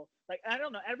Like, I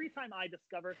don't know. Every time I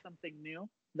discover something new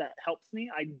that helps me,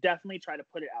 I definitely try to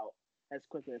put it out as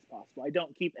quickly as possible. I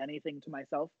don't keep anything to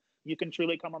myself. You can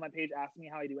truly come on my page, ask me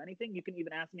how I do anything. You can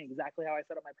even ask me exactly how I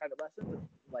set up my private lessons and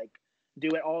like do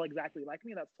it all exactly like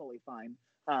me. That's totally fine.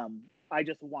 I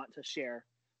just want to share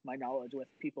my knowledge with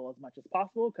people as much as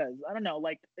possible because I don't know,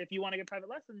 like if you want to give private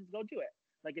lessons, go do it.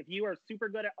 Like if you are super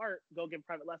good at art, go give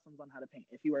private lessons on how to paint.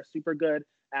 If you are super good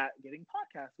at giving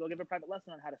podcasts, go give a private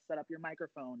lesson on how to set up your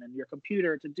microphone and your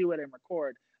computer to do it and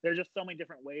record. There's just so many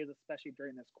different ways, especially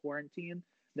during this quarantine,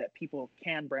 that people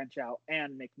can branch out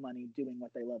and make money doing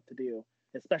what they love to do,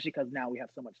 especially because now we have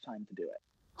so much time to do it.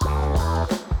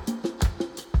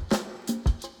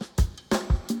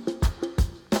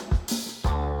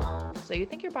 So you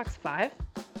think you're box 5?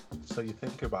 So you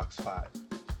think you're box 5?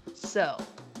 So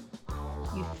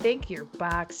you think you're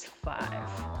box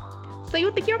 5? So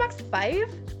you think you're box 5?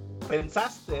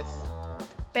 Pensaste.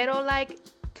 Pero like,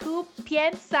 tú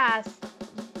piensas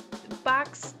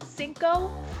box 5?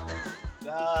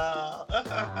 No.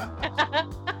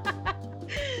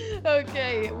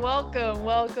 Okay, welcome,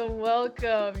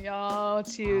 y'all,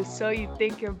 to So You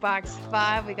Think You're Box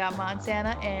 5. We got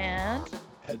Montana and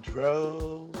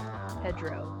Pedro.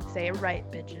 Say it right,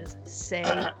 bitches. Say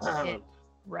it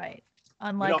right.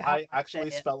 Unlike I actually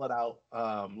spell it out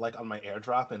like on my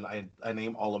AirDrop, and I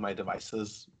name all of my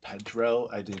devices Pedro.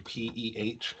 I do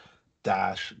PEH-DRO.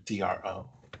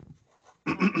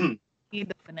 Need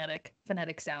the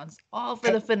phonetic sounds. All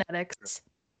for the phonetics.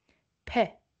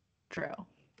 Pedro.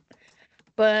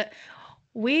 But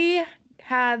we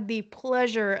had the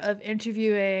pleasure of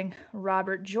interviewing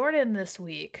Robert Jordan this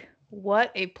week.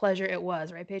 What a pleasure it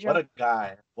was, right, Pedro?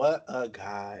 What a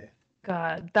guy.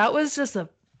 God, that was just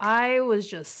I was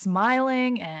just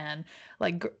smiling and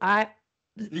like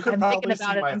You could I'm probably thinking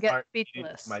about see it. my I'm getting heart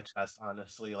speechless. my chest,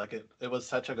 honestly. Like it was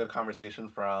such a good conversation,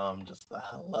 from just the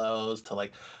hellos to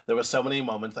like there were so many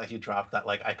moments that he dropped that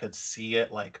like I could see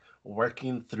it like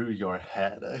working through your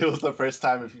head. It was the first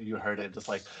time if you heard it, just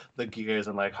like the gears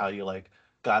and like how you like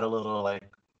got a little like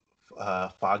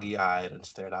foggy eyed and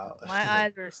stared out. My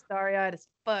eyes were starry eyed as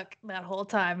fuck that whole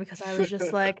time because I was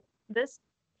just like, this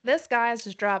guy is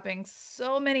just dropping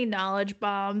so many knowledge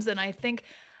bombs, and I think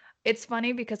it's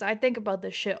funny because I think about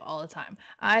this shit all the time.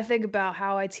 I think about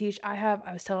how I teach. I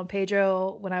was telling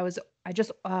Pedro when I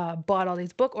just bought all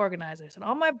these book organizers, and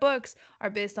all my books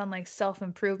are based on like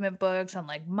self-improvement books on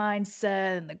like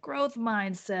mindset and the growth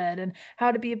mindset and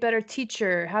how to be a better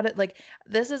teacher,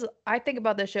 I think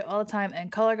about this shit all the time,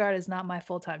 and color guard is not my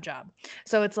full-time job.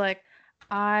 So it's like,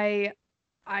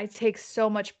 I take so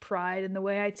much pride in the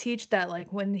way I teach that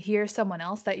like when hear someone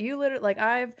else that you literally like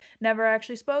I've never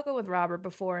actually spoken with Robert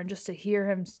before, and just to hear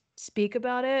him speak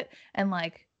about it and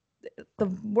like the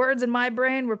words in my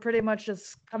brain were pretty much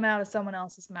just coming out of someone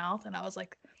else's mouth, and I was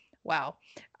like, wow.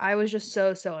 I was just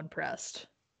so impressed.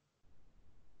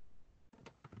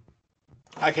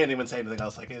 I can't even say anything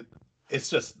else. Like it's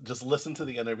just listen to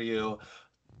the interview,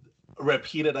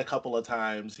 repeat it a couple of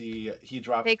times. He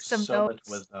dropped so much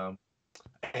wisdom.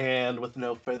 And with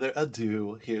no further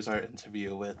ado, here's our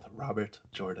interview with Robert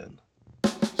Jordan.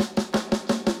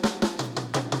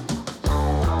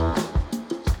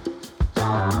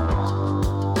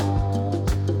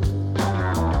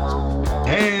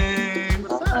 Hey!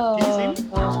 What's up? Can you see me?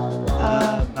 No.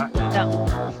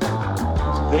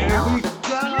 There we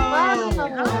Wow.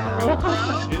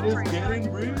 go! It is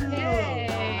getting real!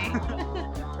 Hey!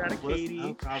 That Katie.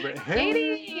 What's up, Robert?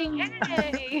 Katie!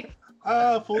 Hey!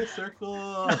 Full circle.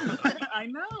 I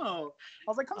know. I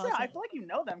was like, come say hi. I feel like you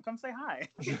know them. Come say hi.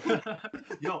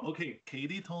 Yo, okay.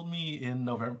 Katie told me in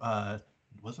November,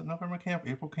 was it November camp,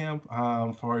 April camp,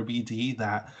 for BD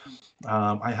that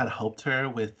I had helped her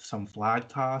with some flag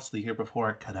toss the year before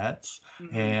at cadets,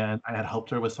 and I had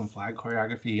helped her with some flag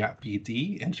choreography at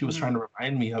BD, and she was trying to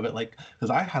remind me of it, like,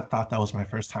 because I had thought that was my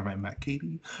first time I met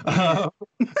Katie.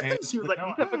 And she was like,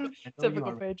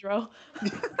 typical Pedro.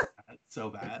 So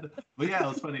bad. But yeah, it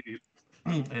was funny.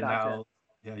 And Gotcha. now,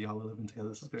 yeah, y'all are living together.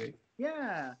 This is great.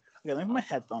 Yeah. Okay, let me put my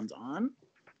headphones on.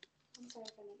 I'm sorry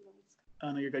if I make noise.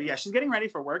 Oh, no, you're good. Yeah, she's getting ready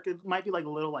for work. It might be like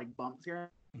little like bumps here.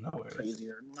 No worries.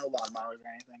 Crazier. No lawnmowers or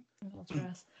anything. No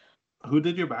stress. Who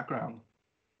did your background?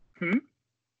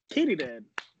 Katie did.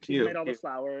 She Cute. made all the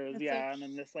flowers. That's yeah, and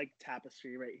then this like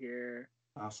tapestry right here.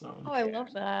 Awesome. Oh, I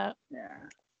love that. Yeah.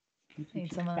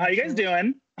 Need some of How that you guys shit.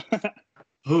 doing?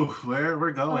 Ooh, where we're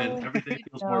going. Every day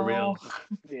feels more real.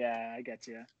 Yeah, I get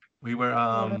you. We were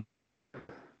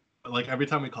like every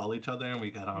time we call each other and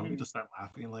we get on, we just start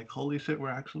laughing. Like, holy shit, we're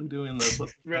actually doing this.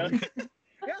 Really?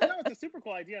 Yeah, no, it's a super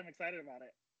cool idea. I'm excited about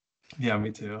it. Yeah, me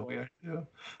too. We are too.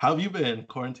 How have you been?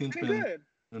 Quarantine's been good.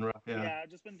 And rough, yeah. Yeah, I've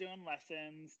just been doing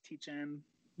lessons, teaching,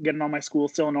 getting all my school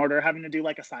still in order, having to do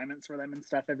like assignments for them and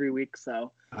stuff every week.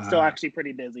 So still actually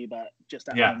pretty busy, but just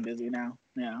at home busy now.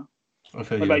 Yeah. I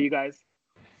feel What about you guys?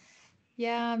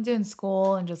 Yeah, I'm doing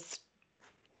school and just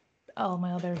all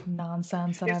my other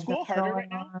nonsense that Is I've school got harder going right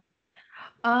now?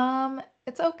 on.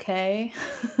 It's okay.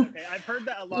 Okay, I've heard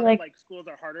that a lot of Like, like schools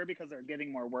are harder because they're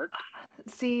getting more work.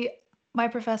 see, my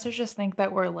professors just think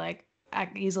that we're like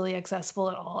easily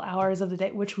accessible at all hours of the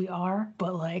day, which we are.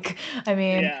 But like, I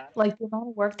mean, Yeah. like the amount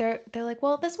of work they're like,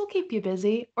 well, this will keep you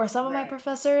busy. Or some of my Right.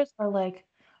 professors are like,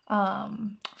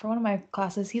 for one of my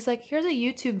classes, he's like, here's a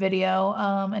YouTube video,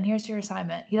 and here's your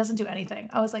assignment. He doesn't do anything.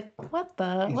 I was like, what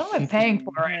am I paying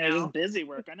for right Yeah, now? just busy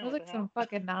work. I know It was what like the hell. some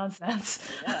fucking nonsense.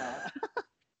 Yeah.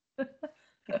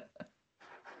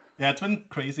 Yeah, it's been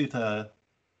crazy to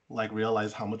like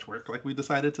realize how much work like we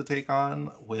decided to take on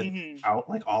without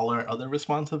like all our other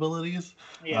responsibilities.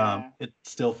 Yeah. It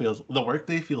still feels the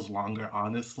workday feels longer,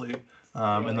 honestly.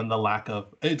 And then the lack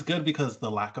of it's good because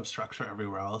the lack of structure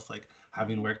everywhere else, like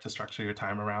having work to structure your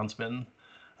time around's been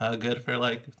good for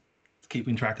like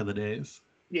keeping track of the days.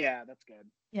 Yeah, that's good.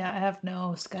 Yeah, I have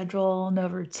no schedule, no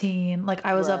routine. Like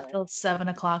I was up Right. till 7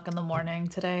 o'clock in the morning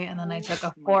today, and then I took a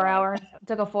Oh my 4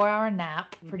 hour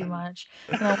nap, pretty much.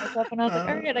 And I woke up and I was like,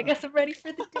 all right, I guess I'm ready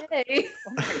for the day.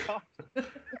 Oh my god.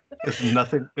 It's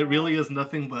nothing. It really is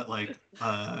nothing but like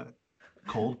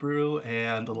cold brew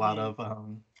and a lot of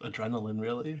adrenaline,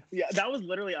 really. Yeah, that was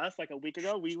literally us like a week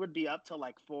ago. We would be up till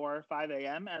like 4 or 5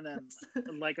 a.m. And then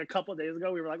like a couple of days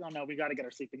ago, we were like, oh no, we got to get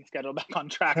our sleeping schedule back on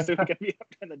track so we can be up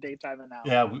in the daytime. And now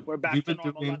Yeah, we're back to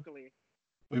normal, luckily.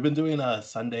 We've been doing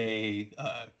Sunday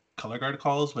color guard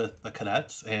calls with the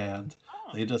cadets, and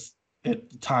they just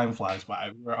time flies by.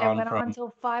 We're I on went from on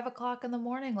until 5 o'clock in the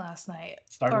morning last night,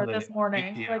 started or at this morning,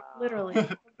 8 p.m. like literally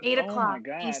 8 o'clock Oh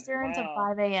my god. Eastern to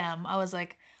Wow. 5 a.m. I was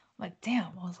like,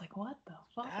 damn. I was like, what the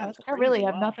fuck? I was That's like, I really crazy.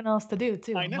 have Wow. nothing else to do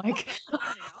too. I I'm know. like, So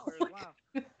many hours. Wow.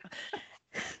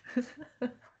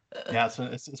 Yeah,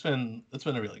 it's been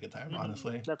a really good time,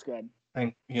 honestly. That's good.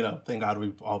 Thank God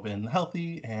we've all been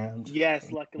healthy and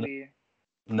Yes, luckily.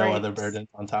 no other burdens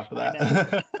on top of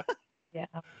that. Yeah.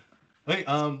 Wait,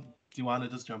 do you want to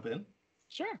just jump in?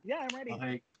 Sure. Yeah, I'm ready.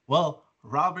 Okay. Well,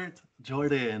 Robert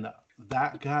Jordan,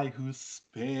 that guy who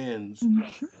spins.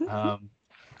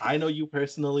 I know you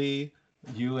personally.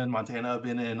 You and Montana have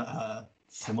been in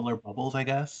similar bubbles, I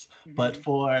guess. But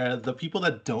for the people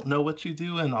that don't know what you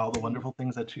do and all the wonderful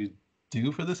things that you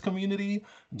do for this community,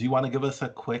 do you want to give us a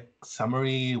quick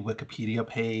summary, Wikipedia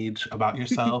page about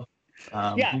yourself?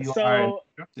 Yeah, who you so are and what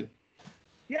you're up to?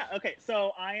 yeah, okay.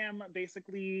 So I am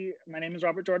basically, my name is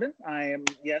Robert Jordan. I am,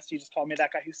 yes, you just called me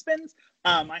that guy who spins.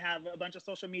 I have a bunch of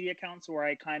social media accounts where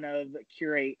I kind of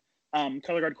curate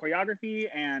color guard choreography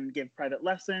and give private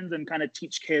lessons and kind of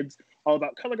teach kids all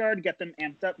about color guard, get them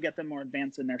amped up, get them more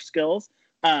advanced in their skills.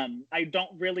 I don't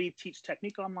really teach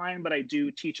technique online, but I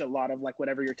do teach a lot of like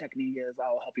whatever your technique is,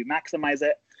 I'll help you maximize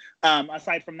it.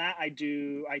 Aside from that, I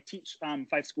teach 5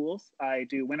 schools. I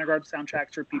do Winter Guard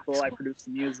soundtracks for people. I produce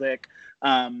the music.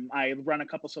 I run a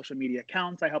couple social media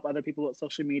accounts. I help other people with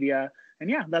social media. And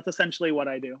yeah, that's essentially what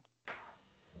I do.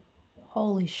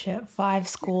 Holy shit, 5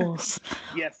 schools.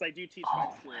 Yes, I do teach 5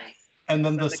 schools. And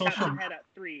then so the social head at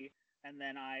 3, and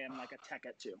then I am like a tech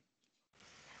at 2.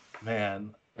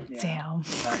 Man. Yeah. Damn.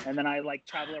 And then I like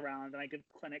travel around and I give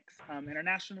clinics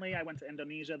internationally. I went to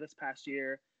Indonesia this past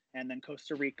year, and then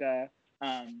Costa Rica.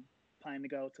 Planning to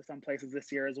go to some places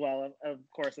this year as well, of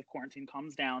course, if quarantine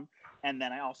calms down. And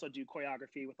then I also do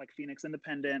choreography with like Phoenix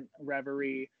Independent,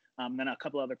 Reverie, then a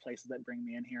couple other places that bring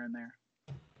me in here and there.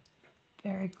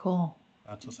 Very cool.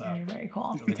 That's what's Very, up. very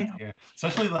cool. Really good to hear.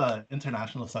 Especially the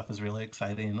international stuff is really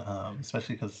exciting,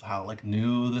 especially because how like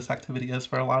new this activity is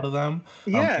for a lot of them.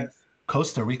 Yes.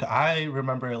 Costa Rica, I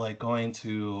remember like going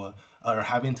to or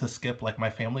having to skip like my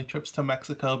family trips to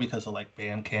Mexico because of like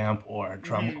band camp or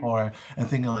drum corps and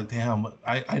thinking like, damn,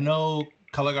 I know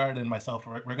Color Guard and myself,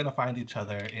 we're gonna find each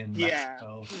other in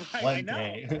Mexico one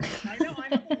day. I know. I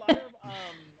have a lot of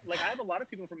I have a lot of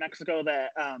people from Mexico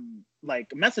that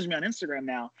like message me on Instagram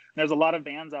now. There's a lot of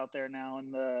bands out there now,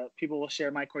 and the people will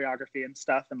share my choreography and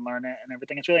stuff and learn it and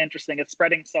everything. It's really interesting. It's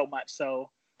spreading so much, so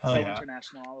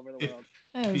international all over the world.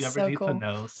 If you ever need to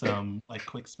know some like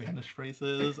quick Spanish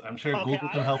phrases, I'm sure Google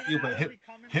can help you, but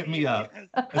hit me up,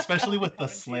 especially with the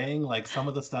slang. Like some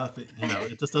of the stuff, it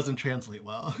just doesn't translate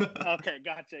well. Okay,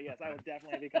 gotcha. Yes, I would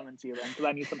definitely be coming to you then because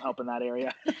I need some help in that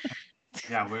area.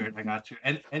 Yeah, word. I got you.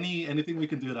 And anything we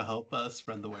can do to help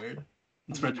spread the word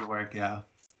and spread your work. Yeah.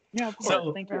 Yeah, of course.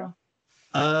 So, thank you.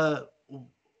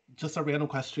 Just a random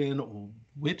question: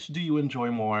 which do you enjoy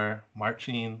more,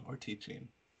 marching or teaching?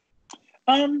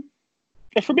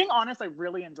 If we're being honest, I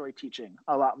really enjoy teaching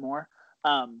a lot more.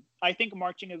 I think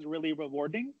marching is really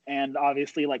rewarding, and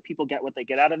obviously, like, people get what they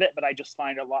get out of it. But I just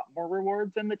find a lot more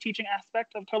rewards in the teaching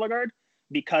aspect of color guard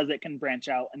because it can branch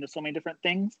out into so many different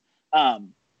things.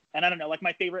 And I don't know, like,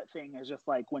 my favorite thing is just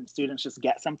like when students just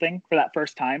get something for that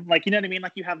first time. Like, you know what I mean?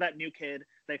 Like, you have that new kid,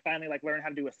 they finally like learn how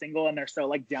to do a single, and they're so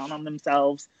like down on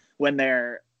themselves when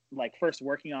they're like first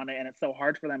working on it, and it's so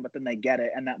hard for them, but then they get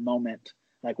it, and that moment,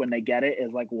 like when they get it,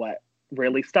 is like what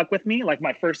really stuck with me. Like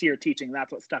my first year teaching,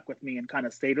 that's what stuck with me and kind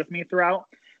of stayed with me throughout.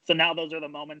 So now those are the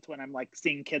moments when I'm like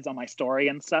seeing kids on my story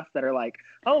and stuff that are like,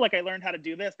 oh, like I learned how to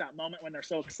do this. That moment when they're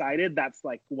so excited, that's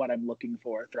like what I'm looking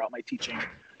for throughout my teaching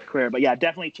career. But yeah,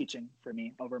 definitely teaching for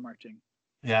me over marching.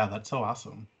 Yeah, that's so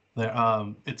awesome. There,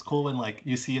 it's cool when like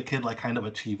you see a kid like kind of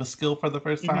achieve a skill for the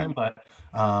first time, but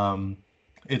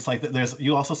it's like there's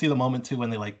you also see the moment too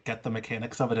when they like get the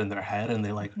mechanics of it in their head and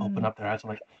they like open up their eyes and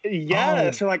like, yeah,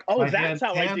 oh, so like, oh, my that's hand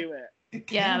how I can do it.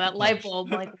 Yeah, that light push.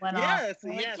 bulb like went Yes, off.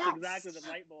 We're like, yes, yes. exactly, the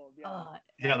light bulb. Yeah,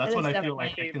 Yeah, that's It when is I feel definitely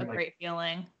like I a can like, great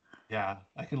feeling. yeah,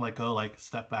 I can like go like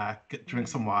step back, drink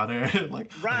some water,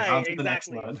 like okay, right, on to the next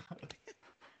exactly. one.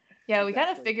 Yeah, we kind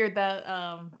of Exactly. figured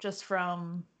that just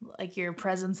from like your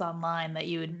presence online that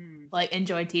you would like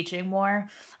enjoy teaching more.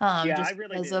 Yeah, Just I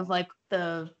really because do. of like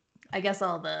I guess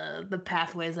all the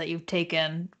pathways that you've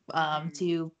taken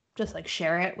to just like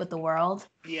share it with the world.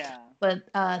 Yeah. But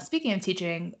speaking of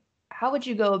teaching, how would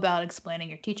you go about explaining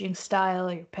your teaching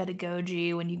style, your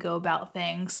pedagogy when you go about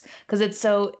things? Because it's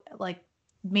so like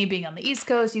me being on the East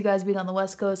Coast, you guys being on the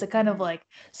West Coast, it kind of like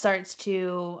starts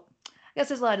to I guess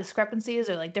there's a lot of discrepancies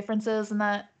or like differences in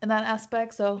that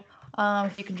aspect. So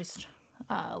if you can just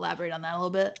elaborate on that a little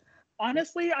bit.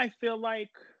 Honestly, I feel like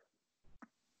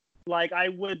I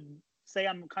would say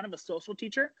I'm kind of a social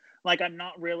teacher. Like I'm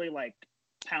not really like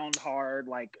pound hard,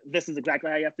 like this is exactly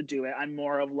how you have to do it. I'm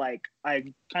more of like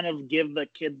I kind of give the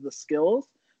kids the skills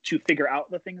to figure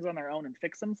out the things on their own and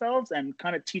fix themselves and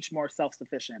kind of teach more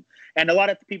self-sufficient. And a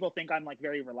lot of people think I'm like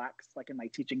very relaxed, like in my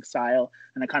teaching style,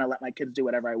 and I kind of let my kids do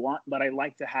whatever I want. But I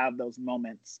like to have those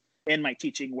moments in my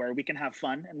teaching where we can have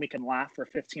fun and we can laugh for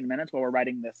 15 minutes while we're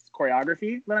writing this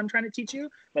choreography that I'm trying to teach you.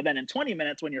 But then in 20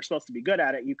 minutes, when you're supposed to be good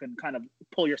at it, you can kind of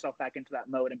pull yourself back into that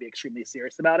mode and be extremely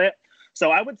serious about it.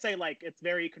 So I would say like it's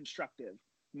very constructive,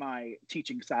 my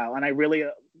teaching style. And I really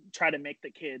try to make the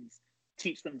kids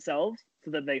teach themselves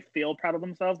so that they feel proud of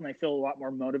themselves and they feel a lot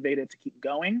more motivated to keep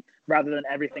going rather than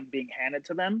everything being handed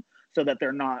to them, so that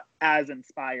they're not as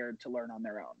inspired to learn on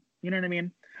their own. You know what I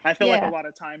mean? I feel like a lot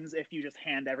of times if you just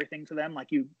hand everything to them,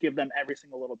 like you give them every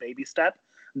single little baby step,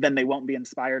 then they won't be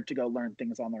inspired to go learn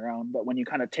things on their own. But when you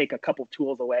kind of take a couple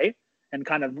tools away and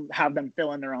kind of have them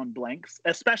fill in their own blanks,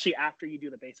 especially after you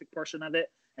do the basic portion of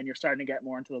it and you're starting to get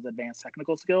more into those advanced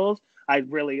technical skills, I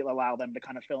really allow them to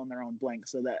kind of fill in their own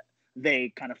blanks so that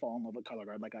they kind of fall in love with color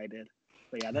guard like I did.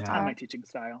 But yeah, that's kind of my teaching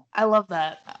style. I love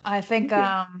that. I think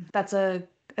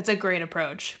it's a great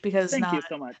approach because thank you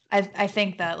so much. I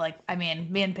think that like I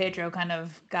mean me and Pedro kind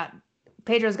of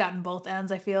Pedro's gotten both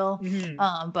ends, I feel.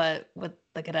 But with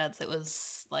the cadets it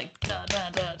was like da, da,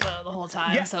 da, da, the whole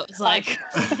time. Yeah. So it's like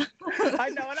I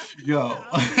know, and I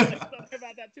was talking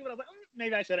about that too, but I was like,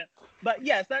 maybe I shouldn't. But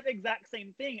yes, that exact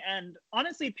same thing. And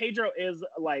honestly, Pedro is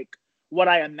like what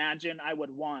I imagine I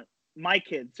would want my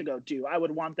kids to go do. I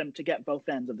would want them to get both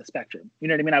ends of the spectrum. You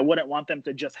know what I mean? I wouldn't want them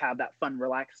to just have that fun,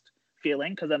 relaxed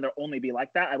feeling, because then they'll only be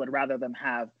like that. I would rather them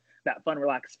have that fun,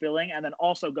 relaxed feeling, and then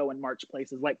also go and march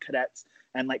places like cadets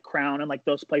and like Crown and like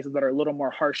those places that are a little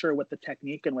more harsher with the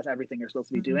technique and with everything you're supposed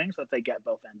to be doing, so that they get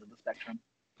both ends of the spectrum.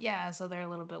 Yeah, so they're a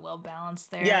little bit well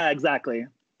balanced there. Yeah, exactly.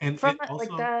 And from also,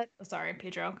 like that. Sorry,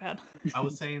 Pedro. Go ahead. I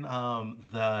was saying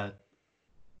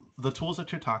the tools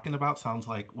that you're talking about sounds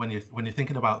like when you're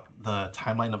thinking about the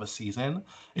timeline of a season,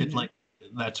 it's like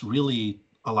that's really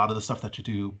a lot of the stuff that you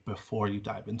do before you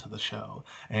dive into the show.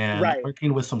 And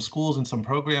working with some schools and some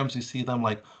programs, you see them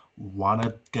like want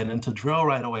to get into drill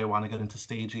right away, want to get into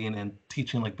staging and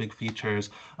teaching like big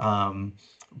features.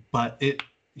 But it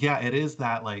is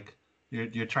that like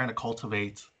you're trying to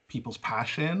cultivate people's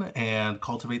passion and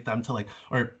cultivate them to like,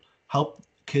 or help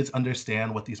kids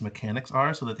understand what these mechanics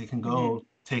are so that they can go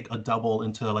take a double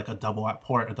into like a double at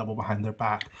port, a double behind their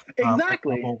back,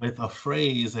 exactly, a double with a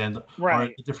phrase and or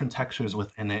different textures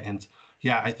within it. And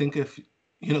yeah, I think if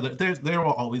you know, there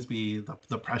will always be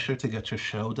the pressure to get your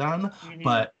show done,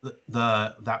 but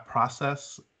that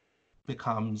process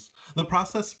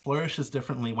flourishes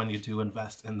differently when you do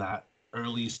invest in that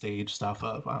early stage stuff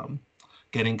of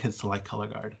getting kids to like color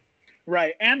guard.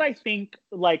 Right. And I think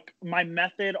like my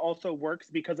method also works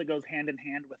because it goes hand in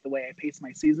hand with the way I pace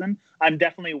my season. I'm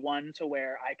definitely one to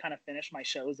where I kind of finish my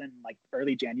shows in like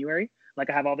early January. Like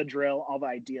I have all the drill, all the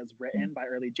ideas written by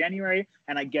early January,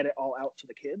 and I get it all out to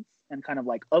the kids and kind of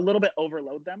like a little bit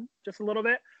overload them just a little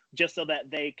bit, just so that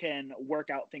they can work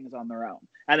out things on their own.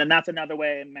 And then that's another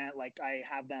way, man, like I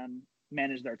have them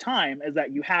manage their time is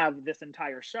that you have this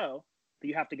entire show that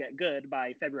you have to get good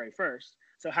by February 1st.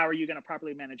 So how are you going to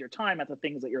properly manage your time at the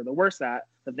things that you're the worst at,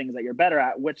 the things that you're better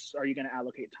at, which are you going to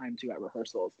allocate time to at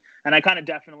rehearsals? And I kind of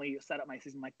definitely set up my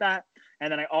season like that.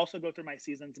 And then I also go through my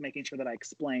seasons making sure that I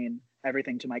explain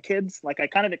everything to my kids. Like I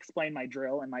kind of explain my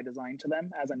drill and my design to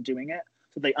them as I'm doing it,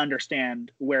 so they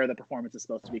understand where the performance is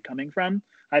supposed to be coming from.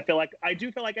 I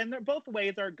do feel like, and both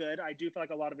ways are good. I do feel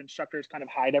like a lot of instructors kind of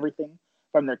hide everything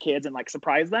from their kids and like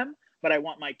surprise them. But I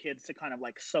want my kids to kind of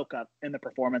like soak up in the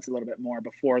performance a little bit more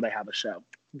before they have a show.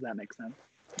 Does that make sense?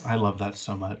 I love that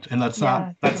so much. And that's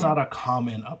Yeah, not a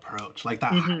common approach. Like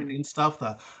that hiding stuff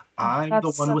that I'm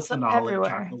the one with that's the knowledge, I'm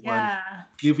everywhere. the one Yeah.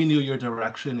 giving you your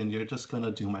direction, and you're just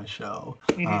gonna do my show.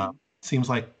 Mhm. Seems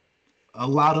like a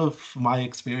lot of my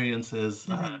experiences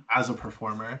as a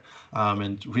performer,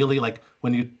 and really like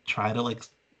when you try to like,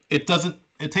 it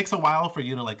takes a while for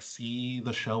you to like see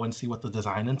the show and see what the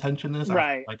design intention is.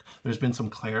 Right. Like there's been some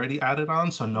clarity added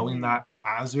on, so knowing that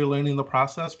as you're learning the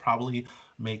process probably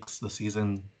makes the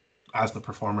season as the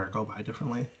performer go by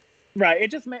differently. Right.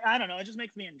 I don't know. It just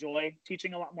makes me enjoy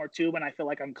teaching a lot more too when I feel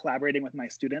like I'm collaborating with my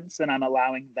students and I'm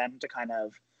allowing them to kind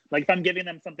of like, if I'm giving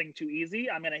them something too easy,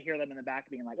 I'm going to hear them in the back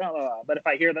being like, oh. But if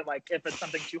I hear that, like, if it's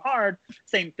something too hard,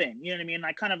 same thing. You know what I mean?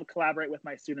 I kind of collaborate with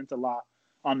my students a lot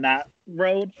on that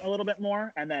road a little bit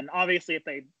more. And then obviously if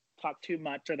they talk too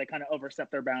much or they kind of overstep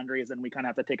their boundaries, and we kind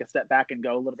of have to take a step back and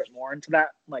go a little bit more into that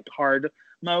like hard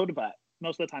mode. But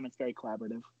most of the time it's very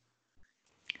collaborative.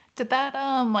 Did that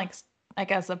like I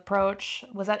guess approach,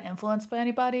 was that influenced by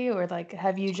anybody, or like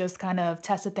have you just kind of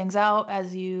tested things out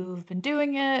as you've been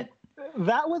doing it?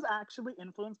 That was actually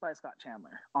influenced by Scott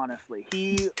Chandler, honestly.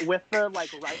 He, with the like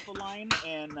rifle line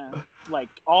and like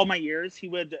all my years, he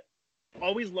would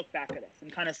always look back at us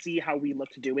and kind of see how we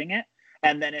looked doing it.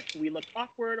 And then if we looked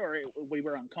awkward or we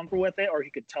were uncomfortable with it, or he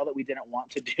could tell that we didn't want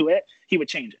to do it, he would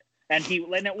change it. And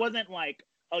it wasn't like,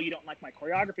 oh, you don't like my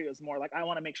choreography. It was more like, I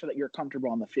want to make sure that you're comfortable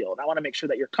on the field. I want to make sure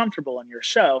that you're comfortable in your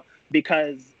show,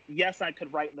 because yes, I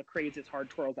could write the craziest hard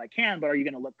twirls I can, but are you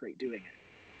going to look great doing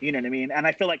it? You know what I mean? And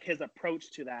I feel like his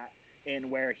approach to that,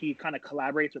 in where he kind of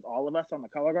collaborates with all of us on the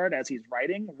color guard as he's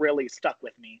writing, really stuck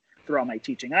with me through all my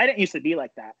teaching. And I didn't used to be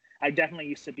like that. I definitely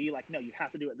used to be like, no, you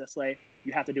have to do it this way.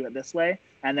 You have to do it this way.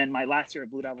 And then my last year of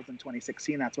Blue Devils in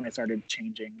 2016, that's when I started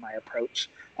changing my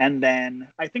approach. And then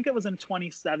I think it was in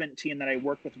 2017 that I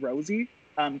worked with Rosie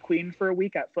Queen for a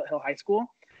week at Foothill High School.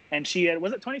 And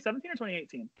was it 2017 or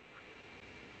 2018?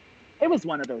 It was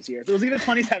one of those years. It was either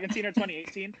 2017 or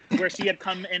 2018, where she had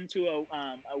come into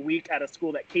a week at a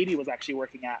school that Katie was actually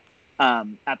working at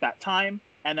that time.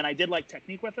 And then I did like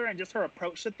technique with her, and just her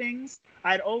approach to things.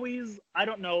 I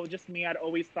don't know, just me, I'd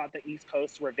always thought the East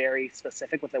Coast were very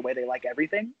specific with the way they like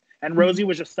everything. And Rosie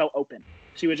was just so open.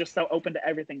 She was just so open to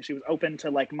everything. She was open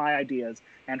to like my ideas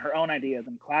and her own ideas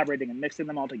and collaborating and mixing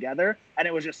them all together. And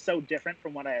it was just so different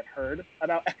from what I had heard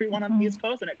about everyone on the East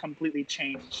Coast. And it completely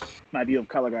changed my view of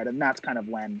color guard. And that's kind of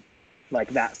when like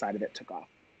that side of it took off.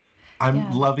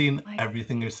 I'm loving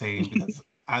everything you're saying, because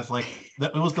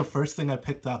it was the first thing I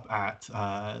picked up at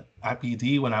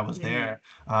BD when I was there.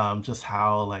 Just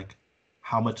how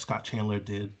much Scott Chandler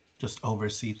did just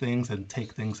oversee things and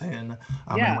take things in.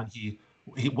 And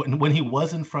when he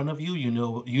was in front of you, you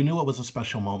knew it was a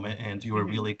special moment, and you were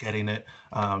really getting it.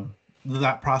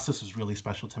 That process was really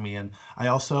special to me. And I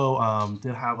also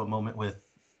did have a moment with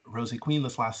Rosie Queen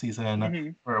this last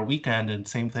season for a weekend, and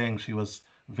same thing. She was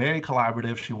very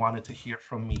collaborative. She wanted to hear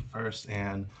from me first,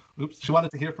 and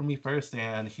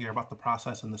hear about the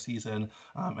process in the season,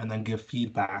 and then give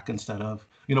feedback instead of,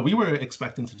 we were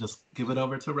expecting to just give it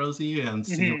over to Rosie and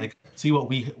see what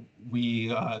we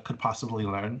could possibly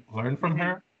learn from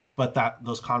her. But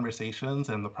those conversations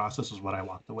and the process is what I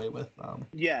walked away with.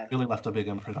 Really left a big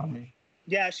imprint on me.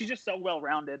 Yeah, she's just so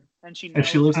well-rounded, and she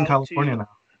lives in California now.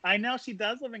 I know she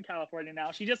does live in California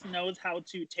now. She just knows how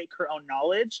to take her own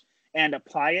knowledge and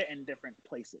apply it in different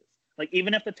places. Like,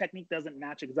 even if the technique doesn't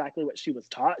match exactly what she was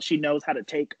taught, she knows how to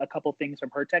take a couple things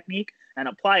from her technique and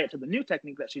apply it to the new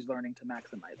technique that she's learning to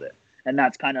maximize it. And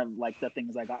that's kind of like the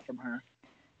things I got from her.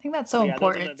 I think that's so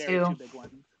important too. Two big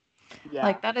ones. Yeah.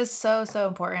 Like that is so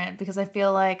important, because I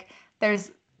feel like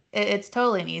it's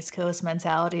totally an East Coast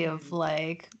mentality of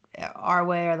like our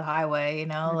way or the highway,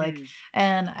 like,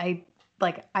 and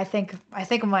like I think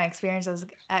of my experiences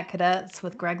at cadets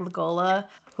with Greg Lagola,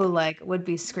 who like would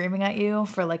be screaming at you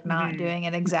for like not Mhm. doing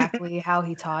it exactly how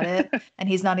he taught it, and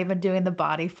he's not even doing the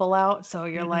body full out. So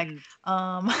you're like,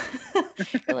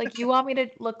 you're like, you want me to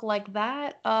look like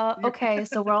that? Okay.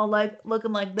 So we're all like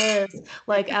looking like this,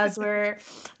 like as we're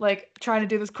like trying to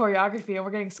do this choreography, and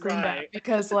we're getting screamed Right. at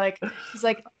because like he's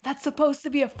like, that's supposed to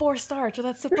be a 4-starch, or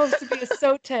that's supposed to be a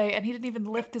saute, and he didn't even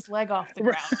lift his leg off the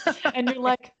ground. And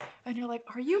you're like,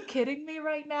 are you kidding me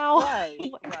right now? Right,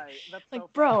 right. That's Like, so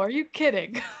bro, funny. are you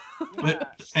kidding? Yeah.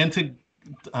 And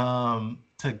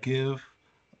to give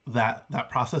that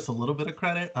process a little bit of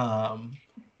credit,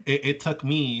 it took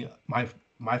me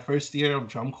my first year of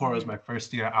drum corps was my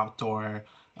first year outdoor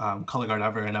color guard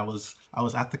ever, and I was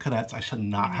at the cadets. I should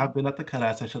not have been at the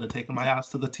cadets. I should have taken my ass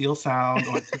to the Teal Sound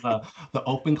or to the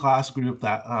open class group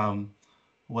that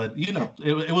would,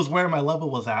 it was where my level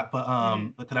was at. But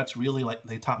the cadets really, like,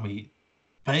 they taught me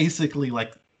basically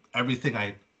like everything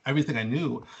I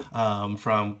knew,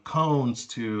 from cones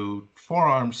to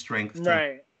forearm strength to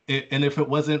Right. and if it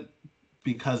wasn't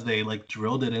because they like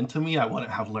drilled it into me, I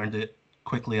wouldn't have learned it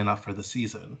quickly enough for the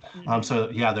season. So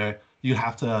yeah, you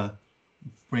have to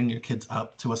bring your kids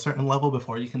up to a certain level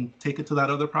before you can take it to that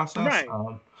other process.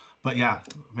 Right. But yeah,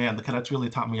 man, the cadets really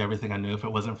taught me everything I knew. If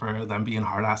it wasn't for them being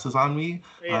hard asses on me,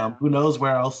 Yeah. who knows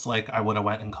where else like I would have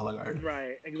went in color guard.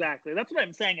 Right. Exactly. That's what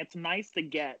I'm saying. It's nice to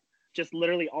get just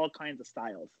literally all kinds of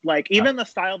styles. Like even the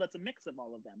style that's a mix of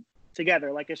all of them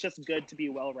together. Like it's just good to be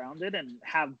well-rounded and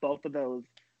have both of those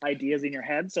ideas in your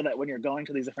head so that when you're going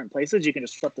to these different places, you can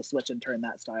just flip the switch and turn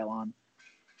that style on.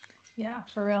 Yeah,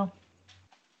 for real.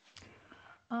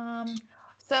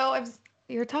 So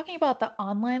you're talking about the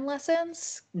online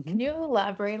lessons. Can you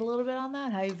elaborate a little bit on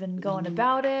that? How you've been going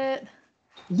about it?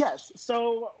 Yes.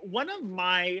 So one of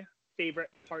my favorite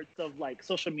parts of like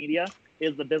social media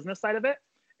is the business side of it.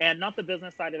 And not the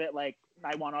business side of it like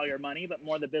I want all your money, but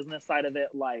more the business side of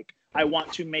it like I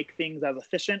want to make things as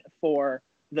efficient for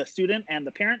the student and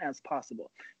the parent as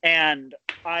possible. And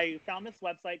I found this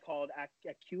website called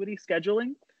Acuity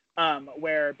Scheduling,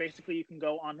 where basically you can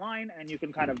go online and you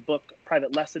can kind of book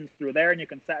private lessons through there and you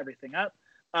can set everything up.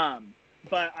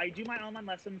 But I do my online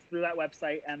lessons through that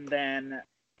website, and then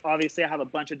obviously I have a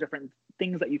bunch of different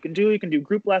things that you can do. You can do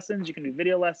group lessons, you can do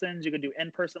video lessons, you can do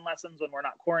in-person lessons when we're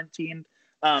not quarantined.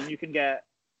 You can get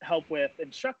help with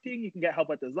instructing, you can get help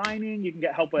with designing, you can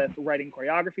get help with writing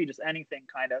choreography, just anything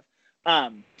kind of.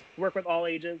 Work with all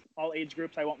ages, all age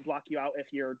groups. I won't block you out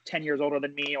if you're 10 years older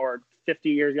than me or 50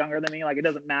 years younger than me. Like, it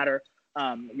doesn't matter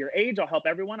your age. I'll help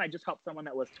everyone. I just helped someone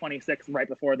that was 26 right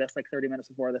before this, like 30 minutes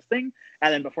before this thing.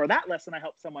 And then before that lesson, I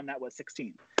helped someone that was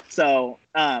 16. So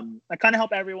I kind of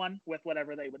help everyone with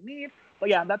whatever they would need. But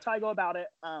yeah, that's how I go about it.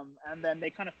 And then they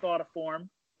kind of fill out a form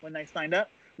when they signed up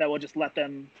that will just let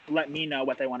me know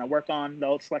what they want to work on.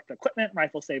 They'll select equipment,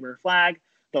 rifle, saber, flag.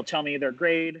 They'll tell me their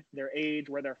grade, their age,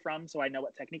 where they're from, so I know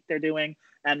what technique they're doing.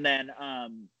 And then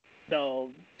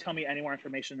they'll tell me any more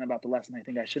information about the lesson I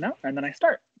think I should know, and then I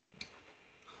start.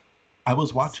 I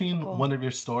was watching one of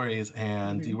your stories,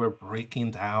 and you were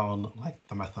breaking down like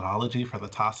the methodology for the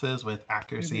tosses with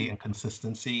accuracy and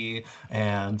consistency,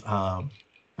 and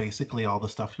basically all the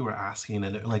stuff you were asking.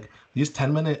 And like these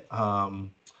 10-minute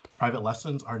private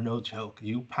lessons are no joke.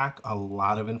 You pack a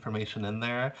lot of information in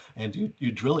there, and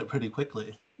you drill it pretty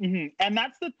quickly. And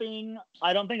that's the thing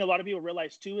I don't think a lot of people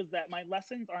realize too, is that my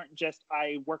lessons aren't just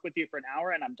I work with you for an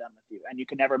hour and I'm done with you and you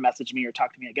can never message me or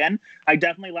talk to me again. I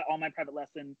definitely let all my private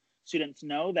lesson students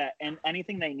know that, and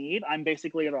anything they need, I'm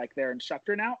basically like their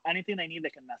instructor now. Anything they need, they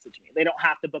can message me. They don't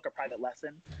have to book a private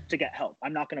lesson to get help.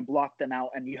 I'm not going to block them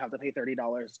out and you have to pay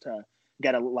 $30 to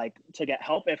get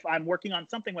help. If I'm working on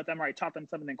something with them or I taught them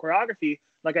something in choreography,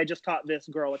 like I just taught this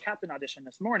girl a captain audition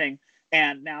this morning,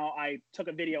 and now I took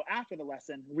a video after the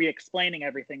lesson re-explaining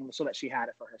everything so that she had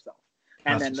it for herself.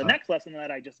 And then the next lesson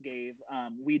that I just gave,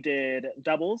 we did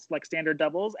doubles, like standard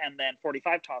doubles, and then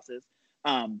 45 tosses.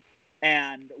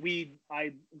 And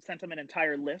I sent them an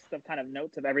entire list of kind of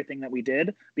notes of everything that we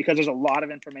did, because there's a lot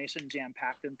of information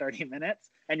jam-packed in 30 minutes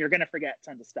and you're going to forget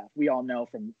tons of stuff. We all know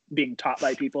from being taught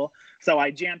by people. So I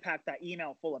jam-packed that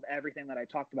email full of everything that I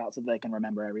talked about so they can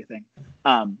remember everything.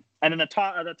 And then the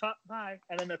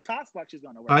toss block, she's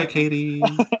going to work. Bye, Katie.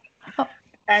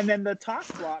 And then the toss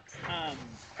blocks,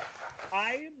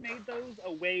 I made those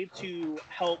a way to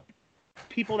help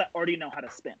people that already know how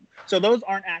to spin. So those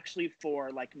aren't actually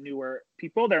for like newer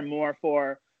people. They're more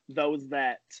for those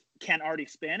that can already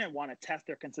spin and want to test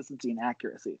their consistency and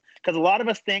accuracy. Because a lot of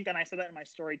us think, and I said that in my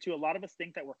story too, a lot of us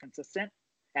think that we're consistent,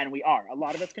 and we are. A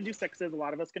lot of us can do sixes, a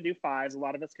lot of us can do fives, a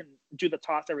lot of us can do the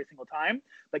toss every single time,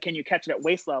 but can you catch it at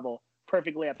waist level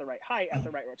perfectly at the right height, at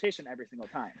the right rotation every single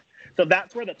time. So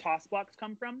that's where the toss blocks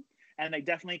come from. And they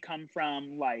definitely come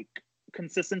from like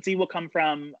consistency will come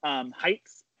from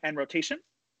heights and rotation.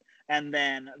 And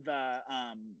then the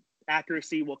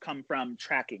accuracy will come from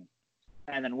tracking.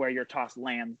 And then where your toss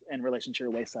lands in relation to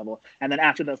your waist level. And then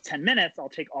after those 10 minutes, I'll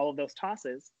take all of those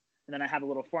tosses. And then I have a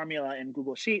little formula in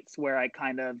Google Sheets where I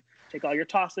kind of take all your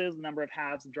tosses, number of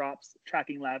halves, drops,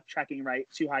 tracking left, tracking right,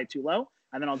 too high, too low.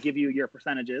 And then I'll give you your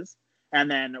percentages. And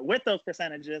then with those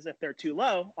percentages, if they're too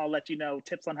low, I'll let you know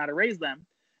tips on how to raise them.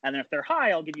 And then if they're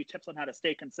high, I'll give you tips on how to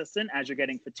stay consistent as you're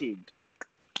getting fatigued.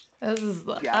 This is,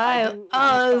 Yeah,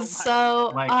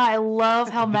 I love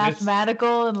how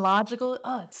mathematical and logical.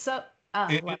 Oh, it's so.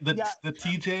 The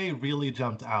TJ really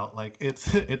jumped out. Like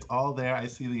it's all there. I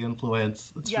see the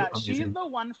influence. It's she's the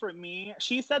one for me.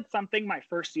 She said something my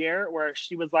first year where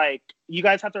she was like, "You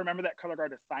guys have to remember that color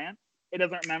guard is science. It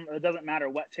doesn't matter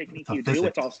what technique you do.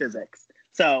 It's all physics.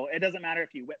 So it doesn't matter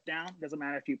if you whip down. It doesn't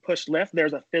matter if you push lift.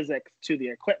 There's a physics to the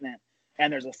equipment,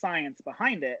 and there's a science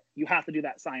behind it. You have to do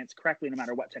that science correctly, no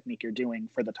matter what technique you're doing,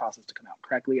 for the tosses to come out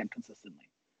correctly and consistently."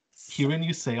 Hearing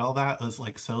you say all that was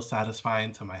like so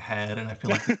satisfying to my head, and I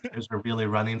feel like the gears are really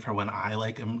running for when I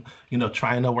like am,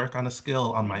 trying to work on a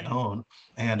skill on my own.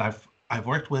 And I've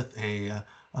worked with an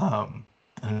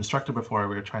instructor before.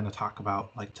 We were trying to talk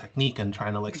about like technique and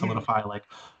trying to like solidify like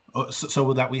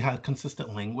so that we had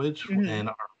consistent language in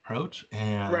our approach.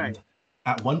 And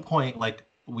at one point, like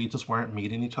we just weren't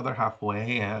meeting each other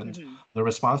halfway, and the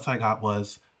response I got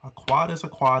was, "A quad is a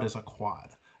quad is a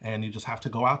quad. And you just have to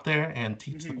go out there and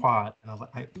teach the quad." And I was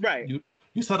like,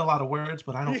 you said a lot of words,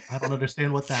 but I don't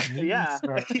understand what that means.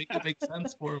 Or make it make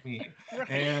sense for me.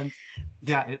 And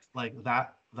yeah, it's like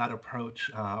that approach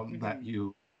that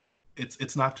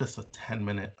it's not just a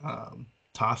 10-minute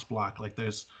toss block. Like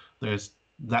there's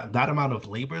that amount of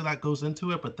labor that goes into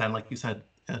it, but then like you said,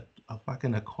 a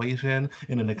fucking equation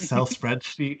in an Excel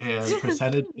spreadsheet and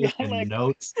percentages and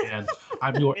notes, and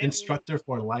I'm your instructor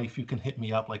for life. You can hit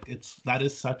me up. Like that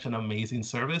is such an amazing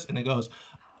service, and it goes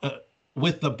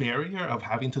with the barrier of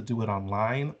having to do it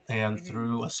online and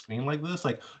through a screen like this.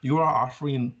 Like you are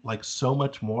offering like so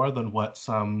much more than what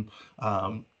some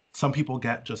people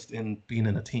get just in being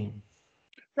in a team.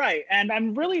 Right, and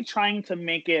I'm really trying to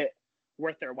make it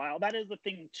worth their while. That is the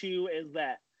thing too, is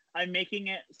that I'm making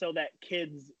it so that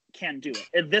kids can do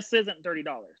it. This isn't $30.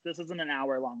 This isn't an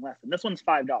hour-long lesson. This one's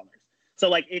 $5. So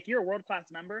like if you're a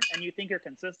world-class member and you think you're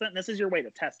consistent, this is your way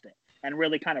to test it and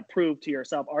really kind of prove to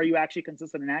yourself, are you actually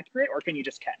consistent and accurate, or can you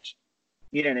just catch?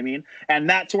 You know what I mean? And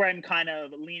that's where I'm kind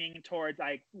of leaning towards.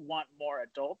 I want more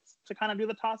adults to kind of do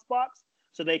the toss blocks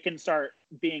so they can start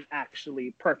being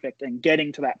actually perfect and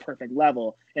getting to that perfect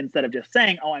level instead of just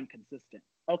saying, "Oh, I'm consistent."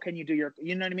 Oh, can you do your,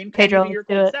 you know what I mean? Can Pedro, you do your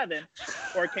cold 7,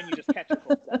 or can you just catch your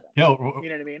cold 7? Yo, you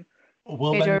know what I mean?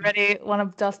 Pedro, ready? Want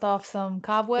to dust off some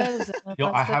cobwebs?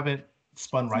 I haven't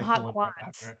spun rifle in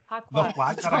forever. The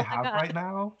flag that I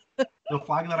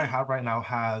have right now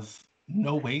has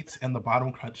no weight, and the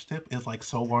bottom crutch tip is like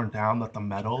so worn down that the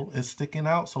metal is sticking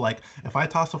out. So like if I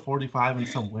toss a 45 and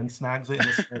some wind snags it and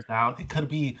it stares down, it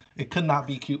could not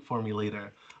be cute for me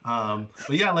later. But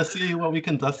yeah, let's see what we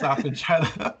can dust off and try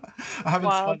to. I haven't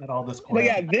spun at all this corner.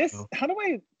 But yeah, how do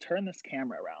I turn this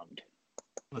camera around?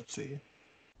 Let's see.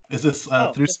 Is this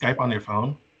through Skype on your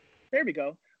phone? There we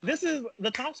go. This is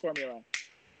the toss formula.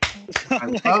 I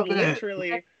love it.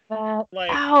 Literally,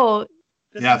 like, ow.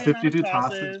 Yeah, 52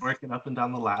 tosses working up and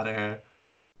down the ladder.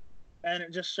 And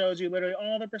it just shows you literally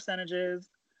all the percentages.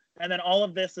 And then all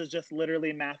of this is just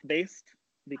literally math based.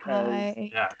 Because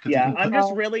I'm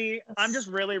just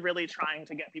really trying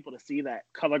to get people to see that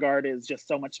color guard is just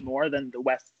so much more than the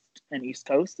West and East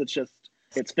Coast.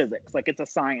 It's physics. Like it's a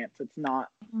science. It's not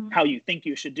how you think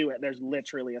you should do it. There's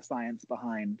literally a science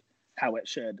behind how it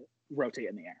should rotate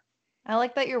in the air. I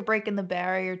like that you're breaking the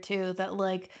barrier too, that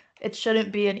like it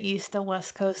shouldn't be an East and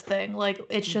West Coast thing. Like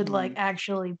it should like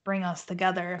actually bring us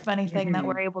together. If anything, that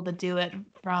we're able to do it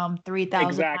from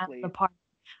 3,000 miles apart.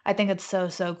 I think it's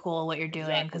so cool what you're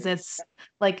doing, because it's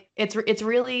like it's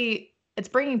really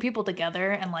bringing people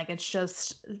together, and like it's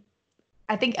just,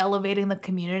 I think, elevating the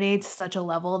community to such a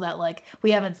level that like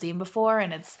we haven't seen before,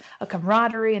 and it's a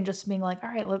camaraderie and just being like, all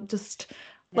right, let's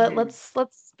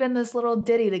spin this little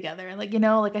ditty together, and like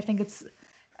like I think it's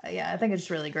I think it's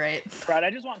really great. Right,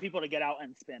 I just want people to get out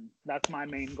and spin. That's my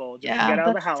main goal. Just get out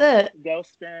of the house, go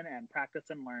spin and practice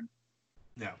and learn.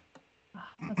 Yeah.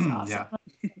 That's awesome.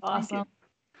 Awesome.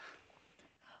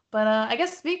 But I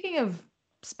guess speaking of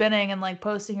spinning and like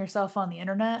posting yourself on the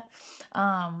internet.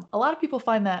 A lot of people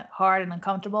find that hard and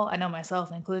uncomfortable. I know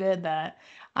myself included that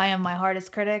I am my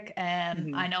hardest critic,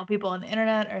 and I know people on the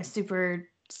internet are super,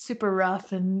 super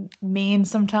rough and mean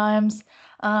sometimes.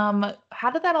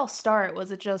 How did that all start?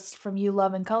 Was it just from you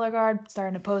loving Color Guard,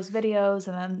 starting to post videos,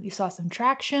 and then you saw some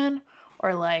traction?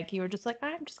 Or like you were just like,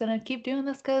 I'm just gonna keep doing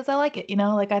this because I like it, you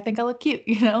know, like I think I look cute,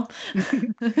 you know?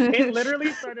 It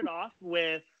literally started off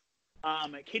with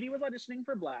Katie was auditioning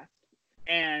for Blast.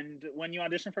 And when you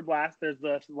audition for Blast, there's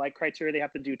the like criteria, they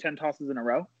have to do 10 tosses in a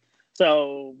row.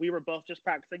 So we were both just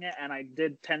practicing it, and I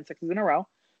did 10 sixes in a row.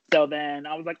 So then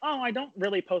I was like, oh, I don't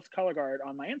really post Color Guard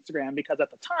on my Instagram, because at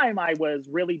the time I was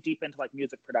really deep into like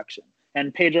music production.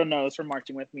 And Pedro knows from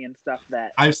marching with me and stuff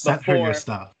that I've sent her your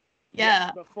stuff.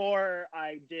 Yeah. Before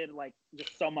I did like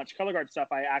just so much Color Guard stuff,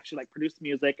 I actually like produced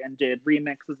music and did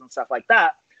remixes and stuff like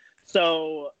that.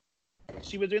 So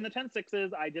she was doing the 10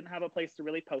 sixes. I didn't have a place to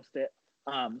really post it.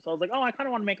 So I was like, oh, I kind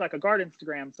of want to make like a guard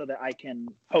Instagram so that I can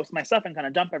post my stuff and kind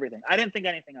of dump everything. I didn't think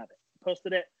anything of it.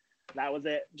 Posted it. That was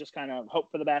it. Just kind of hope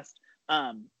for the best.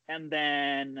 And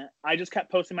then I just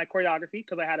kept posting my choreography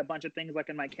because I had a bunch of things like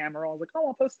in my camera. I was like, oh,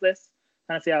 I'll post this.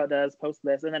 Kind of see how it does. Post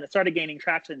this. And then it started gaining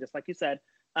traction, just like you said.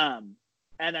 And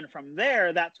then from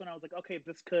there, that's when I was like, okay,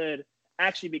 this could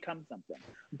actually become something.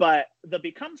 But the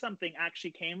become something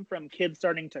actually came from kids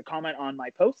starting to comment on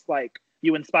my posts, like,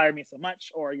 you inspire me so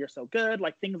much, or you're so good.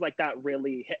 Like things like that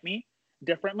really hit me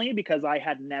differently, because I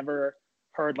had never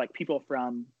heard like people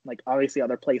from like obviously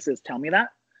other places tell me that.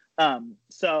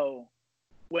 So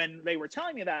when they were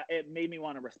telling me that, it made me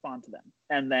want to respond to them.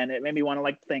 And then it made me want to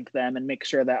like thank them and make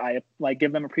sure that I like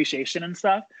give them appreciation and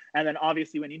stuff. And then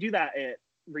obviously when you do that, it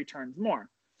returns more.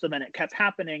 So then it kept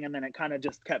happening, and then it kind of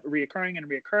just kept reoccurring, and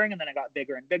then it got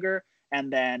bigger and bigger.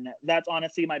 And then that's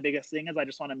honestly my biggest thing, is I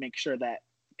just want to make sure that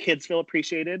kids feel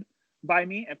appreciated by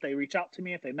me if they reach out to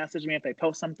me, if they message me, if they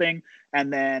post something.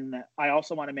 And then I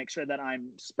also want to make sure that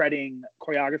I'm spreading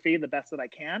choreography the best that I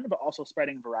can, but also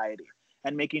spreading variety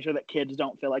and making sure that kids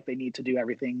don't feel like they need to do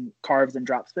everything carves and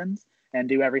drop spins, and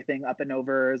do everything up and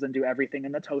overs, and do everything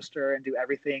in the toaster, and do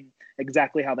everything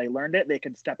exactly how they learned it. They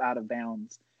can step out of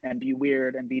bounds and be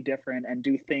weird and be different and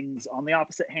do things on the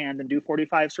opposite hand and do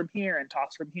 45s from here and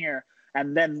toss from here.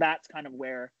 And then that's kind of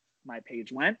where my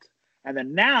page went. And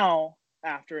then now,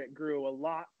 after it grew a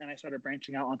lot and I started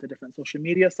branching out onto different social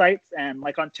media sites, and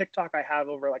like on TikTok, I have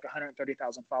over like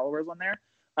 130,000 followers on there.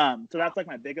 So that's like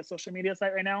my biggest social media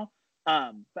site right now.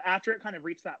 But after it kind of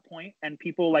reached that point and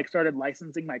people like started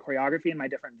licensing my choreography and my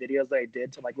different videos that I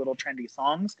did to like little trendy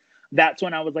songs, that's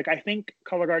when I was like, I think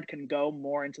Color Guard can go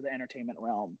more into the entertainment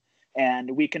realm,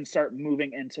 and we can start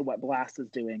moving into what Blast is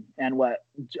doing, and what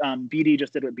BD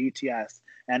just did with BTS,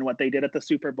 and what they did at the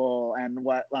Super Bowl, and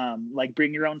what like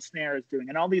Bring Your Own Snare is doing,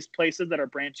 and all these places that are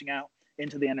branching out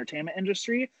into the entertainment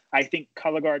industry. I think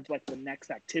Color Guard's like the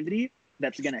next activity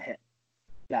that's going to hit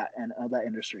that and that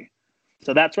industry.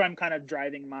 So that's where I'm kind of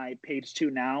driving my page to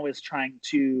now, is trying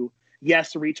to,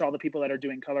 yes, reach all the people that are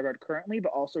doing Color Guard currently,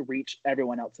 but also reach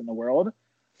everyone else in the world,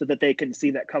 so that they can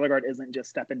see that Color Guard isn't just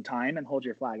step in time and hold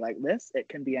your flag like this. It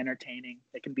can be entertaining,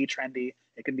 it can be trendy,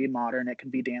 it can be modern, it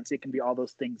can be dancey, it can be all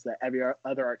those things that every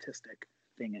other artistic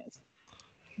thing is.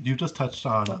 You just touched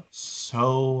on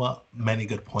so many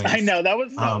good points. I know, that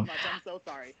was so much. I'm so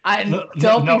sorry.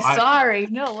 Don't be sorry.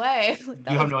 No way.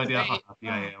 You have no idea how happy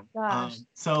I am. Gosh.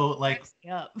 So like,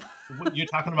 you're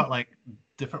talking about like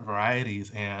different varieties,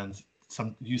 and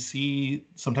sometimes you see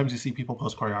people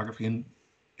post choreography,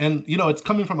 and you know, it's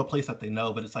coming from a place that they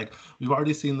know, but it's like, we've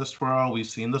already seen this twirl, we've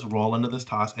seen this roll into this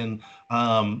toss, and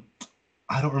I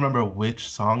don't remember which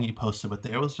song you posted, but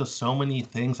there was just so many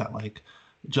things that like,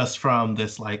 just from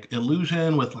this like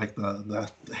illusion with like the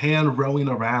hand rowing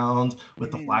around with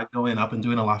the flag going up and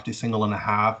doing a lofty single and a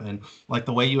half, and like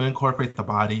the way you incorporate the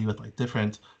body with like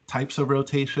different types of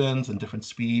rotations and different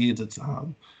speeds,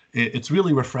 it's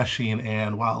really refreshing.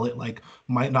 And while it like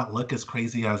might not look as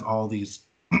crazy as all these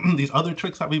these other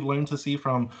tricks that we've learned to see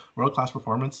from world-class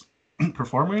performers,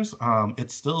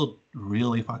 it's still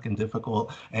really fucking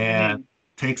difficult and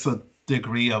takes a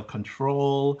degree of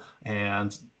control,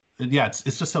 and yeah, it's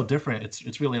just so different.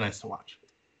 It's really nice to watch.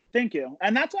 Thank you.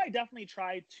 And that's why I definitely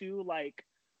try to like,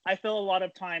 I feel a lot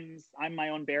of times I'm my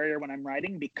own barrier when I'm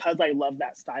writing, because I love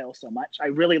that style so much. I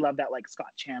really love that like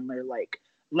Scott Chandler, like,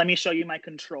 let me show you my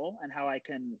control and how I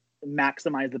can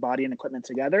maximize the body and equipment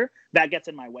together. That gets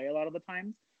in my way a lot of the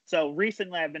times. So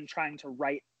recently I've been trying to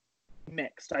write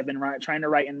mixed. I've been trying to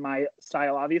write in my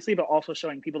style, obviously, but also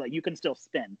showing people that you can still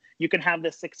spin. You can have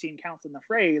this 16 counts in the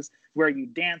phrase where you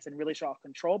dance and really show off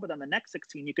control, but then the next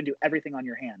 16, you can do everything on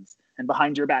your hands and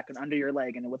behind your back and under your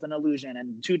leg and with an illusion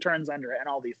and 2 turns under it and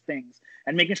all these things.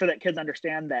 And making sure that kids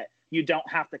understand that you don't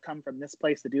have to come from this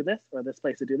place to do this or this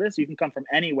place to do this. You can come from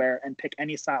anywhere and pick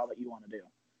any style that you want to do.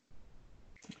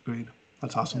 Agreed.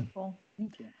 That's awesome. Cool.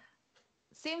 Thank you.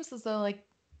 Seems as though like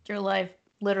your life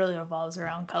literally revolves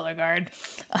around color guard.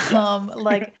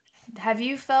 Like, have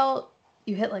you felt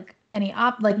you hit like any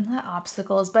not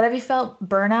obstacles, but have you felt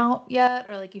burnout yet,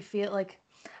 or like you feel like,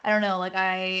 I don't know, like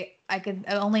I could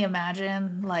only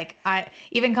imagine, like I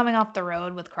even coming off the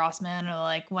road with Crossman, or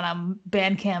like when I'm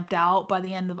band camped out by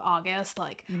the end of August,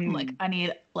 like I'm like I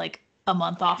need like a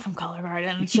month off from color guard,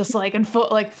 and it's just like in full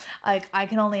like I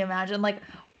can only imagine like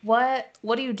what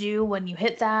do you do when you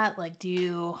hit that? Like, do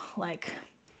you like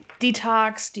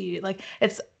detox? Do you like,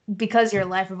 it's because your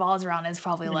life revolves around, it's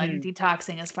probably like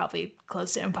detoxing is probably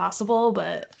close to impossible,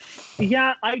 but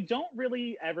yeah, I don't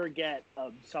really ever get a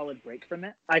solid break from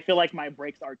it. I feel like my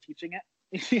breaks are teaching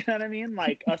it. You know what I mean?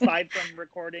 Like, aside from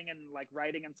recording and like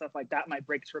writing and stuff like that, my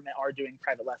breaks from it are doing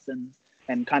private lessons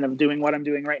and kind of doing what I'm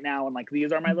doing right now. And like,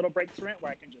 these are my little breaks from it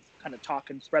where I can just kind of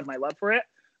talk and spread my love for it.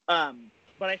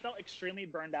 But I felt extremely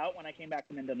burned out when I came back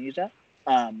from Indonesia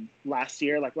last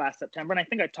year, like last September. And I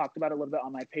think I talked about it a little bit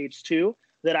on my page too,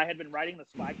 that I had been writing this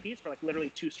flag piece for like literally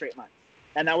 2 straight months.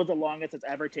 And that was the longest it's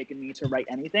ever taken me to write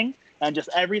anything. And just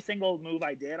every single move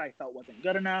I did, I felt wasn't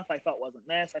good enough. I felt wasn't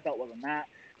this, I felt wasn't that.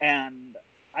 And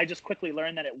I just quickly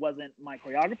learned that it wasn't my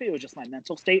choreography. It was just my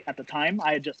mental state at the time.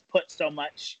 I had just put so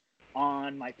much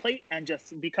on my plate, and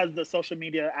just because the social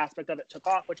media aspect of it took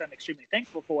off, which I'm extremely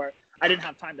thankful for, I didn't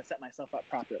have time to set myself up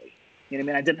properly. You know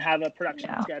what I mean? I didn't have a production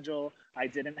schedule. I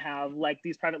didn't have like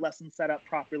these private lessons set up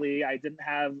properly. I didn't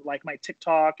have like my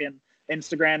TikTok and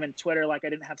Instagram and Twitter. Like, I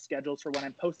didn't have schedules for when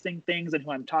I'm posting things and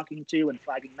who I'm talking to and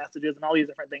flagging messages and all these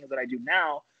different things that I do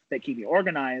now that keep me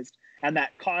organized. And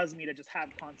that caused me to just have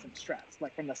constant stress.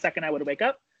 Like, from the second I would wake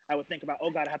up, I would think about,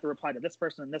 oh God, I have to reply to this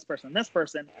person and this person and this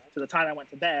person. To the time I went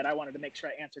to bed, I wanted to make sure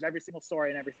I answered every single story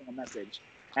and every single message.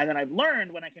 And then I've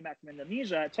learned when I came back from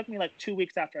Indonesia, it took me like 2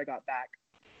 weeks after I got back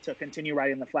to continue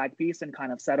writing the flag piece and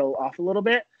kind of settle off a little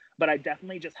bit. But I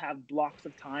definitely just have blocks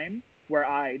of time where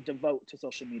I devote to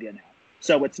social media now.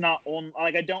 So it's not only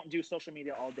like I don't do social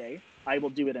media all day. I will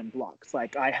do it in blocks.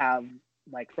 Like, I have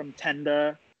like from 10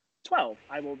 to 12,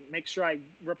 I will make sure I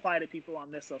reply to people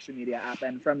on this social media app,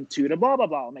 and from 2 to blah, blah,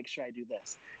 blah, I'll make sure I do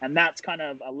this. And that's kind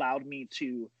of allowed me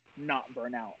to not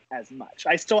burn out as much.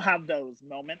 I still have those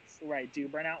moments where I do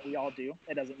burn out. We all do.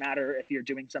 It doesn't matter if you're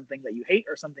doing something that you hate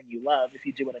or something you love. If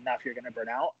you do it enough, you're going to burn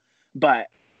out. But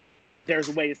there's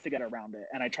ways to get around it.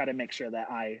 And I try to make sure that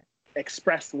I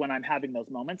express when I'm having those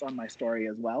moments on my story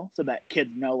as well, so that kids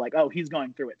know, like, oh, he's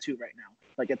going through it too right now.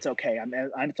 Like, it's okay.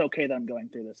 It's okay that I'm going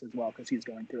through this as well, because he's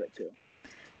going through it too.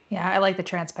 Yeah, I like the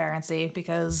transparency,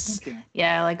 because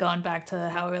yeah, like going back to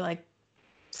how we're like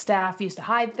staff used to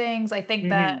hide things. I think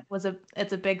that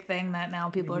it's a big thing that now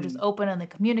people are just open and they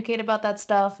communicate about that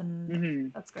stuff,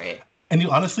 and that's great. And you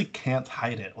honestly can't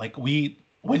hide it. Like,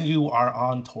 when you are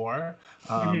on tour,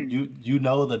 you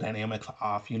know the dynamics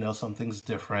off. You know something's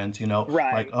different. You know,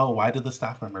 like, oh, why did the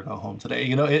staff member go home today?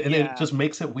 You know, it just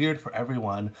makes it weird for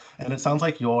everyone. And it sounds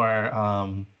like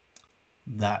your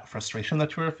that frustration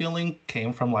that you were feeling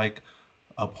came from like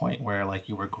a point where like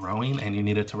you were growing and you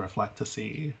needed to reflect to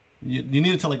see. You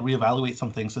needed to like reevaluate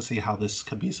some things to see how this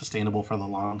could be sustainable for the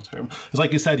long term. Because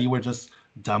like you said, you were just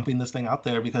dumping this thing out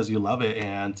there because you love it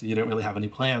and you didn't really have any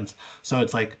plans. So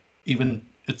it's like,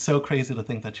 it's so crazy to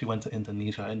think that you went to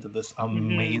Indonesia into this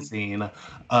amazing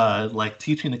like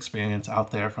teaching experience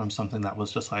out there from something that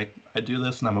was just like, I do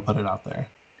this and I'm gonna put it out there.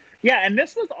 Yeah, and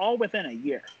this was all within a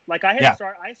year. Like, I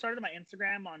started my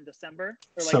Instagram on December,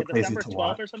 or like December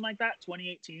 12th or something like that,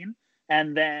 2018.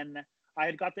 And then I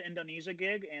had got the Indonesia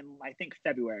gig in, I think,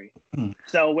 February.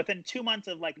 So within 2 months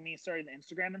of like me starting the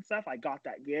Instagram and stuff, I got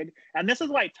that gig. And this is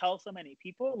why I tell so many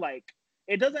people, like,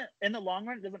 it doesn't, in the long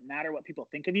run, it doesn't matter what people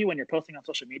think of you when you're posting on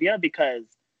social media, because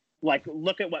like,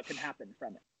 look at what can happen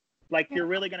from it. Like, you're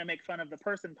really going to make fun of the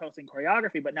person posting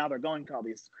choreography, but now they're going to all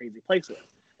these crazy places.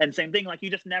 And same thing, like, you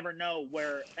just never know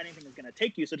where anything is going to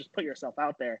take you. So just put yourself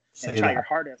out there and try your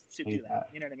hardest to do that.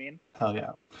 You know what I mean? Hell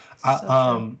yeah.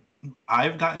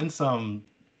 I've gotten some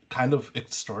kind of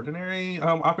extraordinary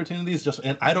opportunities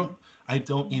and I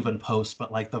don't even post, but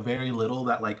like the very little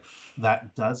that like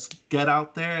that does get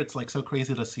out there, it's like so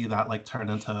crazy to see that like turn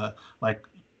into like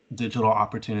digital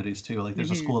opportunities too. Like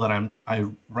there's a school that I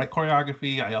write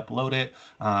choreography, I upload it,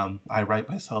 I write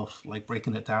myself like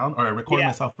breaking it down, or I record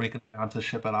myself breaking it down to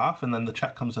ship it off, and then the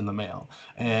check comes in the mail.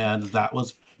 And that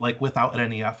was like without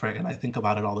any effort. And I think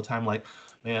about it all the time, like,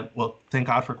 man, well, thank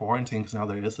God for quarantine, because now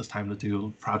there is this time to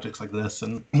do projects like this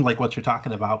and like what you're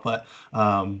talking about. But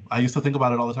I used to think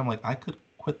about it all the time, like I could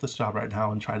quit this job right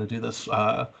now and try to do this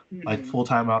like full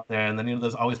time out there. And then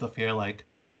there's always the fear, like,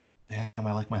 damn,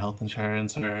 I like my health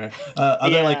insurance, or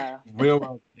other like real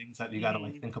world things that you gotta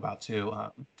like think about too.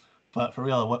 But for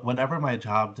real, whenever my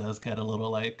job does get a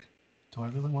little like, do I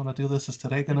really want to do this? Is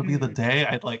today gonna be the day?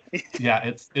 I'd like, yeah,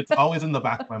 it's always in the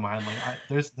back of my mind. Like,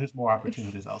 there's more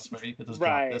opportunities elsewhere. You could just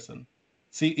drop this and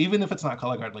see, even if it's not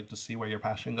color guard, like just see where your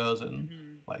passion goes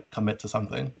and like commit to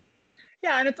something.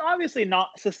 Yeah, and it's obviously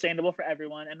not sustainable for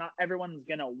everyone, and not everyone's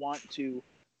gonna want to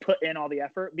put in all the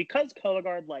effort, because color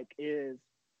guard like is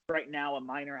right now a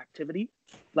minor activity.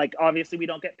 Like obviously we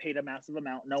don't get paid a massive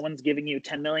amount. No one's giving you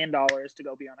 $10 million to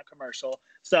go be on a commercial.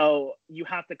 So you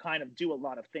have to kind of do a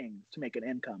lot of things to make an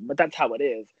income, but that's how it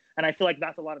is. And I feel like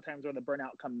that's a lot of times where the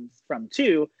burnout comes from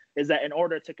too, is that in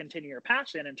order to continue your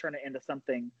passion and turn it into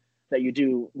something that you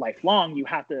do lifelong,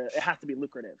 it has to be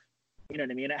lucrative. You know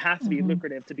what I mean? It has to be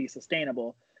lucrative to be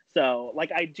sustainable. So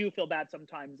like, I do feel bad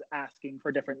sometimes asking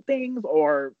for different things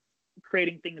or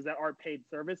creating things that are paid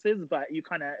services, but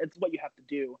it's what you have to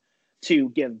do to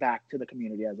give back to the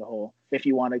community as a whole. If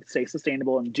you want to stay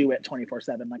sustainable and do it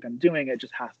 24/7 like I'm doing, it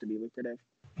just has to be lucrative.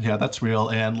 Yeah, that's real.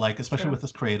 And like, especially with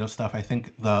this creative stuff, I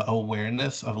think the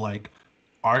awareness of like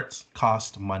arts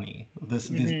cost money.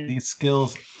 These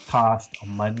skills cost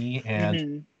money,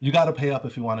 and you got to pay up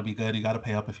if you want to be good. You got to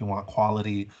pay up if you want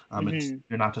quality.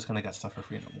 You're not just gonna get stuff for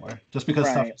free no more. Just because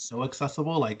stuff is so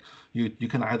accessible, like you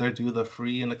can either do the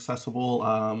free and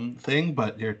accessible thing,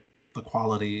 but the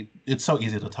quality, it's so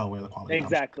easy to tell where the quality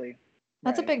comes from.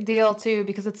 That's a big deal too,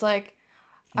 because it's like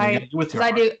I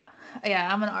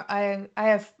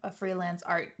have a freelance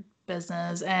art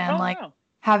business, and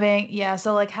having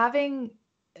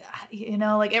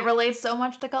like it relates so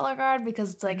much to color guard,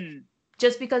 because it's like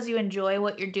just because you enjoy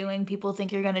what you're doing, people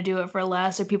think you're going to do it for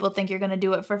less, or people think you're going to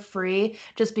do it for free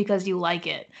just because you like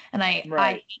it. And I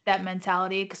hate that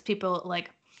mentality, because people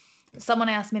like, someone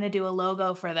asked me to do a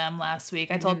logo for them last week.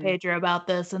 I told Pedro about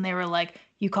this, and they were like,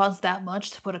 you cost that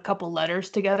much to put a couple letters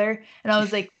together? And I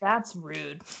was like, that's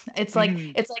rude. It's like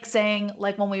it's like saying,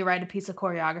 like, when we write a piece of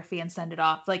choreography and send it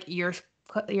off, like you're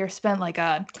spent like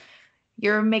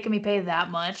you're making me pay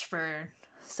that much for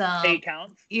some 8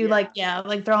 counts. Like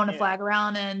throwing a flag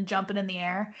around and jumping in the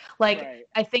air. Like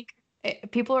I think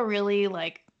people are really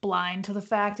like blind to the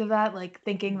fact of that, like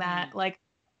thinking that like,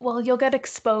 well, you'll get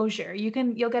exposure.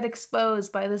 You'll get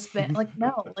exposed by this bit. Like,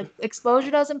 no, like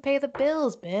exposure doesn't pay the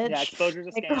bills, bitch. Yeah, exposure's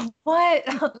a scam. What?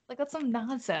 Like, that's some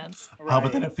nonsense. Oh,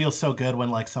 but then it feels so good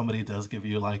when like somebody does give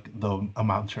you like the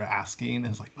amount you're asking, and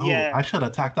it's like, oh, I should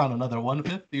have tacked on another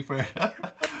 150 for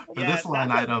this line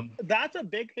item. That's a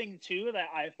big thing too, that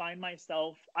I find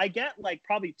myself, I get like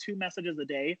probably 2 messages a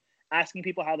day asking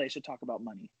people how they should talk about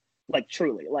money. Like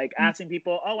truly, like asking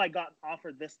people, oh, I got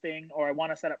offered this thing, or I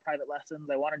want to set up private lessons,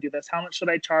 I want to do this, how much should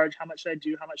I charge, how much should I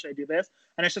do, how much should I do this?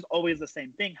 And it's just always the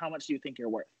same thing. How much do you think you're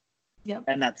worth? Yep.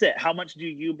 And that's it. How much do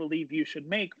you believe you should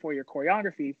make for your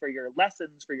choreography, for your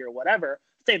lessons, for your whatever?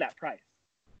 Say that price.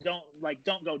 Don't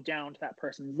go down to that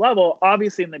person's level.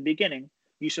 Obviously in the beginning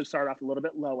you should start off a little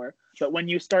bit lower, but when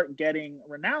you start getting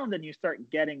renowned and you start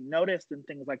getting noticed and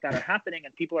things like that are happening,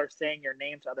 and people are saying your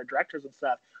name to other directors and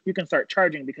stuff, you can start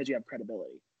charging because you have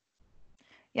credibility.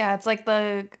 Yeah, it's like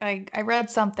I read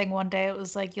something one day. It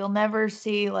was like, you'll never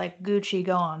see like Gucci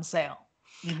go on sale.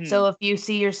 So if you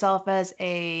see yourself as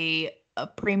a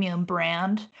premium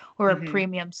brand or a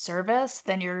premium service,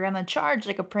 then you're gonna charge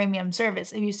like a premium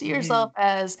service. If you see yourself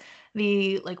as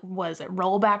the, like, what is it,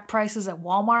 rollback prices at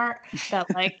Walmart, that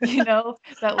like,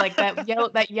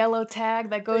 that yellow tag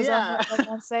that goes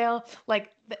on sale,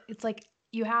 like it's like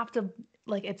you have to,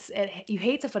 like, you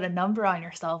hate to put a number on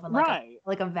yourself and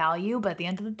like a value, but at the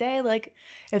end of the day, like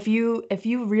if you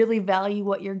really value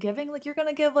what you're giving, like you're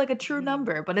gonna give like a true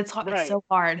number. But it's hard. It's so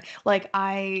hard. Like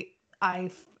I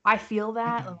feel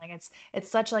that, and like it's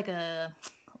such like a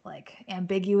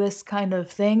ambiguous kind of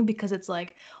thing, because it's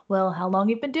like, well, how long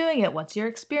you've been doing it? What's your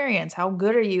experience? How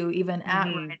good are you even at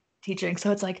teaching?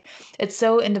 So it's like, it's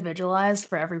so individualized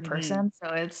for every person.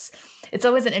 So it's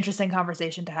always an interesting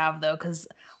conversation to have, though, because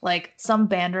like some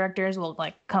band directors will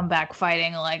like come back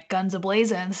fighting like guns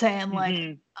a-blazing, saying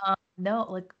like,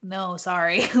 no,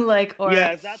 sorry. Like, or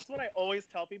yes, that's what I always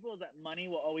tell people, is that money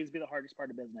will always be the hardest part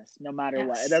of business, no matter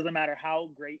what. It yes, doesn't matter how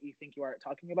great you think you are at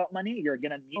talking about money. You're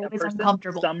gonna meet a always person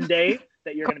uncomfortable. someday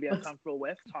that you're gonna be uncomfortable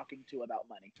with talking to about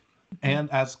money.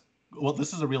 And as well,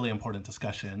 this is a really important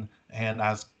discussion. And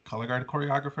as color guard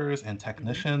choreographers and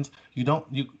technicians, you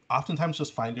oftentimes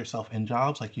just find yourself in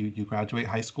jobs like you graduate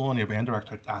high school and your band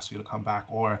director asks you to come back,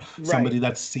 or somebody Right.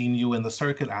 that's seen you in the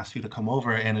circuit asks you to come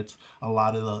over, and it's a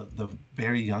lot of the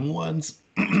very young ones.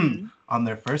 hmm On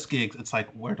their first gigs, it's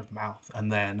like word of mouth, and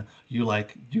then you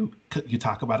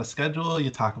talk about a schedule, you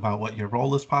talk about what your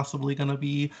role is possibly going to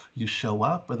be, you show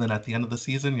up, and then at the end of the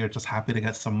season, you're just happy to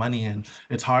get some money. And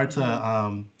it's hard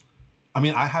to I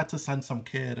mean, I had to send some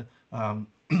kid,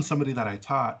 somebody that I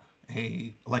taught,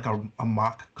 a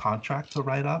mock contract to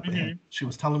write up, and hmm she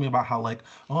was telling me about how, like,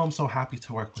 oh, I'm so happy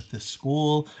to work with this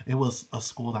school. It was a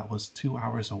school that was 2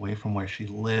 hours away from where she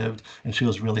lived, and she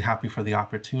was really happy for the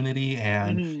opportunity.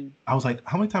 And hmm I was like,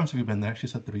 how many times have you been there? She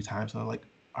said 3 times. And I'm like,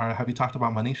 have you talked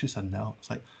about money? She said no. It's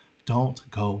like, don't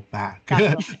go back. Stop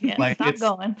going. Yeah, Like, stop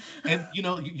going. and you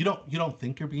don't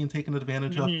think you're being taken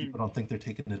advantage of. hmm People don't think they're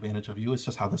taking advantage of you. It's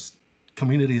just how this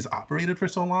community has operated for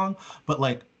so long. But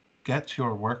like, get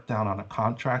your work down on a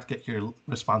contract, get your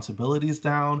responsibilities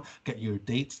down, get your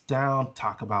dates down,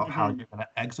 talk about how hmm you're going to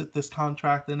exit this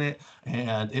contract in it.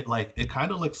 And it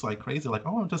kind of looks like crazy, like,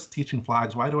 oh, I'm just teaching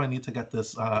flags, why do I need to get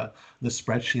this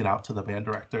spreadsheet out to the band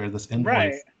director, this Right.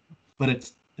 invoice? But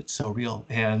it's so real.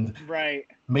 And Right.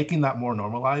 making that more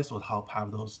normalized will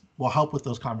help with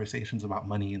those conversations about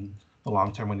money in the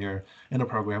long term when you're in a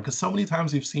program, because so many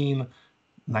times you've seen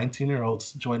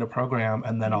 19-year-olds join a program,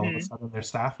 and then all of a hmm sudden their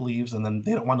staff leaves, and then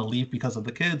they don't want to leave because of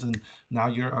the kids, and now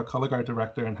you're a color guard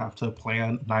director and have to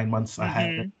plan 9 months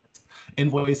ahead, hmm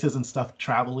invoices and stuff,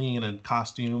 traveling and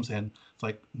costumes. And it's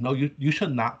like, no, you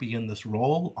should not be in this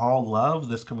role. All love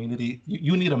this community.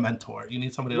 You need a mentor, you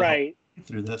need somebody to help Right. you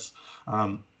through this.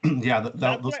 Yeah, That's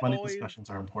what those I money always discussions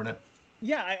are important.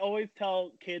 Yeah, I always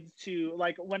tell kids to,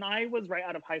 like, when I was right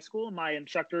out of high school, my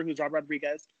instructor, who's Rob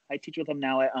Rodriguez, I teach with him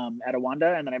now at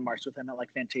Awanda, and then I marched with him at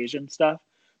like Fantasia and stuff.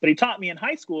 But he taught me in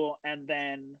high school, and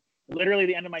then literally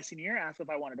the end of my senior year asked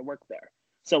if I wanted to work there.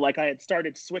 So like I had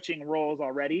started switching roles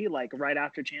already, like right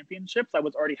after championships. I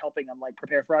was already helping him like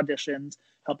prepare for auditions,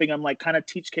 helping him like kind of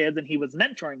teach kids, and he was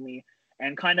mentoring me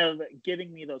and kind of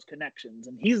giving me those connections.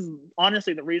 And he's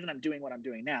honestly the reason I'm doing what I'm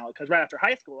doing now. Because right after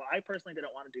high school, I personally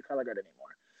didn't want to do color guard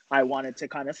anymore. I wanted to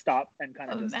kind of stop and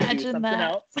kind of just do Imagine something that.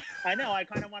 else. I know, I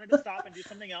kind of wanted to stop and do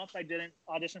something else. I didn't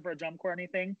audition for a drum corps or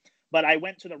anything, but I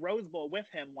went to the Rose Bowl with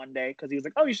him one day because he was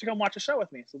like, oh, you should come watch a show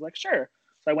with me. So I was like, sure.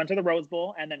 So I went to the Rose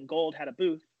Bowl, and then Gold had a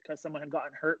booth because someone had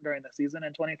gotten hurt during the season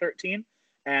in 2013,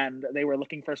 and they were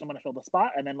looking for someone to fill the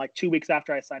spot. And then like 2 weeks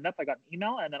after I signed up, I got an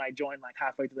email, and then I joined like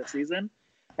halfway through the season.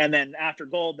 And then after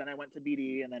Gold, then I went to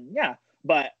BD, and then yeah.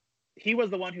 But he was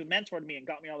the one who mentored me and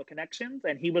got me all the connections,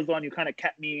 and he was the one who kind of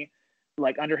kept me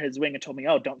like under his wing and told me,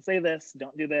 oh, don't say this,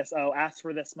 don't do this, oh, ask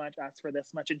for this much,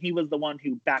 and he was the one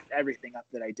who backed everything up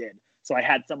that I did. So I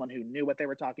had someone who knew what they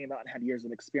were talking about and had years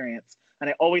of experience. And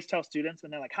I always tell students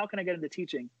when they're like, how can I get into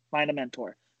teaching? Find a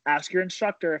mentor. Ask your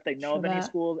instructor if they know of any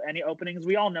schools, any openings.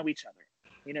 We all know each other.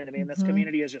 You know what I mean? This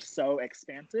community is just so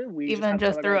expansive. We even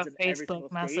just through a in every single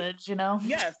Facebook message, you know?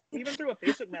 Yes, even through a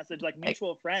Facebook message, like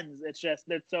mutual friends. It's just,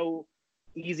 they're so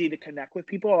easy to connect with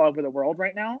people all over the world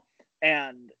right now.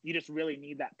 And you just really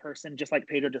need that person, just like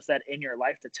Pedro just said, in your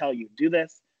life to tell you, do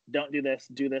this, don't do this,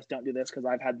 do this, don't do this, because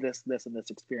I've had this, and this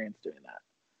experience doing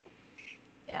that.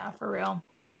 Yeah, for real.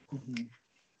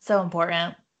 So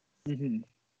important.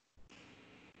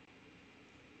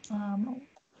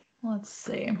 Let's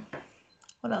see.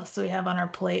 What else do we have on our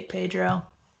plate, Pedro?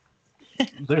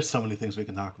 There's so many things we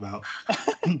can talk about.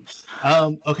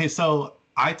 Okay, so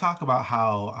I talk about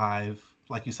how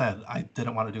like you said, I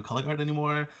didn't want to do color guard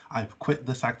anymore. I've quit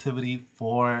this activity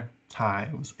 4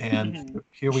 times, and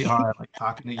here we are, like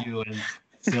talking to you, and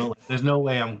still, like, there's no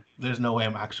way I'm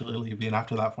actually leaving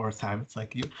after that 4th time. It's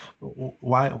like,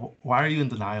 why are you in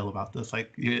denial about this?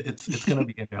 Like, it's gonna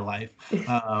be in your life.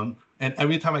 And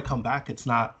every time I come back, it's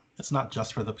not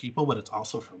just for the people, but it's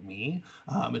also for me.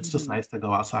 It's just nice to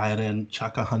go outside and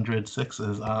chuck 100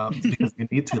 sixes because you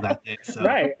need to that day. So.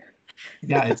 Right.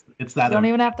 Yeah, it's that. You don't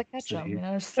even have to catch them. You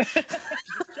know, just...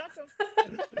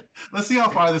 Let's see how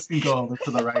far this can go over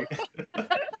to the right.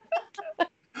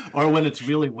 Or when it's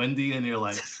really windy and you're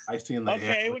like icy in the air.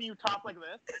 Okay, when you talk like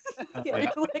this. Yeah,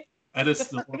 like... And it's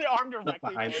the arm directly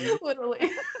behind you.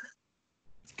 Literally.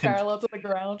 Parallel to the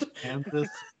ground. Kansas,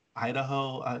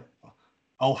 Idaho,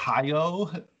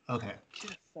 Ohio. Okay.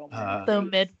 The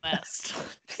Midwest.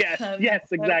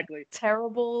 Yes, exactly.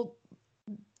 Terrible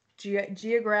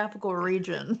geographical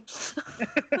region.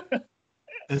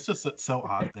 It's just so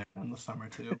odd there in the summer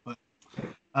too. But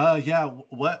yeah,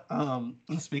 what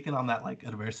speaking on that like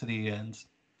adversity and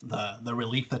the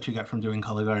relief that you get from doing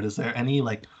color guard, is there any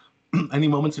like any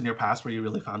moments in your past where you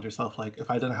really found yourself like,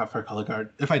 if I didn't have color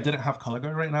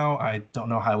guard right now, I don't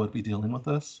know how I would be dealing with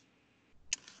this?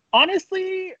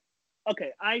 Honestly,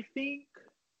 okay, I think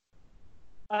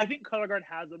color guard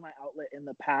has been my outlet in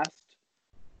the past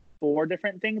for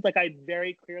different things. Like, I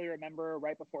very clearly remember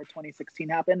right before 2016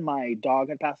 happened, my dog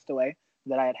had passed away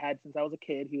that I had had since I was a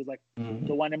kid. He was like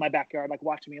the one in my backyard, like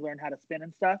watching me learn how to spin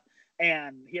and stuff.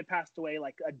 And he had passed away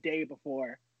like a day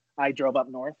before I drove up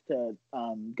north to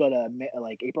go to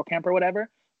like April camp or whatever,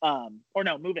 or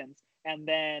no, move-ins. And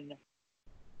then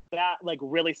that like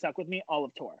really stuck with me all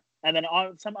of tour. And then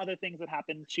some other things that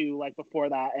happened too, like before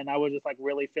that, and I was just like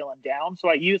really feeling down. So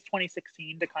I used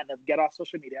 2016 to kind of get off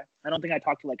social media. I don't think I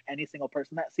talked to like any single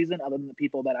person that season other than the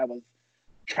people that I was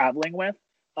traveling with.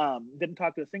 Didn't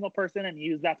talk to a single person, and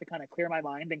used that to kind of clear my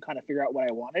mind and kind of figure out what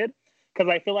I wanted. Because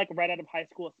I feel like right out of high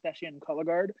school, especially in color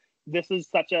guard, this is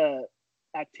such a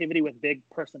activity with big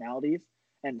personalities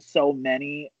and so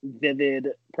many vivid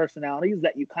personalities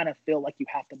that you kind of feel like you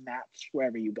have to match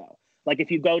wherever you go. Like,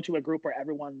 if you go to a group where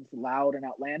everyone's loud and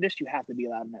outlandish, you have to be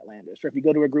loud and outlandish. Or if you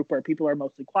go to a group where people are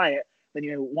mostly quiet, then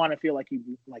you want to feel like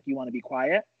you want to be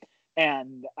quiet.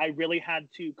 And I really had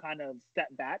to kind of step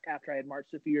back after I had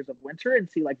marched a few years of winter and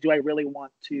see, like, do I really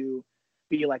want to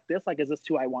be like this? Like, is this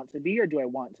who I want to be, or do I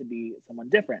want to be someone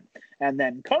different? And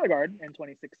then color guard in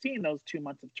 2016, those 2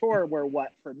 months of tour were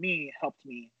what, for me, helped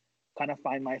me kind of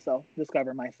find myself,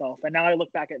 discover myself. And now I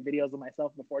look back at videos of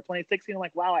myself before 2016, I'm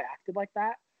like, wow, I acted like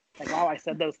that. Like, wow, I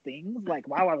said those things. Like,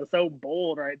 wow, I was so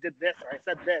bold, or I did this, or I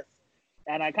said this.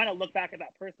 And I kind of look back at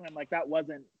that person, I'm like, that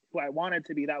wasn't who I wanted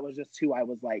to be. That was just who I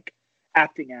was like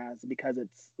acting as, because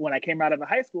it's when I came out of the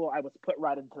high school, I was put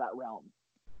right into that realm.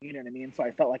 You know what I mean? So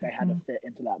I felt like I had to fit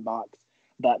into that box.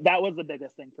 But that was the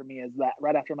biggest thing for me, is that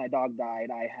right after my dog died,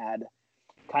 I had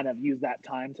kind of used that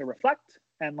time to reflect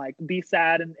and like be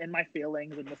sad in my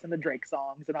feelings and listen to Drake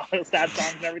songs and all those sad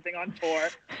songs and everything on tour,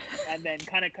 and then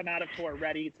kind of come out of tour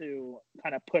ready to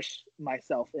kind of push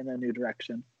myself in a new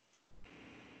direction.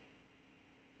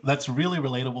 That's really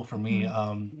relatable for me.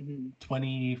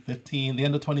 2015, the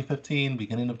end of 2015,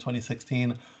 beginning of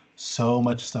 2016, so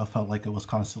much stuff felt like it was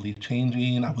constantly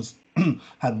changing. I was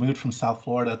had moved from South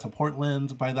Florida to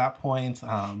Portland by that point.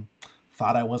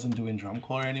 Thought I wasn't doing drum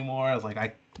corps anymore. I was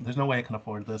like, there's no way I can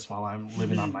afford this while I'm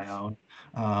living on my own.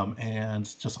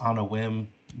 And just on a whim,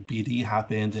 BD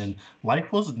happened, and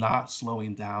life was not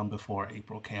slowing down before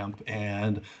April camp.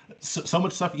 And so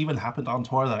much stuff even happened on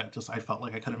tour that I felt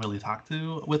like I couldn't really talk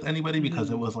to with anybody,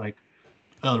 because it was like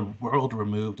a world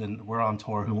removed, and we're on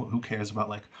tour. Who cares about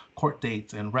like court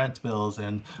dates and rent bills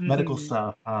and medical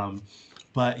stuff?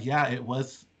 But yeah, it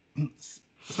was,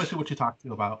 especially what you talked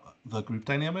to about the group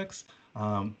dynamics.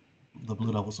 The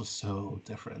Blue Devils was so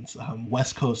different. The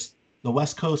West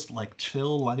Coast like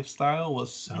chill lifestyle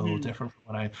was so different from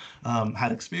what I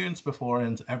had experienced before,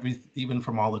 and even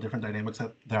from all the different dynamics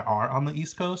that there are on the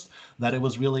East Coast, that it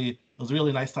was really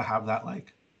nice to have that,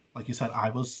 like you said, I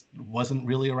wasn't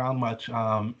really around much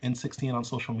in 16 on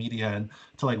social media, and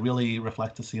to like really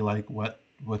reflect to see like what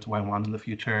do I want in the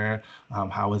future?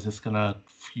 How is this gonna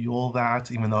fuel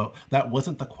that? Even though that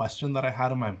wasn't the question that I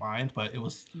had in my mind, but it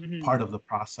was part of the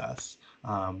process.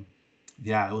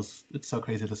 Yeah, it's so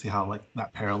crazy to see how like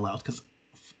that parallels, because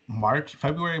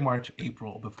February, March,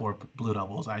 April before Blue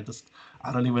Devils, I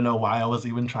don't even know why I was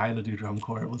even trying to do drum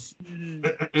corps.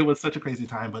 It was such a crazy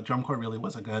time, but drum corps really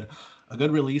was a good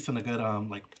release and a good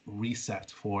like reset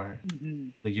for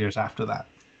the years after that.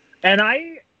 And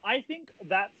I think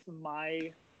that's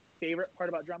my favorite part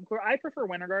about drum corps. I prefer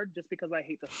winter guard just because I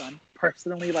hate the sun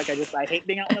personally. Like, I hate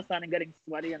being out in the sun and getting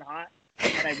sweaty and hot,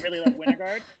 and I really love winter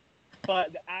guard.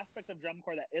 But the aspect of drum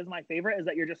corps that is my favorite is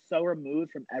that you're just so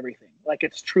removed from everything. Like,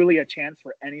 it's truly a chance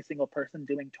for any single person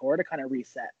doing tour to kind of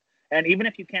reset. And even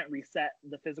if you can't reset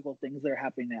the physical things that are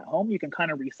happening at home, you can kind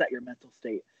of reset your mental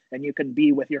state, and you can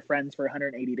be with your friends for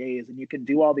 180 days, and you can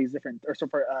do all these different, or so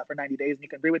for 90 days, and you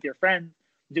can be with your friends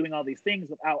doing all these things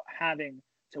without having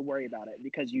to worry about it,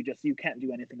 because you can't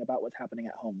do anything about what's happening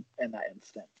at home in that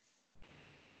instant.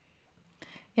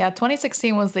 Yeah,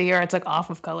 2016 was the year I took off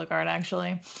of color guard,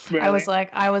 actually. Really?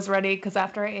 I was ready, because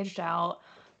after I aged out,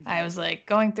 I was like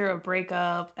going through a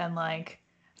breakup, and like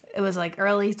it was like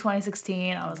early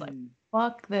 2016. I was like,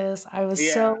 fuck this. I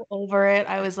was so over it.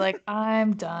 I was like,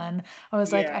 I'm done. I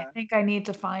was like, I think I need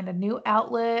to find a new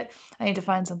outlet. I need to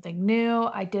find something new.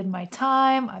 I did my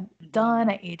time. I'm done.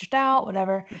 I aged out,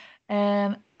 whatever.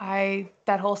 And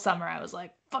that whole summer, I was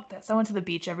like, fuck this. I went to the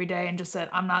beach every day and just said,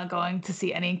 I'm not going to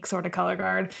see any sort of color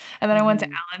guard. And then I went to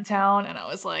Allentown and I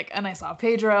was like, and I saw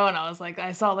Pedro and I was like,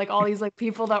 I saw like all these like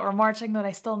people that were marching that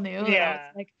I still knew.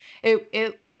 That I was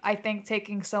like, I think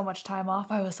taking so much time off,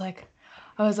 I was like,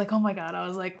 oh my God, I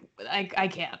was like, I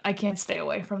can't stay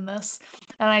away from this.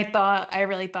 And I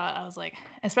really thought, I was like,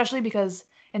 especially because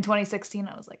in 2016,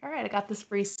 I was like, all right, I got this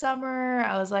free summer.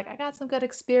 I was like, I got some good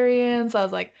experience. I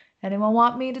was like, anyone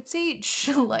want me to teach?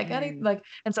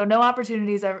 And so no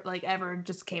opportunities ever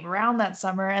just came around that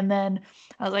summer. And then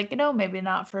I was like, maybe I'm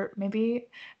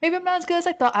not as good as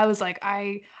I thought. I was like,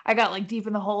 I got like deep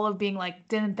in the hole of being like,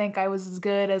 didn't think I was as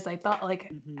good as I thought,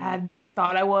 like had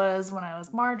thought I was when I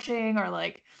was marching, or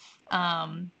like,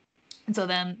 and so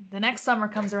then the next summer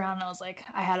comes around and I was like,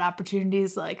 I had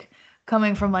opportunities like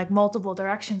coming from like multiple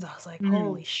directions. I was like,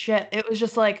 holy shit. It was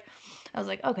just like, I was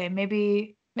like, okay,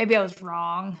 maybe I was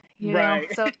wrong, you know?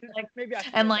 So like, maybe I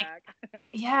should and go like, back.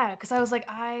 yeah, because I was like,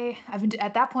 I've been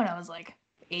at that point, I was like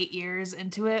 8 years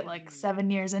into it, like 7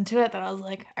 years into it, that I was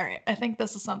like, all right, I think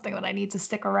this is something that I need to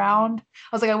stick around.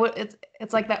 I was like,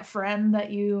 it's like that friend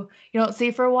that you don't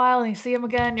see for a while and you see him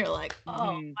again, you're like,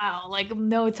 oh wow, like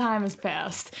no time has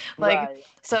passed. Like,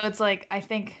 so it's like, I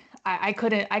think I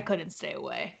couldn't stay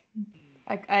away.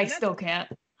 I still can't.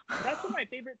 That's one of my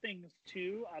favorite things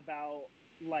too about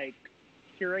like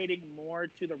curating more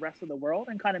to the rest of the world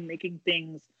and kind of making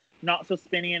things not so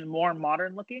spinny and more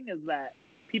modern looking, is that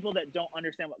people that don't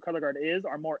understand what color guard is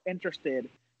are more interested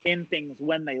in things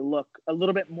when they look a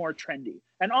little bit more trendy.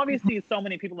 And obviously so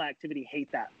many people in activity hate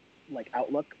that like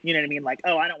outlook, you know what I mean? Like,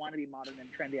 oh, I don't want to be modern and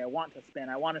trendy. I want to spin.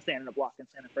 I want to stand in a block and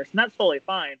stand in first. And that's totally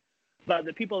fine. But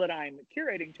the people that I'm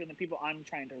curating to and the people I'm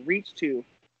trying to reach to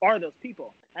are those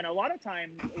people. And a lot of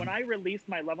times when I released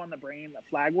my Love on the Brain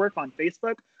flag work on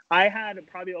Facebook, I had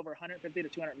probably over 150 to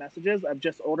 200 messages of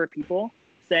just older people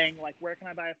saying like, where can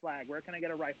I buy a flag? Where can I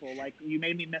get a rifle? Like, you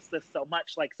made me miss this so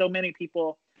much. Like, so many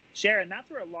people share. And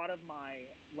that's where a lot of my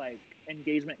like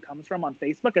engagement comes from on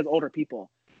Facebook, is older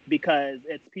people, because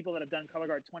it's people that have done color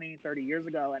guard 20, 30 years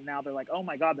ago. And now they're like, oh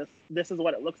my God, this is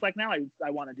what it looks like now.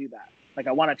 I want to do that. Like,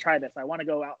 I want to try this. I want to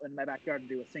go out in my backyard and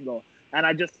do a single. And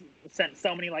I just sent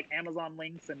so many like Amazon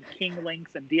links and King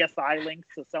links and DSI links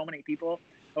to so many people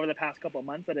over the past couple of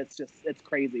months that it's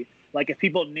crazy. Like, if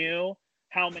people knew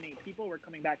how many people were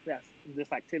coming back to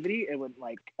this activity, it would,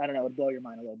 like, I don't know, it would blow your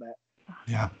mind a little bit.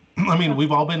 Yeah. I mean,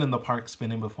 we've all been in the park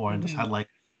spinning before and just had like,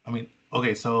 I mean,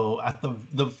 okay, so at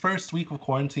the first week of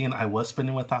quarantine, I was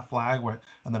spinning with that flag,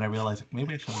 and then I realized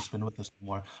maybe I shouldn't spin with this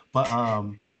more. But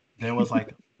there was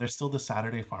like, there's still the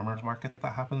Saturday farmers market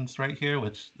that happens right here,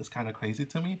 which is kind of crazy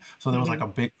to me. So there was like a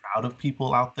big crowd of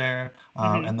people out there,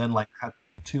 and then like had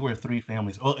 2 or 3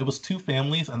 families. Oh, it was 2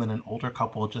 families and then an older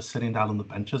couple just sitting down on the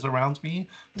benches around me,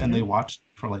 and they watched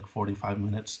for like 45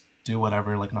 minutes do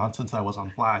whatever like nonsense I was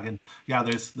on flag. And yeah,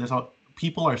 there's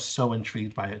people are so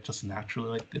intrigued by it just naturally.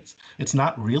 Like, it's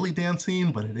not really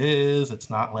dancing, but it is. It's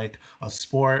not like a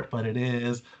sport, but it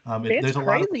is. There's a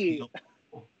lot of appeal.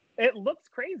 It looks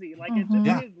crazy. Like, it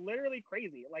just is literally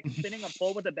crazy. Like spinning a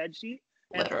pole with a bed sheet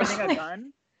and spinning a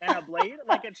gun and a blade.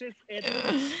 Like, it's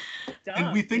dumb.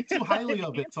 And we think too highly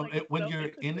of it. So when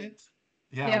you're in it,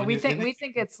 we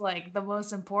think it's like the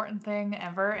most important thing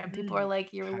ever, and people are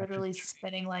like, you're literally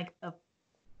spinning like a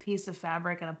piece of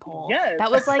fabric and a pole. Yes.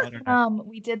 That was like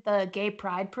we did the Gay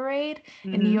Pride Parade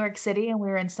in New York City, and we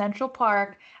were in Central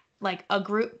Park, like a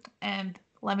group, and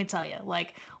let me tell you,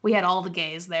 like, we had all the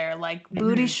gays there, like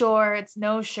booty shorts,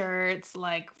 no shirts,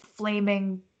 like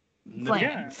flaming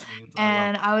flames.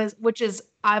 And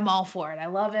I'm all for it. I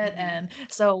love it. And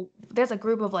so there's a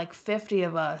group of like 50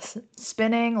 of us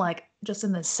spinning like just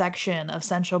in this section of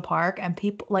Central Park, and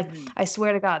people like, I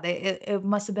swear to God, it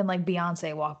must have been like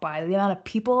Beyonce walked by. The amount of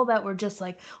people that were just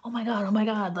like, oh my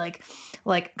God,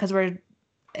 like, because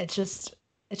it's just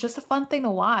a fun thing to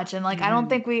watch. And like, I don't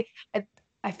think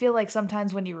I feel like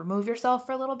sometimes when you remove yourself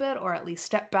for a little bit, or at least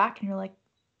step back, and you're like,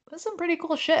 that's some pretty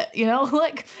cool shit, you know?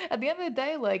 Like, at the end of the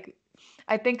day, like,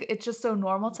 I think it's just so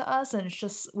normal to us, and it's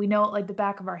just, we know it like the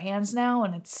back of our hands now,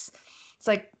 and it's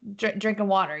like drinking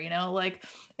water, you know? Like,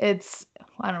 I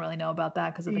don't really know about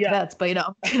that because of the cadets, but you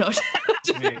know.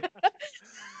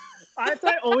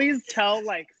 I always tell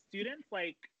like students,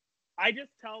 like, I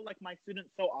just tell like my students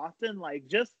so often, like,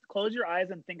 just close your eyes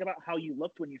and think about how you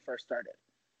looked when you first started.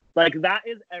 Like, that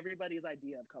is everybody's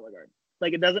idea of color guard.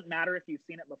 Like, it doesn't matter if you've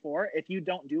seen it before. If you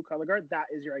don't do color guard, that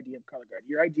is your idea of color guard.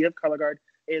 Your idea of color guard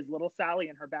is little Sally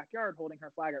in her backyard holding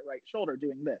her flag at right shoulder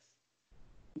doing this.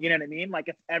 You know what I mean? Like,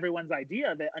 it's everyone's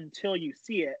idea of it until you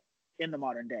see it in the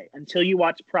modern day, until you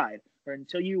watch Pride, or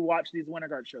until you watch these Winter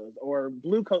Guard shows, or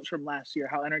Blue Coats from last year,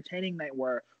 how entertaining they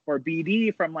were, or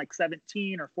BD from like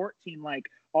 17 or 14, like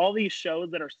all these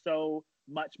shows that are so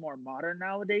much more modern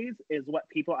nowadays is what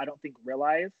people I don't think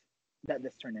realize that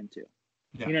this turned into.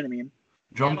 Yeah. You know what I mean?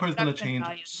 Drum the Corps is going to production change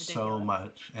value is so ridiculous.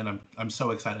 much, and I'm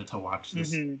so excited to watch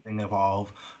this Mhm. thing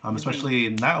evolve, especially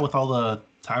now with all the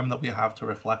time that we have to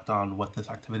reflect on what this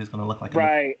activity is going to look like.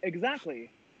 Right, exactly.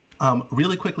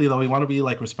 Really quickly though, we want to be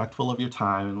like respectful of your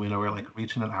time, and we know we're like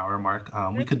reaching an hour mark.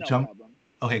 We It's could no jump. problem.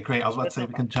 Okay, great. I was about to It's say no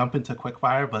we can jump into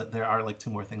quickfire, but there are like 2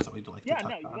 more things that we'd like Yeah, to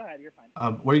touch no, on. go ahead. You're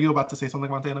fine. Were you about to say something,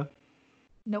 Montana?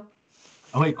 Nope.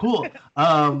 Okay, cool.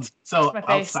 So my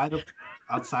face.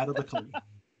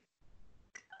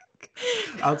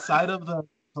 outside of the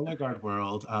color guard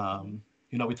world,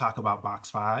 we talk about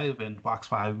box 5, and box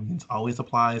 5 means always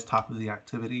applies, top of the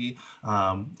activity,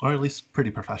 or at least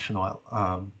pretty professional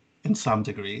in some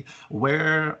degree.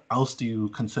 Where else do you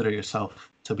consider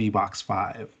yourself to be box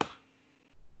 5?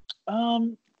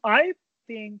 I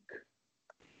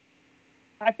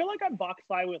feel like I'm box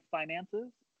 5 with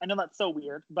finances. I know that's so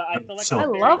weird, but I feel like So I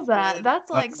I'm very love that. good.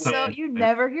 That's like That's so so good. you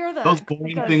never hear that. Those boring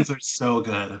because- things are so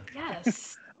good.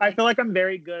 Yes. I feel like I'm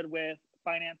very good with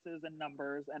finances and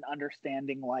numbers and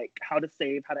understanding like how to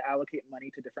save, how to allocate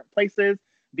money to different places.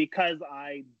 Because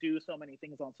I do so many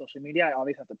things on social media, I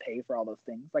always have to pay for all those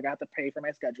things. Like I have to pay for my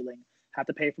scheduling, have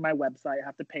to pay for my website,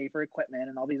 have to pay for equipment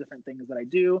and all these different things that I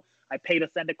do. I pay to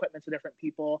send equipment to different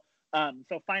people.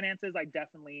 So finances, I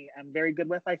definitely am very good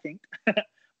with, I think.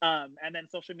 And then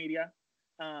social media,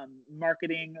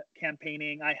 marketing,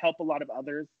 campaigning. I help a lot of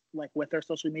others like with their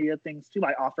social media things too.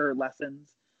 I offer lessons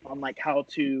on like how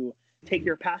to take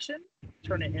your passion,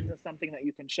 turn it into something that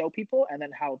you can show people, and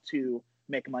then how to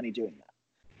make money doing that.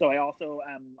 So I also,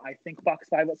 I think box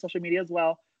 5 with social media as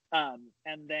well.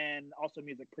 And then also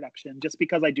music production, just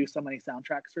because I do so many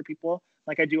soundtracks for people.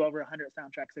 Like I do over 100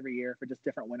 soundtracks every year for just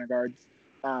different Winter Guards,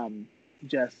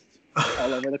 just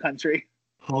all over the country.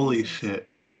 Holy shit.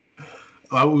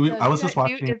 I was just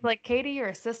watching. Is like Katie your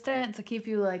assistant to keep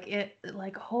you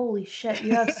like holy shit,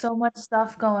 you have so much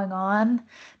stuff going on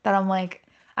that I'm like,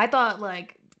 I thought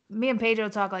like me and Pedro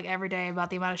talk like every day about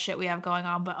the amount of shit we have going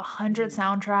on, but 100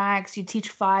 soundtracks, you teach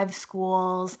 5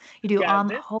 schools, you do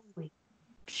holy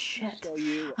shit. Show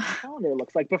you what my calendar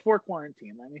looks like before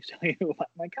quarantine. Let me show you what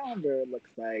my calendar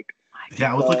looks like.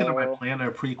 Yeah, I was looking at my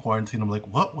planner pre-quarantine. I'm like,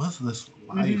 what was this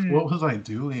life? What was I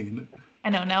doing? I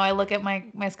know. Now I look at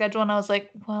my schedule and I was like,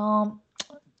 well,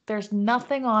 there's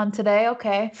nothing on today.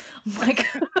 Okay. I'm like,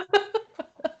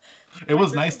 it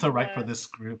was nice to write for this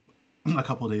group a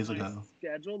couple of days ago.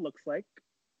 Schedule looks like.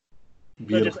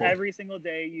 Beautiful. So just every single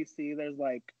day you see there's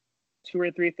like 2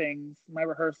 or 3 things. My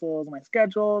rehearsals, my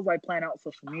schedules. I plan out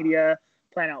social media,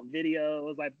 plan out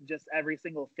videos. Like just every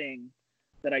single thing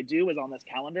that I do is on this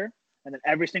calendar. And then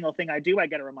every single thing I do, I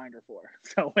get a reminder for.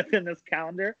 So within this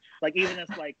calendar, like even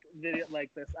this like video, like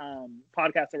this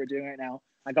podcast that we're doing right now,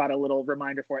 I got a little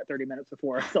reminder for it 30 minutes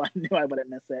before, so I knew I wouldn't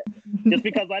miss it. Just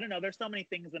because I don't know, there's so many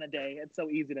things in a day, it's so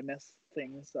easy to miss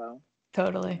things. So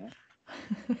totally. Yeah.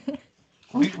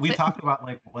 We talked about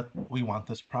like what we want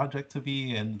this project to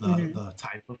be and the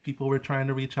type of people we're trying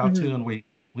to reach out to, and we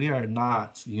are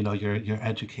not, your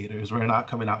educators. We're not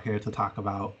coming out here to talk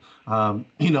about,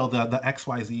 the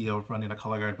XYZ of running a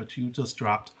color guard, but you just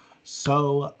dropped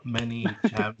so many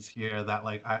gems here that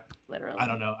like, I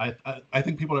don't know. I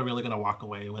think people are really going to walk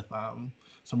away with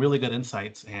some really good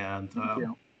insights and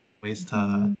ways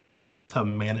to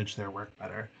manage their work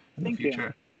better in the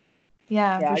future.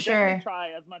 Yeah, for I sure. definitely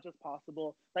try as much as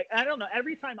possible. Like, I don't know,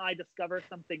 every time I discover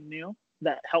something new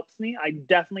that helps me, I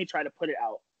definitely try to put it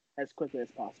out as quickly as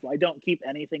possible. I don't keep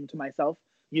anything to myself.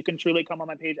 You can truly come on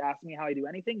my page, ask me how I do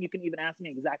anything. You can even ask me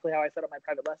exactly how I set up my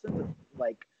private lessons and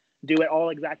like do it all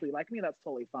exactly like me. That's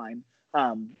totally fine.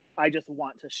 I just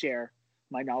want to share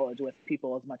my knowledge with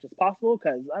people as much as possible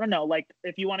because I don't know, like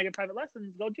if you want to give private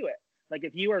lessons, go do it. Like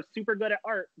if you are super good at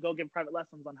art, go give private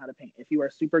lessons on how to paint. If you are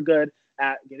super good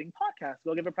at giving podcasts,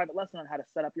 go give a private lesson on how to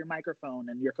set up your microphone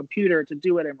and your computer to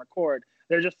do it and record.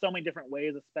 There's just so many different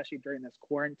ways, especially during this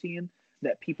quarantine,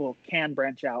 that people can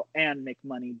branch out and make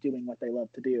money doing what they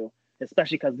love to do,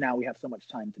 especially because now we have so much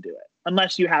time to do it.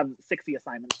 Unless you have 60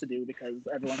 assignments to do because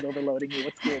everyone's overloading you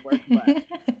with schoolwork. But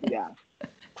yeah.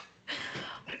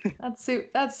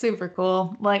 That's super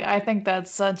cool. Like I think you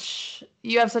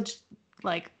have such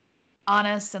like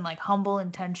honest and like humble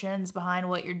intentions behind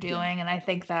what you're doing, and I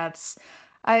think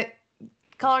color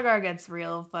guard gets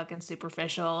real fucking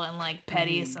superficial and like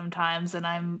petty sometimes,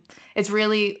 and it's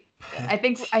really I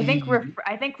think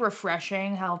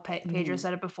refreshing how Pedro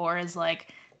said it before is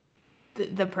like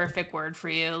the perfect word for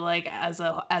you, like as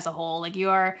a whole. Like you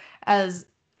are as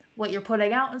what you're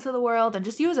putting out into the world, and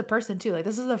just you as a person too. Like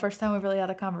this is the first time we've really had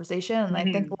a conversation, and I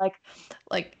think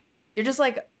like you're just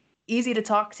like easy to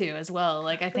talk to as well.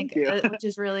 Like I think which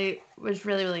is really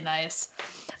really nice.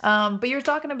 But you were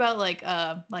talking about like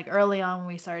early on when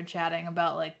we started chatting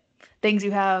about like things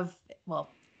you have, well,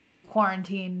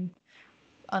 quarantine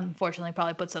unfortunately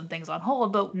probably put some things on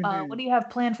hold, but what do you have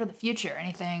planned for the future?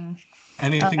 Anything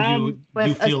you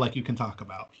feel like you can talk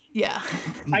about? Yeah.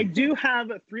 I do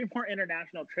have 3 more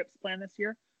international trips planned this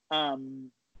year.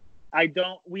 We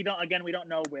don't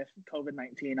know with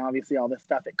COVID-19, obviously all this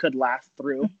stuff, it could last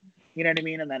through, you know what I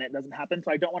mean? And then it doesn't happen.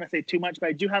 So I don't want to say too much, but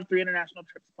I do have 3 international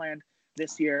trips planned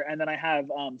this year. And then I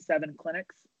have 7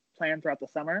 clinics planned throughout the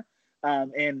summer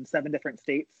in 7 different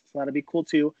states. So that'll be cool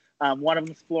too. One of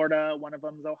them's Florida, one of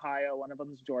them's Ohio, one of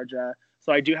them's Georgia.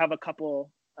 So I do have a couple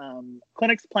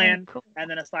clinics planned. Cool. And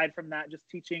then aside from that, just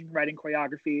teaching, writing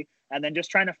choreography, and then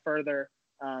just trying to further,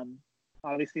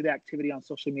 obviously, the activity on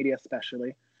social media,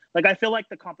 especially. Like, I feel like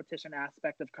the competition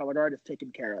aspect of Color Guard is taken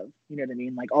care of. You know what I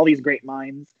mean? Like, all these great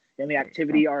minds in the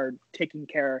activity are taking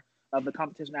care of the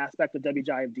competition aspect of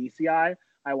WGI of DCI.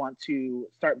 I want to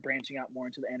start branching out more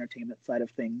into the entertainment side of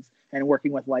things and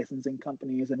working with licensing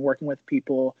companies and working with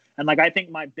people. And, like, I think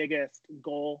my biggest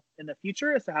goal in the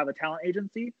future is to have a talent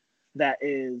agency that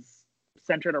is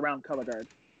centered around Color Guard.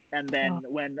 And then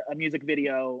when a music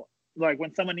video, like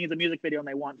when someone needs a music video and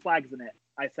they want flags in it,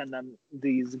 I send them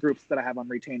these groups that I have on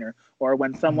retainer. Or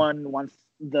when someone wants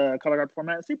the Color Guard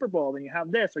format at Super Bowl, then you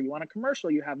have this. Or you want a commercial,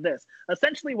 you have this.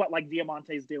 Essentially what like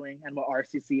Diamante is doing and what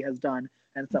RCC has done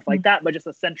and stuff like that, but just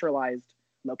a centralized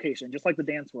location, just like the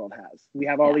dance world has. We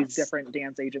have all these different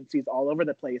dance agencies all over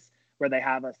the place where they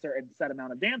have a certain set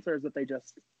amount of dancers that they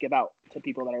just give out to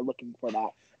people that are looking for that.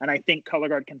 And I think Color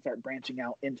Guard can start branching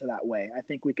out into that way. I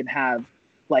think we can have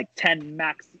like 10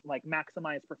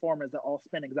 maximized performers that all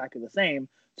spin exactly the same,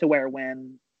 to where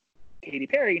when Katy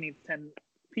Perry needs 10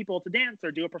 people to dance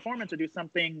or do a performance or do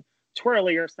something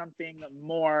twirly or something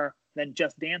more than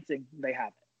just dancing, they have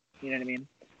it. You know what I mean?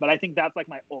 But I think that's like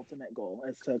my ultimate goal,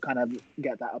 is to kind of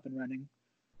get that up and running.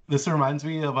 This reminds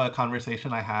me of a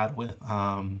conversation I had with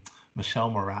Michelle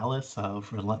Morales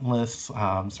of Relentless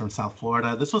from South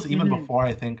Florida. This was even before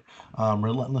I think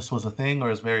Relentless was a thing, or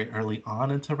was very early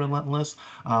on into Relentless.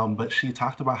 But she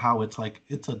talked about how it's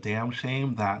a damn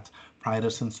shame that Pride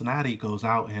of Cincinnati goes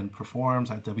out and performs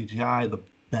at WGI, the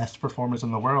best performers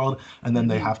in the world, and then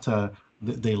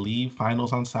they leave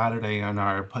finals on Saturday and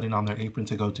are putting on their apron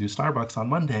to go do Starbucks on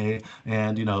Monday,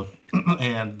 and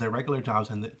and their regular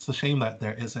jobs. And it's a shame that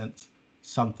there isn't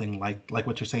something like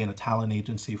what you're saying, a talent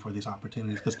agency for these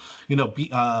opportunities, because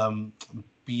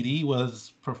BD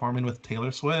was performing with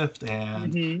Taylor Swift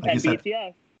and like you said,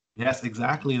 BTS. Yes,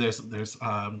 exactly. There's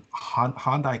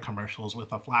Hyundai commercials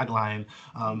with a flag line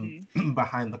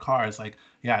behind the cars. Like,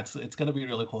 yeah, it's going to be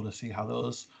really cool to see how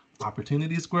those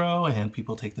opportunities grow and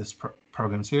people take this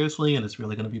program seriously, and it's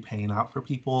really going to be paying out for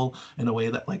people in a way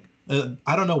that, like,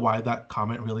 I don't know why that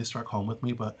comment really struck home with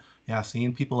me, but yeah,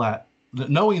 seeing people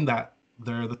knowing that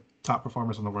they're the top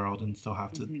performers in the world and still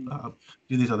have to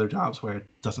do these other jobs where it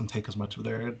doesn't take as much of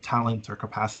their talent or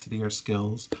capacity or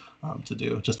skills to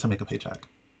do just to make a paycheck.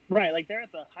 Right, like they're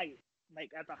at the height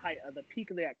of the peak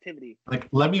of the activity. Like,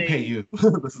 let me pay you.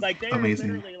 This is like they're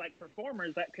amazing. Literally like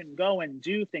performers that can go and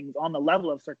do things on the level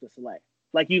of Cirque du Soleil.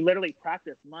 Like, you literally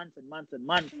practice months and months and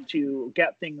months to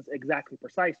get things exactly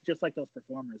precise, just like those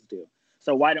performers do.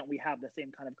 So why don't we have the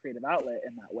same kind of creative outlet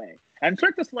in that way? And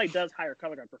Cirque du Soleil does hire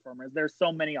Color Guard performers. There's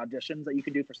so many auditions that you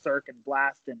can do for Cirque and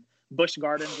Blast and Busch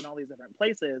Gardens and all these different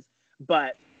places.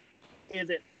 But is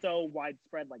it so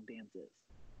widespread like dance is?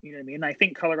 You know what I mean? I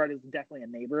think Color Guard is definitely a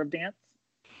neighbor of dance.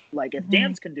 Like, if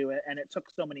dance can do it, and it took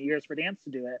so many years for dance to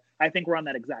do it, I think we're on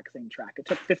that exact same track. It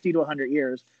took 50 to 100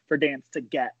 years for dance to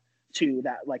get to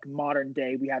that, like, modern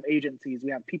day. We have agencies,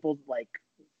 we have people, like,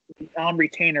 on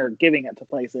retainer giving it to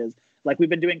places. Like, we've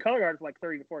been doing Color Guard for, like,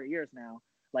 30 to 40 years now,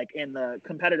 like, in the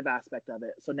competitive aspect of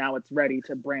it. So now it's ready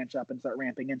to branch up and start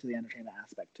ramping into the entertainment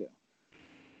aspect, too.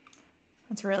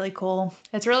 That's really cool.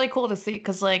 It's really cool to see,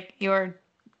 because, like, you're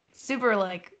super,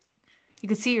 like, you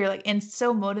can see you're like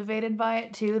so motivated by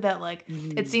it too, that like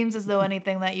it seems as though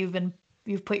anything that you've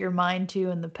put your mind to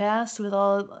in the past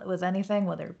with anything,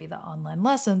 whether it be the online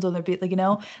lessons, whether it be like,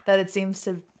 that it seems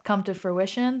to come to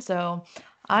fruition. So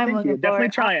I'm looking forward. Definitely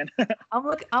trying.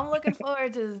 I'm looking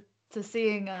forward to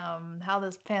seeing how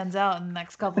this pans out in the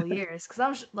next couple of years, because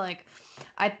I'm like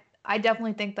I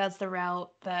definitely think that's the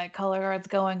route that Color Guard's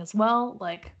going as well.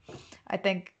 Like, I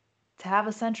think to have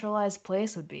a centralized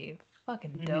place would be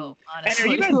fucking dope,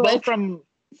 honestly. And are you guys both from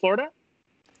Florida?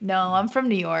 No, I'm from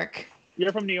New York.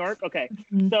 You're from New York? Okay.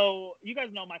 Mhm. So you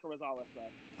guys know Michael Rosales,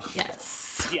 though?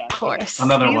 Yes. Yeah. Of course. Okay.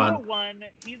 Another He's one.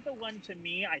 He's the one to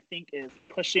me, I think, is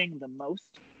pushing the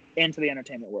most into the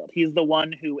entertainment world. He's the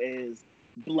one who is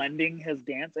blending his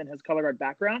dance and his color guard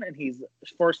background, and he's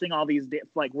forcing all these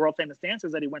like world famous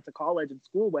dancers that he went to college and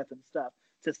school with and stuff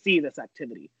to see this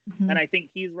activity. Mhm. And I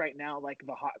think he's right now like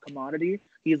the hot commodity.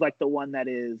 He's like the one that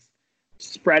is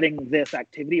spreading this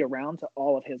activity around to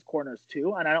all of his corners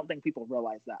too. And I don't think people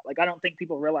realize that. Like, I don't think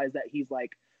people realize that he's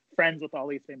like friends with all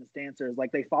these famous dancers.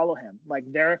 Like, they follow him. Like,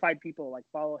 verified people like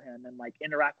follow him and like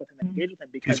interact with him and engage with him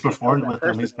because He's performed he knows with that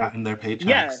them. He's personally. gotten their paychecks.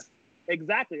 Yes,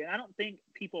 exactly. And I don't think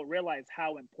people realize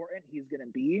how important he's going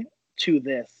to be to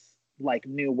this like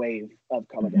new wave of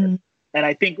color guard. Mhm. And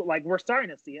I think like we're starting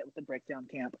to see it with the breakdown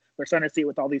camp. We're starting to see it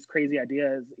with all these crazy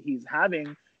ideas he's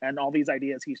having and all these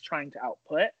ideas he's trying to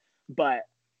output. But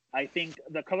I think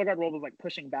the color guard world was like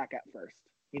pushing back at first.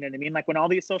 You know what I mean? Like when all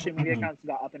these social media accounts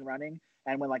got up and running,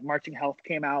 and when like Marching Health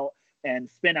came out and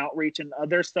Spin Outreach, and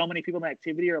there's so many people in the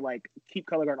activity are like, keep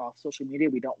color guard off social media.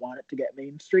 We don't want it to get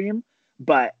mainstream,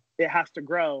 but it has to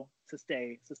grow to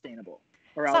stay sustainable.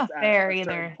 Or It's else not at fair a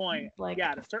certain either. point, Like,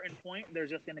 yeah, at a certain point, there's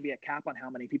just going to be a cap on how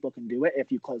many people can do it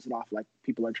if you close it off like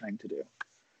people are trying to do.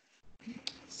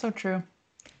 so true.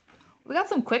 We got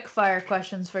some quick fire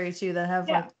questions for you too that have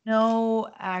Yeah. like no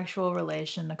actual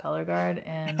relation to color guard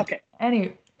and Okay.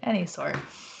 any sort.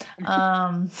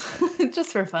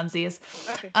 Just for funsies.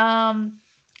 Okay.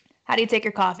 How do you take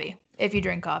your coffee? If you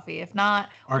drink coffee. If not,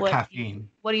 Or what caffeine.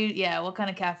 what kind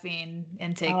of caffeine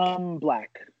intake?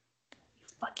 Black.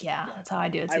 Fuck yeah, that's how I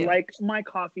do it I too. like my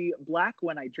coffee black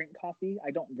when I drink coffee.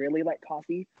 I don't really like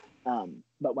coffee,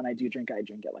 but when I do drink it, I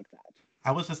drink it like that.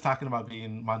 I was just talking about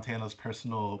being Montana's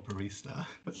personal barista.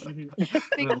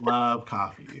 Mm-hmm. I love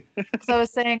coffee. So I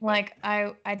was saying like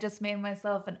I just made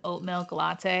myself an oat milk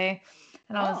latte,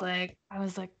 and I was Oh. like,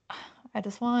 I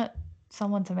just want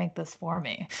someone to make this for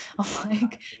me. I'm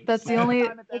like, that's the only.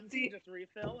 Just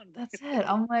refill and That's it.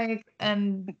 I'm like,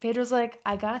 and Pedro's like,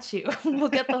 I got you. We'll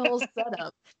get the whole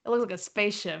setup. It looks like a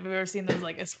spaceship. Have you ever seen those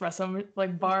like espresso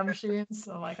like bar machines?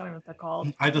 So like, I don't know what they're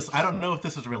called. I don't know if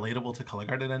this is relatable to color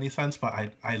guard in any sense, but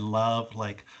I love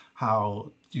like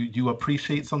how you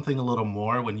appreciate something a little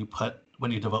more when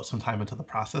you devote some time into the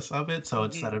process of it. So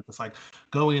instead of just like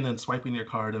going and swiping your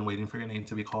card and waiting for your name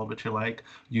to be called, but you're like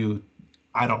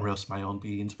I don't roast my own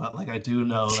beans, but like I do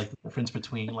know like the difference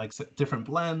between like different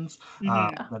blends,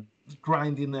 then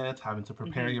grinding it, having to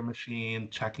prepare your machine,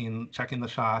 checking the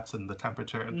shots and the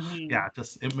temperature. Yeah,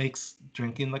 just it makes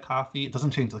drinking the coffee. It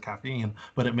doesn't change the caffeine,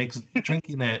 but it makes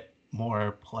drinking it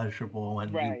more pleasurable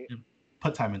when you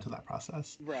put time into that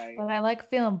process. Right. But I like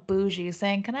feeling bougie,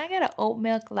 saying, "Can I get an oat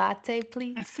milk latte,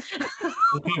 please?"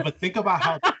 Okay, but think about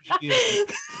how bougie it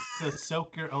is to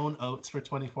soak your own oats for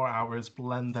 24 hours,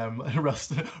 blend them,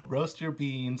 roast your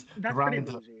beans, That's grind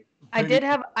pretty them. bougie. I did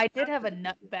have a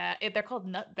nut bag. They're called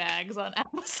nut bags on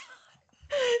Amazon.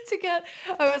 To get,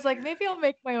 I was like, maybe I'll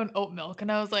make my own oat milk,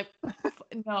 and I was like,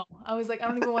 no. I was like, I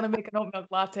don't even want to make an oat milk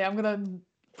latte. I'm gonna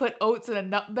put oats in a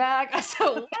nut bag. I said,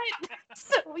 what?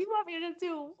 So what you want me to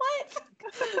do?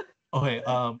 What? Okay,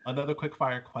 another quick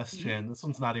fire question. This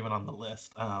one's not even on the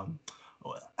list.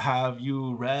 Have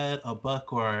you read a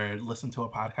book or listened to a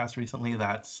podcast recently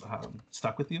that's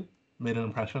stuck with you, made an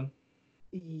impression?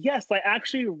 Yes, I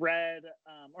actually read,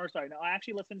 I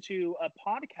actually listened to a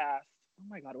podcast. Oh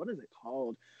my God, what is it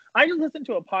called? I just listened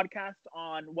to a podcast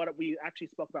on what we actually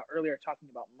spoke about earlier, talking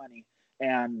about money.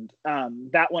 And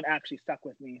that one actually stuck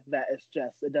with me, that it's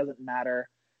just, it doesn't matter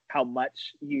how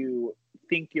much you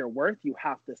think you're worth, you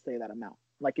have to say that amount.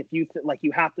 Like if you,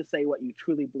 you have to say what you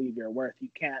truly believe you're worth. You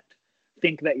can't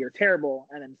think that you're terrible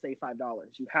and then say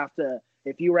 $5. You have to,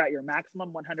 if you were at your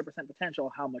maximum 100%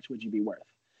 potential, how much would you be worth?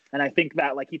 And I think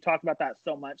that like he talked about that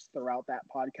so much throughout that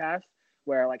podcast,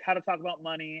 where like how to talk about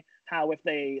money, how if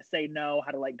they say no,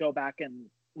 how to like go back and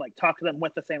like talk to them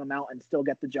with the same amount and still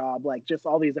get the job. Like just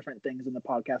all these different things in the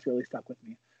podcast really stuck with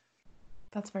me.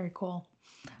 That's very cool.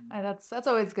 That's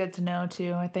always good to know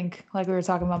too. I think like we were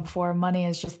talking about before, money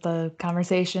is just the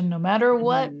conversation. No matter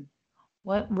what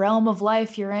realm of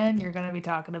life you're in, you're going to be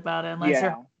talking about it unless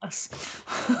you're us.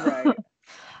 Right.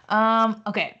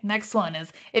 Okay, next one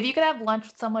is, if you could have lunch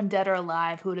with someone dead or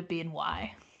alive, who would it be and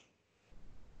why?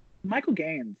 Michael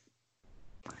Gaines.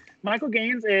 Michael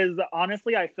Gaines is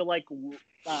honestly, I feel like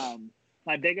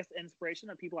my biggest inspiration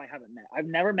of people I haven't met. I've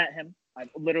never met him. I've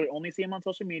literally only seen him on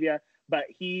social media, but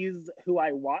he's who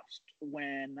I watched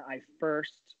when I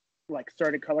first like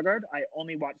started color guard. I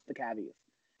only watched the Cavies,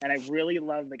 and I really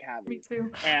love the Me Cavies.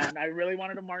 too. And I really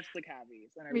wanted to march the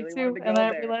Cavies, and I Me really too. wanted to go And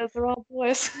I there. realized they're all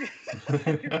boys.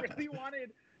 I really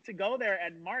wanted to go there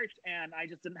and march, and I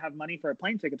just didn't have money for a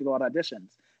plane ticket to go out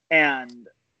auditions. And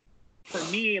for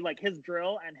me, like his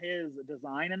drill and his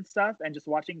design and stuff, and just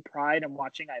watching Pride and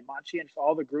watching Aimachi and just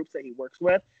all the groups that he works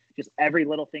with, just every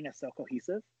little thing is so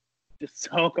cohesive. Just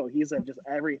so cohesive, just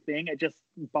everything. It just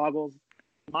boggles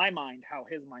my mind how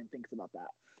his mind thinks about that.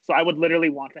 So I would literally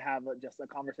want to have just a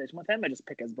conversation with him and just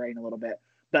pick his brain a little bit.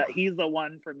 But he's the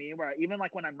one for me where even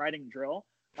like when I'm writing drill,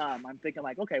 I'm thinking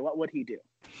like, okay, what would he do?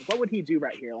 What would he do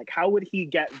right here? Like, how would he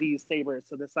get these sabers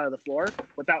to this side of the floor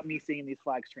without me seeing these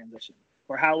flags transition?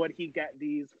 Or how would he get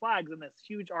these flags in this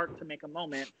huge arc to make a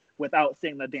moment without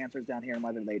seeing the dancers down here and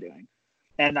what are they doing?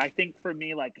 And I think for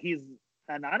me, like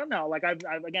and I don't know, like I've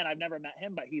never met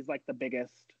him, but he's like the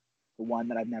biggest one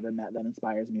that I've never met that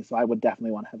inspires me. So I would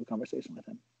definitely want to have a conversation with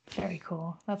him. Very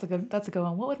cool. That's a good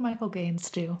one. What would Michael Gaines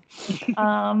do?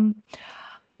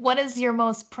 What is your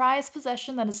most prized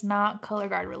possession that is not color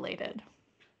guard related?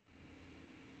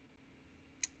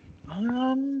 I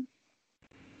don't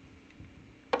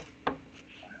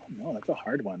know. That's a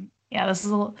hard one. Yeah, this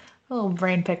is a little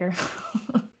brain picker.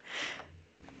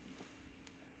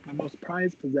 My most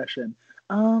prized possession.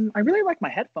 I really like my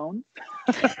headphones.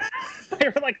 They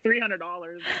were like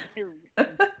 $300.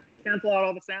 Cancel out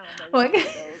all the sound. I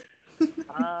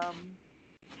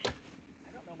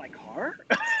don't know, my car.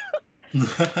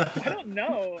 I don't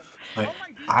know. Wait,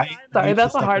 Sorry, that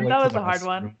was a hard restroom.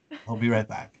 one. I'll be right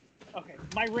back. Okay,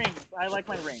 my rings. I like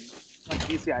my rings, like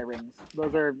GCI rings.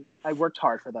 Those are. I worked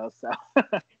hard for those, so.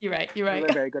 You're right. They're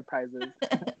very good prizes.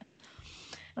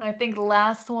 And I think the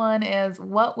last one is,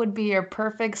 what would be your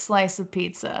perfect slice of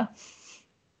pizza?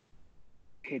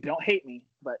 Okay, don't hate me,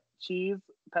 but cheese,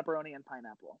 pepperoni, and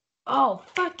pineapple. Oh,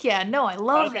 fuck yeah. No, I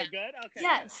love Okay, it. good. Okay.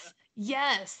 Yes. Good.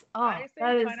 Yes. Oh, I that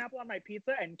say is... pineapple on my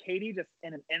pizza, and Katie just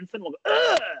in an instant will go,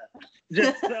 ugh!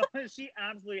 Just so she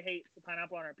absolutely hates the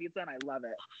pineapple on her pizza, and I love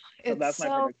it. So it's that's my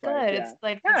so perfect good. slice, yeah. It's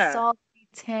like the salty,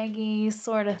 tangy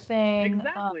sort of thing.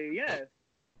 Exactly. Yes.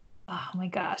 Oh my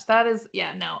gosh, that is,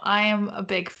 yeah, no, I am a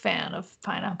big fan of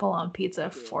pineapple on pizza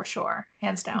for sure,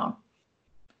 hands down.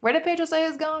 Where did Pedro say he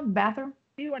was going? Bathroom?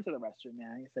 He went to the restroom,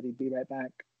 yeah. He said he'd be right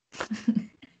back.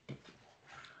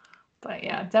 But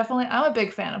yeah, definitely, I'm a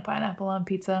big fan of pineapple on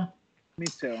pizza. Me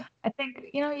too. I think,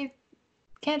 you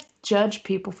can't judge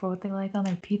people for what they like on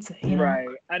their pizza, you know? Right.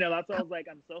 I know, that's why I was like,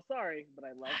 I'm so sorry, but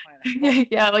I love pineapple.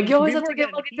 Yeah, like you always People have to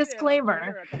give like a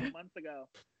disclaimer. A couple months ago.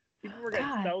 People were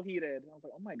getting so heated. I was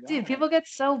like, oh my god. Dude, people get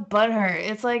so butthurt.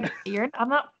 It's like, I'm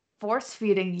not force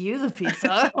feeding you the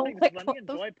pizza. Like, let me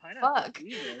enjoy pineapple.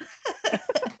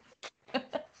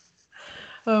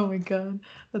 Oh my god.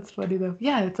 That's funny though.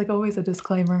 Yeah, it's like always a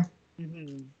disclaimer.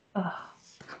 Mm-hmm. Oh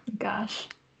gosh.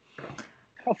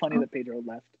 How funny that Pedro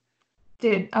left.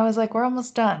 Dude, I was like, we're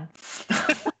almost done.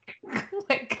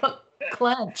 Like,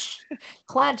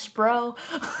 clench, bro.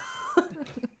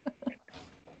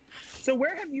 So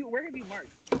where have you marched?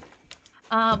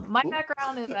 My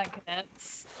background is at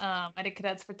cadets. I did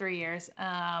cadets for 3 years.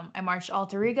 I marched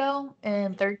Alter Ego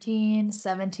in 13,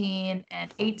 17,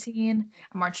 and 18.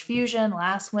 I marched Fusion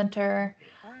last winter.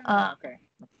 Okay.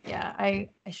 Yeah, I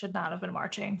should not have been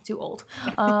marching. Too old.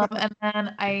 And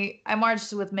then I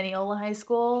marched with Mineola High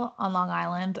School on Long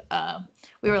Island.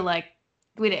 We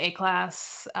did A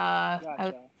class.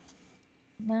 Gotcha.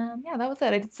 Yeah, that was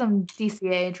it. I did some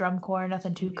DCA, drum corps,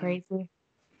 nothing too crazy.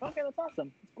 Okay, that's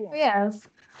awesome. That's cool. Yeah,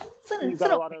 you've got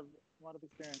a lot of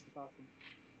experience. It's awesome.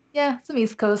 Yeah, some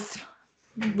East Coast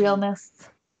realness.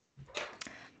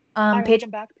 Hi,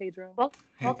 welcome back, Pedro.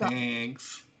 Welcome.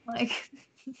 Thanks. Like,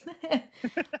 to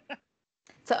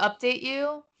update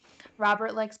you,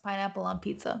 Robert likes pineapple on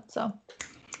pizza. So,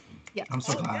 yeah. I'm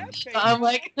so glad. Yes, I'm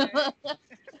like,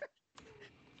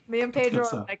 me and Pedro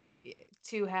So. are like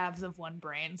two halves of one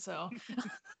brain. So,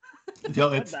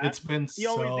 Yo, it's been you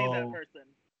always need that so. person.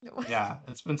 Yeah,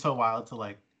 it's been so wild to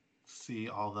like see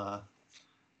all the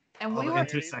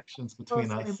intersections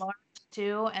between us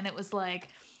too, and it was like,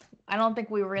 I don't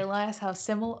think we realized how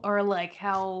similar or like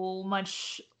how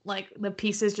much like the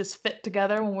pieces just fit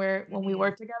together when we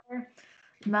work together.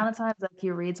 The amount of times like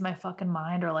he reads my fucking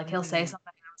mind, or like he'll say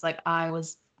something, and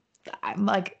I'm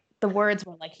like the words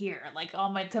were like here, like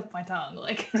on my tip of my tongue,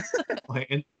 like.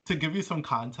 And to give you some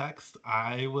context,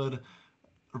 I would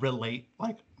relate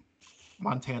like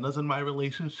Montana's in my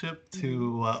relationship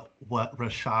to what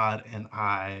Rashad and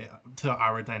to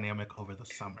our dynamic over the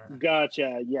summer.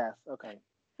 Gotcha. Yes. Okay.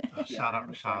 Shout out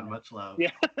Rashad. Much love. Yeah.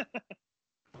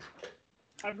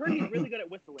 I've heard he's really good at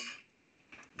whistling.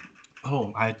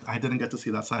 Oh, I didn't get to see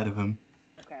that side of him.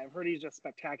 Okay, I've heard he's just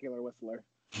spectacular whistler.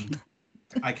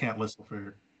 I can't whistle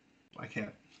for. I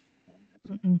can't.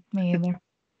 Me either.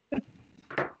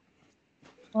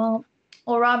 Well,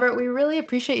 Robert, we really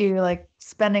appreciate you like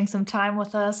spending some time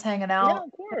with us, hanging out. Yeah,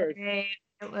 of course. Today.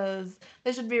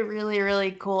 This should be a really,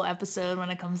 really cool episode when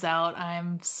it comes out. I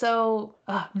was so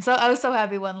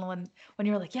happy when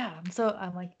you were like, yeah,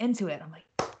 I'm like into it. I'm like,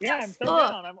 yeah, yes, I'm so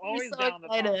down. I'm always so down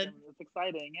excited. to talk. It's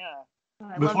exciting, yeah.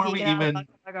 I Before love we geeking out even-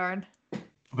 about Guard.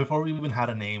 Before we even had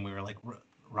a name, we were like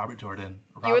Robert Jordan.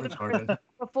 You were the- Jordan.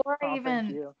 Before I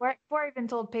thank you. even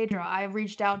told Pedro, I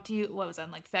reached out to you. What was that,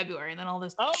 in like February? And then all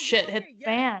this Oh, shit okay, hit the yes,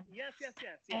 fan.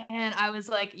 Yes. And I was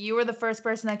like, you were the first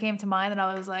person that came to mind, and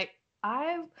I was like,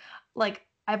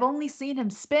 I've only seen him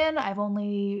spin. I've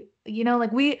only,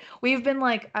 like we've been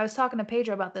like, I was talking to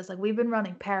Pedro about this, like we've been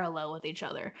running parallel with each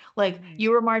other. Like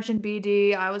you were marching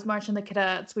BD, I was marching the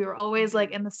cadets. We were always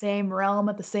like in the same realm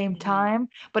at the same time,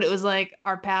 but it was like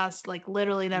our paths like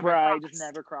literally never crossed. Just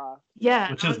never crossed.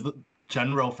 Yeah. Which is the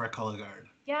general for Color Guard.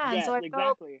 Yeah, and yes, so I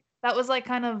felt that was like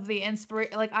kind of the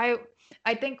inspiration. Like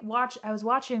I think I was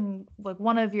watching like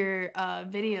one of your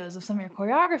videos of some of your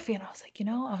choreography, and I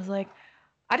was like,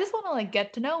 I just want to like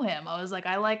get to know him. I was like,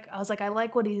 I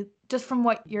like what he, just from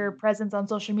what your presence on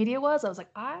social media was. I was like,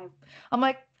 I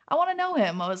want to know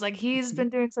him. I was like, he's been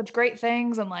doing such great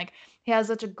things, and like he has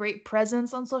such a great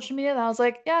presence on social media that I was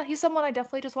like, yeah, he's someone I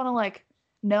definitely just want to like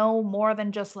know more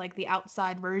than just like the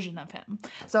outside version of him.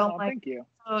 So like, thank you.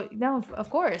 Oh no, of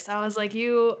course. I was like,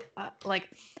 you like,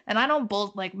 and I don't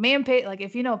like me and like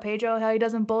if you know Pedro, how he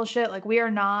doesn't bullshit. Like we are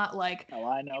not like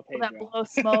I know people Pedro. that blow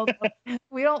smoke.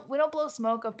 we don't blow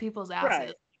smoke up people's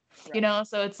asses. Right.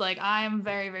 So it's like I'm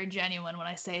very, very genuine when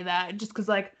I say that, just because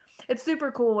like it's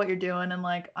super cool what you're doing, and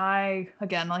like I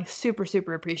again like super,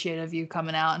 super appreciative of you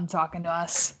coming out and talking to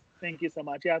us. Thank you so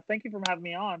much. Yeah, thank you for having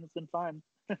me on. It's been fun.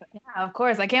 Yeah, of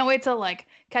course. I can't wait to like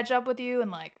catch up with you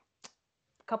and like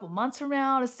couple months from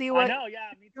now to see what me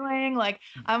you're doing. Like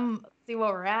see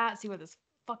where we're at, see where this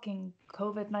fucking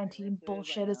COVID-19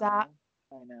 bullshit is at.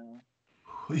 I know.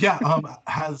 Yeah,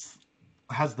 has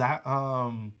that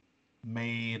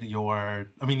made your,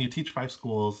 I mean, you teach 5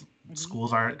 schools.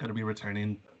 Schools aren't going to be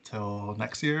returning till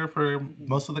next year for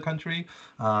most of the country.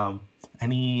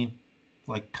 Any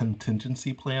like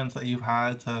contingency plans that you've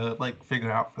had to like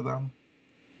figure out for them?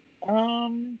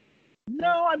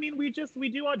 No, I mean we do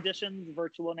auditions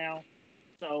virtual now.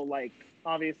 So like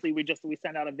obviously we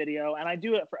send out a video, and I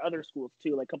do it for other schools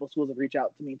too. Like a couple schools have reached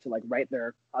out to me to like write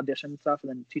their audition stuff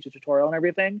and then teach a tutorial and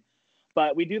everything.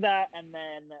 But we do that, and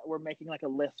then we're making like a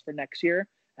list for next year,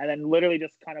 and then literally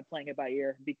just kind of playing it by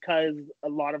ear, because a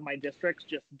lot of my districts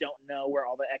just don't know where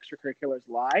all the extracurriculars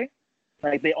lie.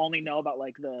 Like they only know about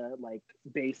like the like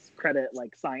base credit,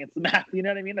 like science and math. You know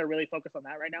what I mean? They're really focused on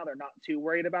that right now. They're not too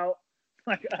worried about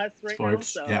like us right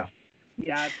Sports, now. So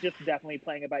yeah, it's just definitely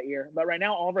playing it by ear. But right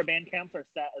now, all of our band camps are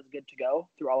set as good to go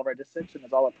through all of our districts, and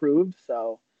it's all approved.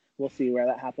 So we'll see where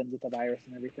that happens with the virus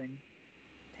and everything.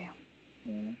 Damn.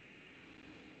 Yeah.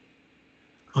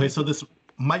 Okay, so this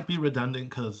might be redundant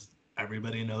because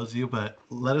everybody knows you, but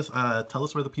tell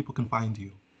us where the people can find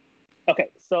you.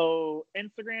 Okay, so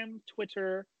Instagram,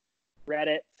 Twitter,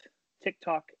 Reddit,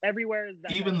 TikTok, everywhere is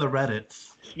that. Even the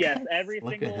Reddits. Yes, every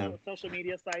Look at single him. social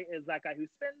media site is That Guy Who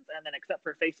Spins, and then except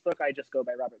for Facebook, I just go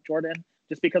by Robert Jordan,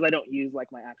 just because I don't use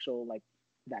like my actual like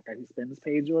That Guy Who Spins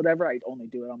page or whatever. I only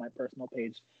do it on my personal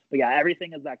page. But yeah,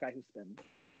 everything is That Guy Who Spins.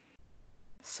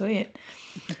 Sweet.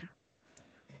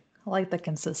 I like the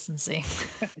consistency.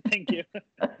 Thank you.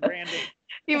 Brandon.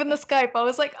 Even the Skype, I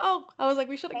was like,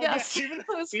 we should have guessed. Yeah,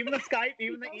 even the Skype,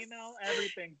 even the email,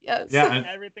 everything. Yes. Yeah.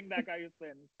 Everything That Guy Who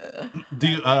Spins.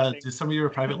 Do some of your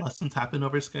private lessons happen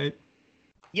over Skype?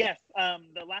 Yes.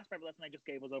 The last private lesson I just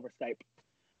gave was over Skype.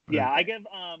 Yeah, I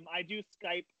do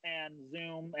Skype and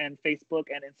Zoom and Facebook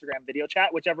and Instagram video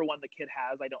chat, whichever one the kid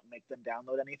has. I don't make them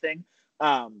download anything.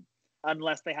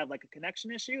 Unless they have like a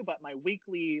connection issue. But my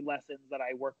weekly lessons that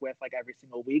I work with like every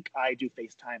single week, I do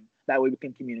FaceTime. That way we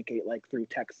can communicate like through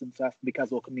text and stuff,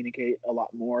 because we'll communicate a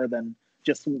lot more than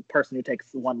just one person who takes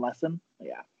one lesson.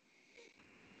 Yeah.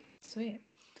 Sweet.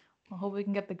 I hope we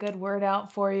can get the good word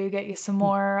out for you, get you some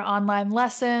more online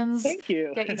lessons. Thank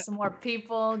you. Get you some more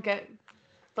people,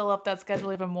 fill up that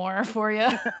schedule even more for you.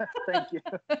 Thank you.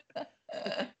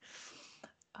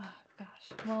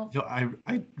 Well,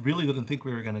 I really didn't think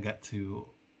we were going to get to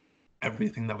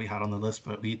everything that we had on the list,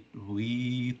 but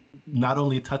we not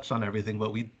only touched on everything,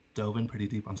 but we dove in pretty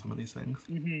deep on some of these things.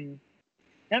 Mm-hmm.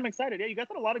 Yeah, I'm excited. Yeah, you guys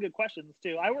had a lot of good questions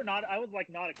too. I was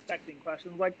not expecting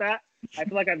questions like that. I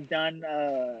feel like I've done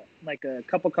like a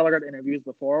couple Color Guard interviews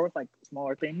before with like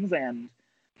smaller things, and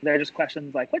They're just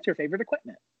questions like, "What's your favorite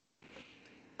equipment?"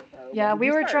 Yeah,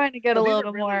 we were trying to get a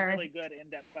little bit more really good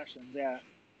in-depth questions. Yeah.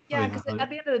 Yeah, because at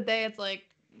the end of the day, it's like,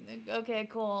 okay,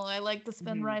 cool. I like the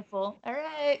spin rifle. All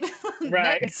right.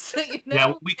 Right. Next,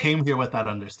 Yeah, we came here with that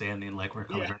understanding, like we're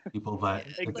color people, but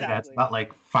exactly. yeah, it's about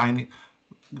like finding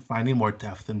more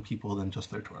depth in people than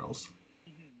just their twirls.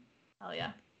 Hell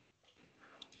yeah.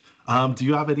 Do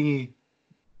you have any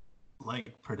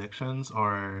like predictions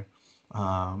or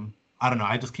I don't know,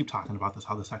 I just keep talking about this,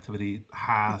 how this activity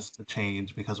has to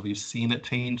change because we've seen it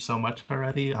change so much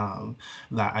already,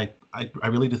 that I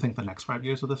really do think the next 5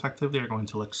 years of this activity are going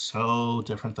to look so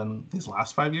different than these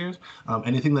last 5 years.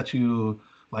 Anything that you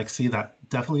like see that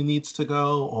definitely needs to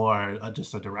go, or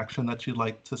just a direction that you'd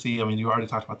like to see? I mean, you already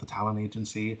talked about the talent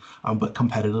agency, but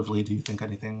competitively, do you think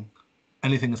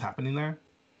anything is happening there?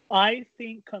 I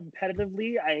think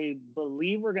competitively, I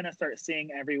believe we're going to start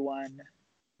seeing everyone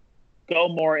go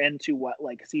more into what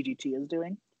like CGT is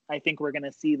doing. I think we're going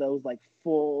to see those like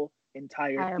full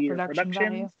entire theater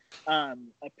productions, a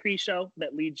pre-show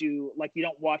that leads you, like, you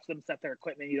don't watch them set their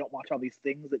equipment, you don't watch all these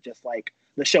things, it just like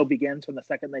the show begins from the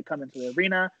second they come into the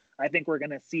arena. I think we're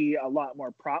going to see a lot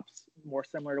more props, more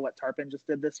similar to what Tarpon just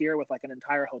did this year with like an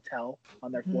entire hotel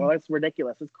on their floor. It's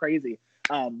ridiculous. It's crazy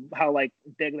how like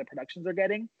big the productions are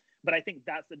getting. But I think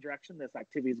that's the direction this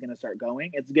activity is going to start going.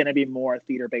 It's going to be more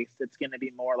theater based. It's going to be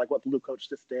more like what Blue Coach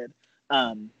just did.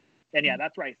 And yeah,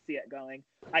 that's where I see it going.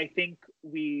 I think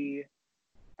we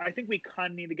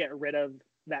kind of need to get rid of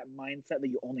that mindset that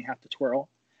you only have to twirl.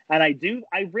 And I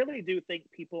really do think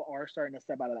people are starting to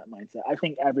step out of that mindset. I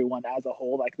think everyone as a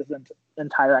whole, like this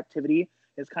entire activity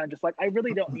is kind of just like, I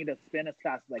really don't need to spin as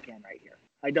fast as I can right here.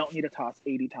 I don't need to toss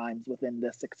 80 times within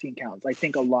this 16 counts. I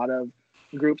think a lot of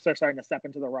groups are starting to step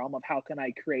into the realm of how can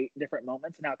I create different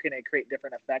moments and how can I create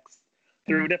different effects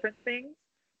through different things.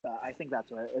 I think that's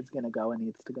where it's going to go and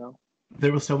needs to go.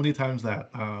 There were so many times that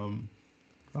I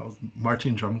was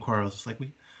marching drum corps. I was like,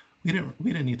 we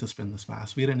didn't need to spin this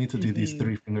fast. We didn't need to do these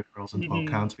 3 finger twirls and 12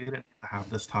 counts. We didn't need to have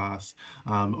this toss.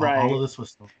 All of this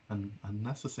was so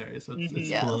unnecessary. So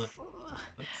it's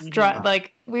cool.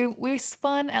 Like we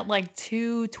spun at like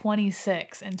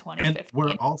 2:26 in 2015. And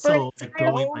we're also like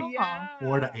going like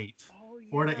 4 to 8.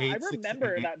 4 to 8. I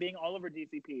remember that being all over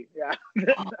DCP. Yeah.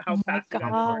 How fast my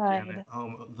God.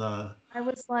 I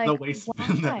was like, the waste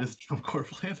spin that is Drum Corps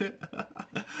Planet.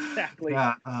 Exactly.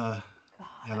 Yeah.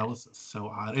 Yeah, that was so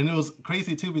odd, and it was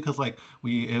crazy too because like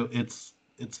it's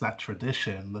that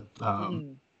tradition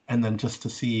that, and then just to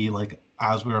see like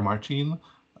as we were marching,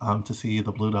 to see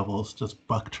the Blue Devils just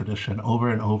buck tradition over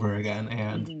and over again,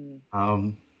 and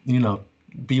you know,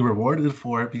 be rewarded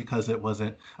for it because it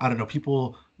wasn't, I don't know,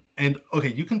 people. And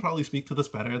okay, you can probably speak to this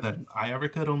better than I ever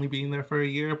could, only being there for a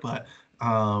year, but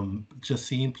just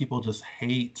seeing people just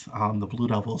hate the Blue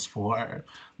Devils for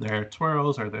their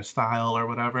twirls or their style or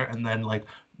whatever, and then like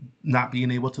not being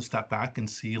able to step back and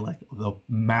see like the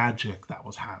magic that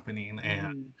was happening.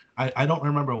 And I don't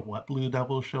remember what Blue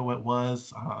Devil show it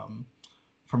was.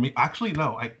 For me, actually,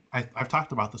 no, I've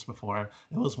talked about this before.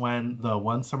 It was when the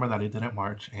one summer that I didn't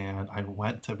march and I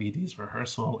went to BD's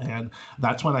rehearsal, and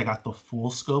that's when I got the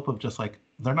full scope of just like,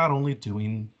 they're not only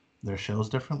doing their shows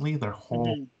differently, their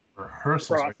whole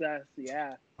rehearsals process,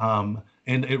 yeah.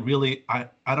 And it really,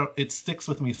 it sticks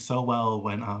with me so well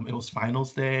when it was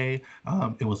finals day,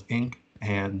 it was ink,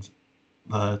 and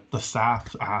the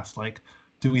staff asked like,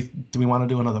 do we want to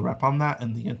do another rep on that?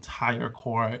 And the entire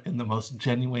corps, in the most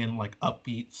genuine, like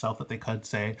upbeat self that they could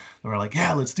say, they were like,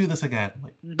 yeah, let's do this again.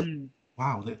 Like,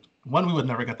 wow, one, we would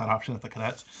never get that option at the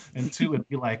cadets, and two, it'd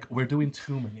be like, we're doing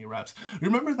too many reps.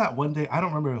 Remember that one day, I don't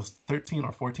remember if it was 13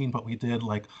 or 14, but we did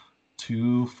like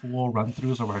 2 full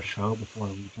run-throughs of our show before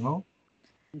regional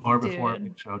or before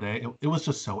big show day. It was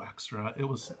just so extra. It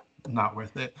was not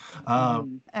worth it.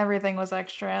 Everything was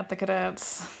extra at the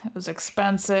cadets. It was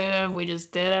expensive. We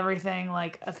just did everything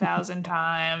like 1,000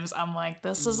 times. I'm like,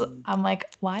 I'm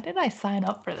like, why did I sign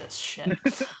up for this shit?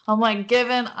 I'm like,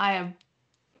 given I am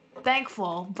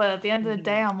thankful, but at the end of the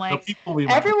day, I'm like,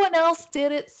 everyone else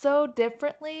did it so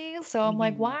differently. So I'm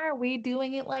like, why are we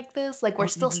doing it like this? Like, we're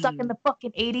still stuck in the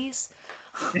fucking 80s.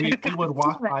 We would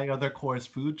walk by other corps'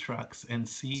 food trucks and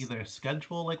see their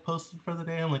schedule like posted for the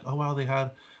day. I'm like, oh wow, they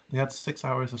had 6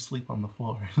 hours of sleep on the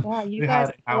floor. Wow, you guys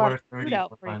had an hour 30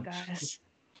 out for you guys.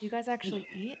 You guys actually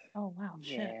eat? Oh wow,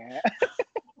 shit.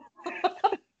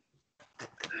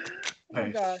 Oh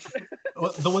gosh.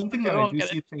 Well, the one thing that I do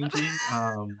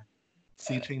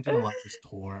see changing a lot is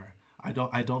tour. I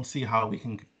don't see how we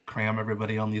can cram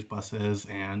everybody on these buses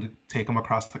and take them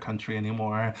across the country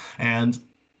anymore. And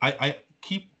I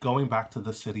keep going back to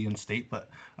the city and state, but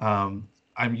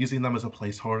I'm using them as a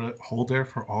placeholder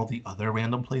for all the other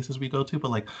random places we go to.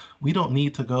 But like, we don't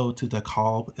need to go to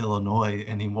DeKalb, Illinois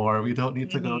anymore. We don't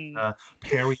need to go Mhm. to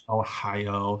Perry,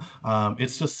 Ohio.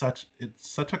 It's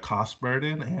such a cost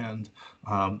burden, and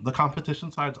the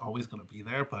competition side is always going to be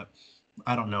there. But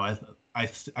I don't know. I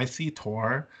see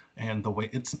Tor and the way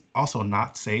it's also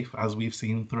not safe, as we've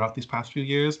seen throughout these past few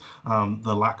years.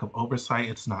 The lack of oversight.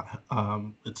 It's not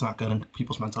good on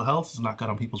people's mental health. It's not good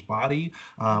on people's body.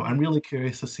 I'm Mhm. really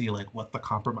curious to see like what the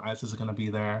compromise is going to be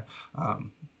there.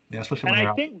 Yeah, especially And when I they're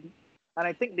out. think and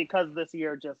I think because this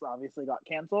year just obviously got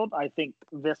canceled, I think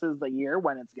this is the year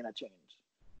when it's gonna change.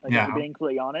 Like if you're Yeah, being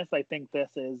completely honest, I think this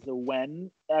is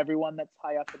when everyone that's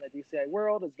high up in the DCI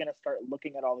world is gonna start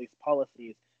looking at all these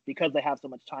policies because they have so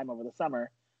much time over the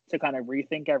summer to kind of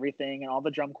rethink everything, and all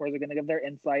the drum corps are going to give their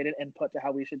insight and input to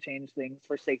how we should change things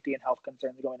for safety and health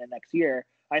concerns going into next year.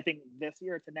 I think this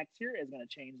year to next year is going to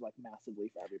change like massively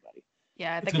for everybody.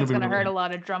 Yeah, I it's think going it's to be gonna hurt really. a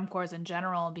lot of drum corps in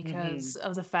general because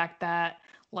of the fact that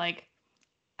like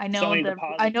So many I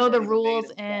deposits have know the already been made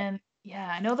rules and stuff. in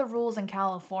I know the rules in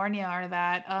California are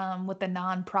that with the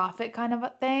nonprofit kind of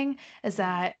a thing is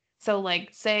that so like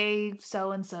say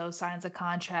so and so signs a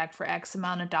contract for X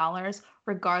amount of dollars,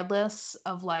 regardless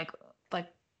of like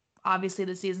obviously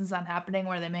the season's not happening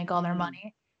where they make all their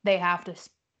money, they have to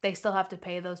they still have to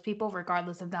pay those people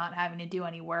regardless of not having to do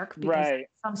any work because Right.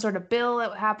 some sort of bill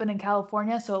that happened in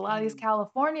California. So a lot of these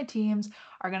California teams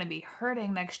are going to be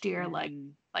hurting next year, like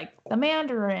the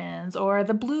Mandarins or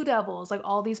the Blue Devils, like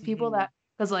all these people that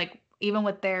because like even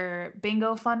with their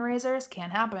bingo fundraisers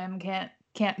can't happen, can't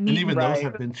And meet. even those Right.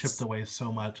 have been chipped away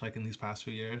so much, like in these past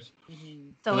few years.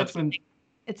 So And that's been.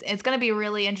 it's going to be a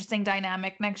really interesting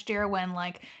dynamic next year when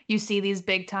like you see these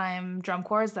big time drum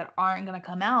corps that aren't going to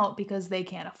come out because they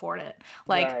can't afford it.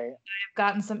 Like Right. I've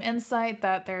gotten some insight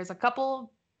that there's a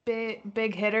couple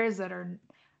big hitters that are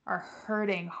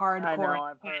hurting I hardcore know.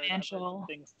 I've heard some financial.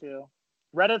 things too.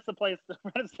 Reddit's the place.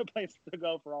 Reddit's the place to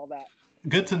go for all that.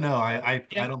 Good to know. I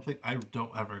Yeah. don't think I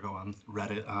don't ever go on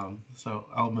Reddit, so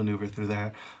I'll maneuver through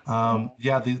there. Yeah.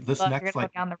 Yeah, this Well, you're next gonna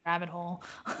like go down the rabbit hole.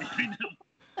 I know.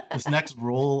 this next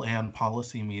rule and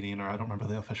policy meeting, or I don't remember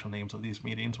the official names of these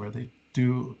meetings, where they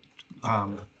do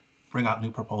um, bring out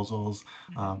new proposals.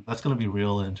 That's going to be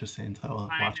real interesting to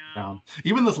watch down.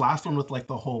 Even this last one with like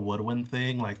the whole Woodwind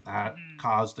thing, like that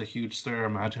caused a huge stir.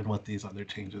 Imagine what these other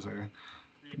changes are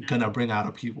gonna bring out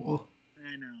of people.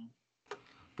 I know.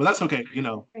 But that's okay,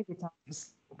 Crazy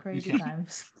times. Crazy Yeah.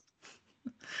 times.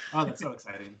 Oh, that's so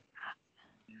exciting.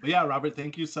 But yeah, Robert,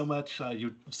 thank you so much.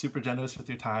 You're super generous with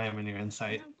your time and your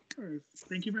insight. Of course.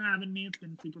 Thank you for having me. It's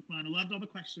been super fun. I loved all the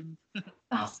questions.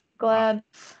 Awesome. Glad.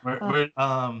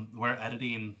 We're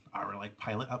editing our like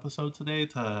pilot episode today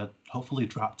to hopefully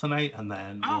drop tonight, and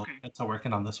then we'll get to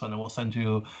working on this one, and we'll send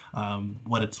you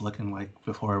what it's looking like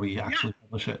before we actually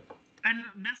publish it. And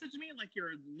message me like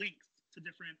your links to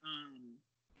different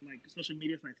like social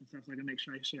media sites and stuff, so I can make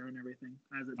sure I share and everything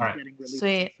as it's getting released.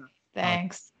 Sweet.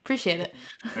 Thanks. Appreciate it.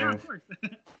 Yeah, of course.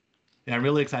 Yeah, I'm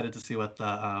really excited to see what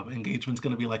the engagement's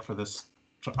going to be like for this.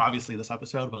 For obviously this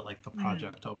episode, but like the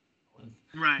project overall.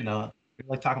 Right. We're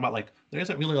like talking about like there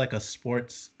isn't really like a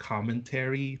sports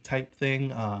commentary type thing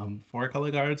for Color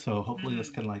Guard, so hopefully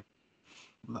this can like.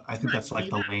 I think that's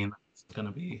like the lane it's going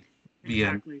to be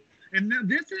exactly. In. And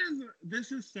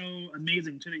this is so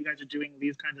amazing too that you guys are doing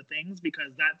these kinds of things,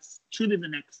 because that's truly the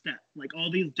next step. Like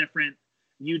all these different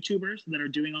YouTubers that are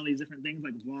doing all these different things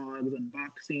like vlogs,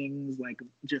 unboxings, like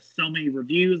just so many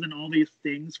reviews and all these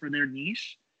things for their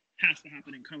niche has to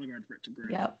happen in Color Guard for it to grow.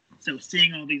 Yep. So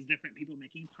seeing all these different people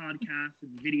making podcasts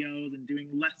and videos and doing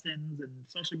lessons and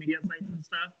social media sites and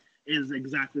stuff is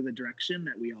exactly the direction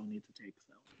that we all need to take.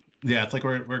 So yeah, it's like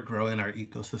we're growing our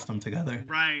ecosystem together.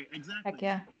 Right, exactly. Heck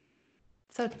yeah.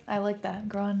 So I like that,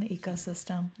 growing the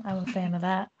ecosystem. I'm a fan of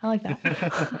that. I like that.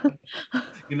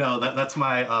 That's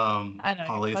my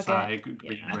poli sci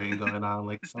green brain going on,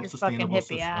 like self-sustainable hippie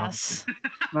system. Ass.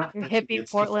 Not Your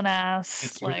hippie Portland ass.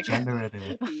 It's like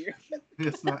regenerative.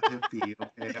 It's not hippie.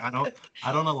 Okay,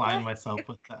 I don't align myself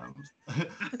with them.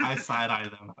 I side eye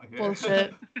them. Okay?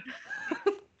 Bullshit.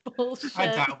 Bullshit. I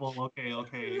dabble.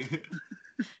 Okay.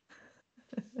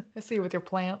 I see you with your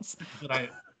plants.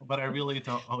 But I really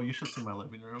don't. Oh, you should see my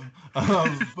living room.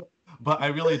 But I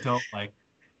really don't like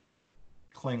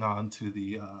cling on to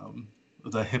the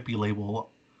hippie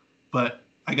label. But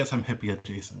I guess I'm hippie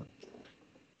adjacent.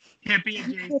 Hippie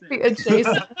adjacent. Hippie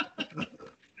adjacent.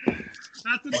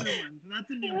 That's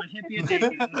a new one. Hippie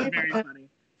adjacent. That's very funny.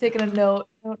 Taking a note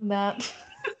on that.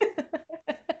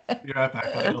 You're right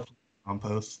back. I'll go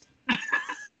compost.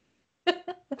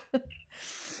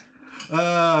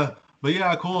 But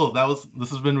yeah, cool. This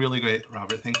has been really great,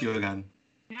 Robert. Thank you again.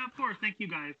 Yeah, of course. Thank you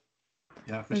guys.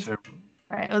 Yeah, for sure.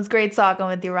 All right, it was great talking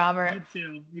with you, Robert. You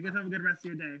too. You guys have a good rest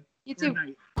of your day. You Or too.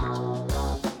 night.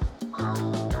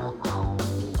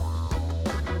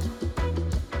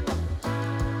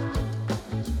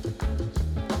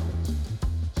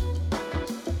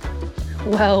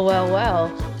 Well.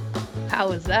 How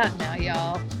was that now,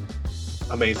 y'all?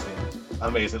 Amazing.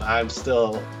 I'm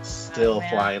still man.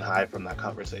 flying high from that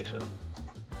conversation.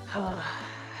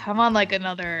 I'm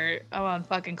on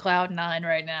fucking cloud 9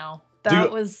 right now.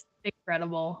 That was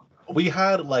incredible. We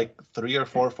had like 3 or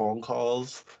 4 phone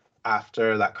calls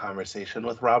after that conversation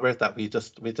with Robert that we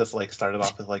just like started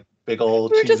off with like big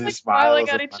old We were cheesy just like smiles. smiling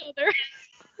at each other.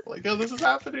 Like, oh, this is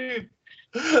happening.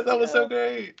 That was so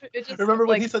great. It just, Remember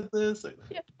when like, he said this?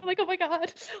 Yeah, I'm like, oh my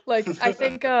god. Like, I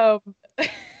think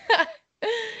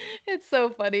it's so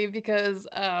funny because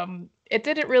it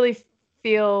didn't really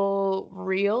feel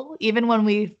real. Even when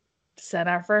we sent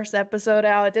our first episode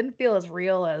out, it didn't feel as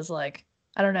real as, like,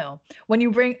 I don't know.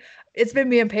 It's been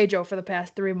me and Pedro for the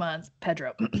past 3 months.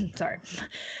 Sorry.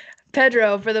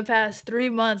 Pedro for the past 3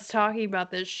 months talking about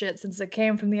this shit since it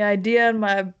came from the idea in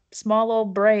my small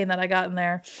old brain that I got in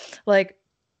there. Like,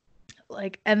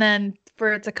 and then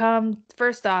for it to come,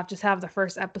 first off, just have the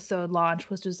first episode launch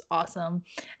was just awesome.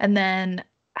 And then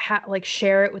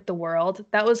share it with the world.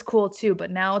 That was cool too.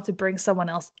 But now to bring someone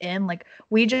else in, like,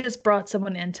 we just brought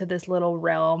someone into this little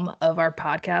realm of our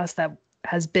podcast that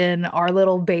has been our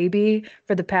little baby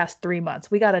for the past 3 months.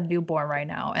 We got a newborn right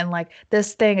now. And like,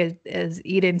 this thing is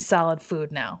eating solid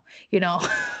food now, you know?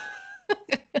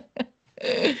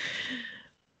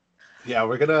 Yeah,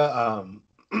 we're gonna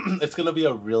it's gonna be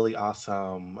a really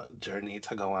awesome journey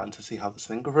to go on to see how this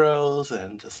thing grows,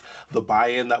 and just the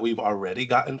buy-in that we've already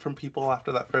gotten from people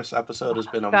after that first episode has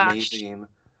been amazing.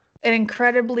 An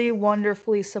incredibly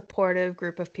wonderfully supportive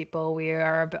group of people we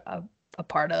are a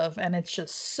part of, and it's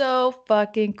just so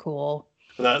fucking cool.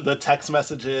 The text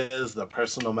messages, the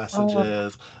personal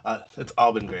messages, it's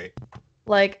all been great.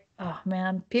 Like, oh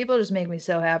man, people just make me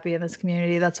so happy in this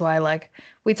community. That's why, like,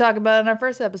 we talk about in our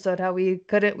first episode how we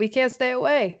can't stay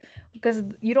away because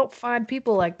you don't find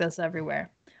people like this everywhere.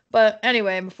 But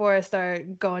anyway, before I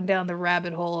start going down the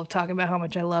rabbit hole of talking about how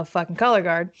much I love fucking Color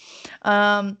Guard,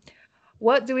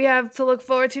 what do we have to look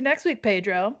forward to next week,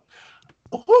 Pedro?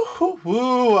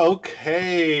 Woo,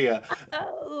 okay.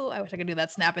 Oh, I wish I could do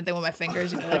that snapping thing with my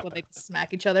fingers, like when they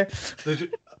smack each other.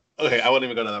 Okay, I won't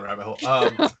even go down that rabbit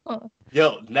hole.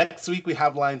 Yo, next week we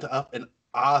have lined up an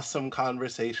awesome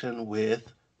conversation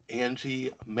with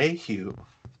Angie Mayhew.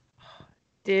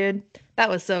 Dude, that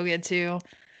was so good too.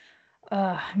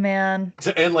 Man.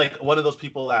 And like one of those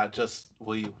people that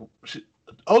she,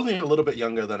 only a little bit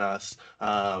younger than us,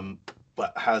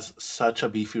 but has such a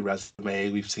beefy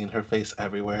resume. We've seen her face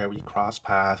everywhere. We cross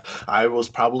paths. I was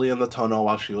probably in the tonneau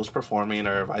while she was performing,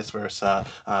 or vice versa.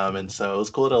 And so it was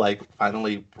cool to like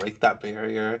finally break that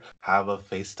barrier, have a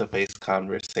face-to-face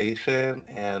conversation,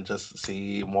 and just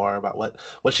see more about what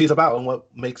she's about and what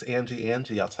makes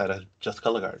Angie outside of just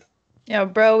Color Guard. Yeah,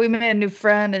 bro, we made a new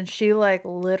friend, and she like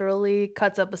literally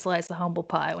cuts up a slice of humble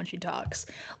pie when she talks.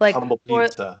 Like humble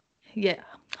pizza. Yeah,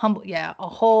 humble. Yeah, a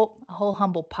whole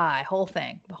humble pie,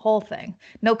 the whole thing.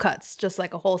 No cuts, just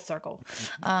like a whole circle.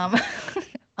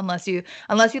 Unless you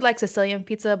like Sicilian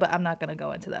pizza, but I'm not gonna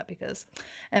go into that because,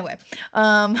 anyway.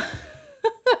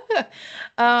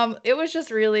 It was just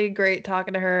really great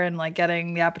talking to her and like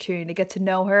getting the opportunity to get to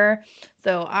know her.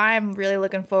 So I'm really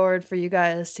looking forward for you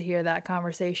guys to hear that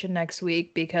conversation next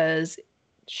week because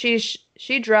she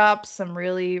dropped some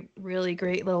really, really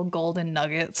great little golden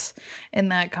nuggets in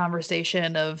that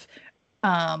conversation of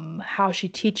how she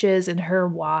teaches and her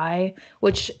why,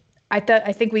 which I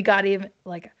think we got even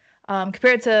like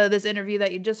compared to this interview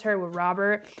that you just heard with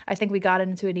Robert, I think we got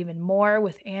into it even more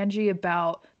with Angie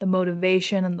about the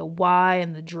motivation and the why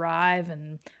and the drive,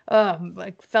 and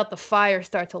like felt the fire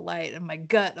start to light in my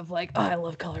gut of like, oh, I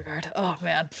love Color Guard. Oh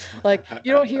man, like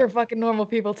you don't hear fucking normal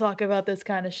people talk about this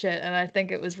kind of shit, and I think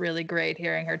it was really great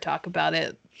hearing her talk about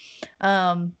it.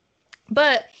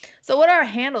 But so what are our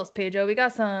handles, Pedro? We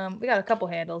got a couple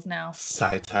handles now.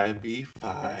 Sci-Fi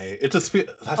B5. It just feels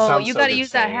you gotta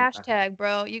use that hashtag,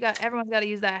 bro. Everyone's gotta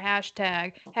use that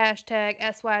hashtag. Hashtag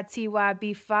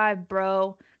SYTYB5,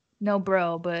 bro. No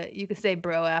bro, but you can say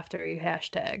bro after you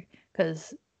hashtag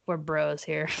because we're bros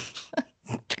here.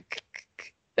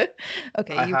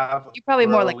 Okay, you probably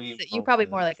more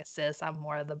like a sis. I'm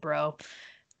more of the bro.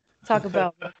 Talk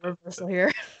about reversal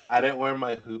here. I didn't wear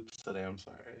my hoops today. I'm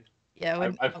sorry. Yeah,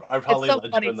 when, I probably so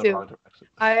led funny you in the too. wrong direction.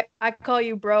 I call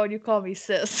you bro and you call me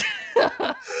sis.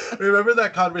 Remember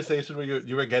that conversation where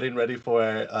you were getting ready for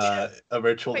a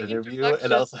virtual My interview,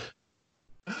 and I was like,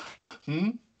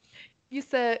 You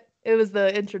said it was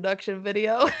the introduction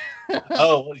video.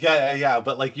 Oh, yeah.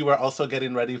 But like you were also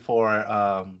getting ready for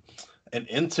an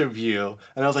interview,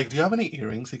 and I was like, "Do you have any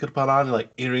earrings you could put on?" You're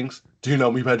like, earrings? Do you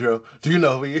know me, Pedro? Do you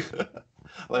know me?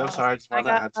 Like, I'm sorry, I just wanted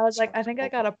to add I was like, I think I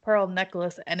got a pearl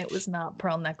necklace, and it was not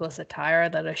pearl necklace attire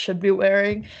that I should be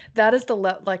wearing. That is the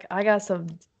like I got some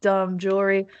dumb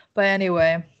jewelry, but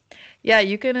anyway, yeah,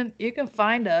 you can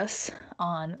find us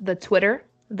on the Twitter,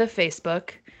 the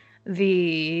Facebook,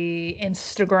 the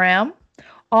Instagram,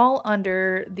 all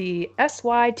under the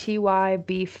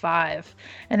SYTYB5.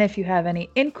 And if you have any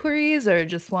inquiries or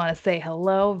just want to say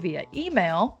hello via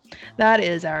email, that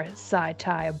is our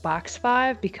SciTi Box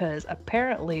 5, because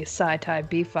apparently SciTi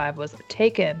B5 was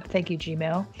taken. Thank you,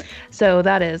 Gmail. So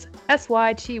that is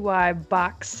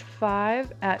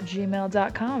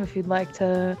SYTYBox5@gmail.com if you'd like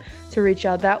to reach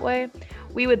out that way.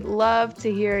 We would love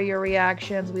to hear your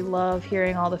reactions. We love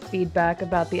hearing all the feedback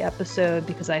about the episode,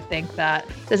 because I think that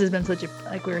this has been such a,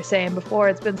 like we were saying before,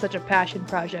 it's been such a passion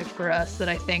project for us that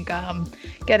I think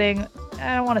getting,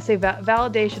 I don't want to say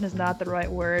validation is not the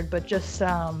right word, but just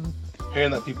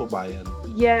hearing that people buy in.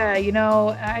 Yeah,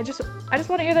 I just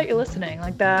want to hear that you're listening,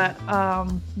 like that.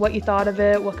 What you thought of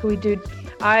it? What can we do?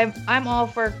 I'm all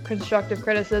for constructive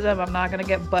criticism. I'm not gonna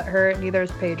get butthurt. Neither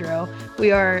is Pedro.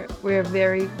 We're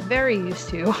very, very used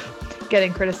to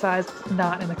getting criticized,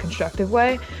 not in a constructive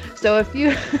way. So if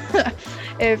you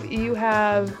if you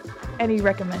have any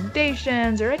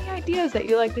recommendations or any ideas that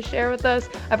you like to share with us,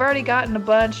 I've already gotten a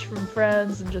bunch from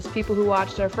friends and just people who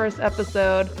watched our first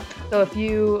episode. So if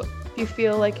you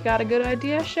feel like you got a good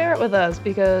idea, share it with us,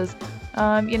 because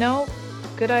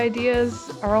good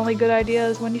ideas are only good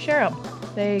ideas when you share them.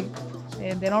 They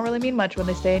don't really mean much when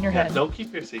they stay in your head. Don't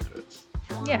keep your secrets.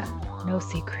 Yeah, no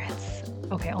secrets.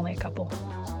 Okay, only a couple.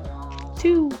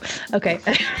 2. Okay.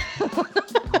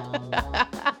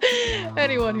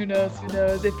 Anyone who knows,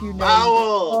 if you know.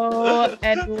 Owl! Oh,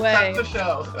 anyway. That's the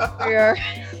show. We are.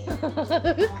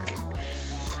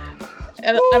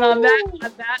 and on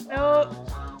that note,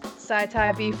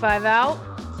 SciTi B5 out.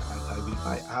 SciTi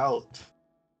B5 out.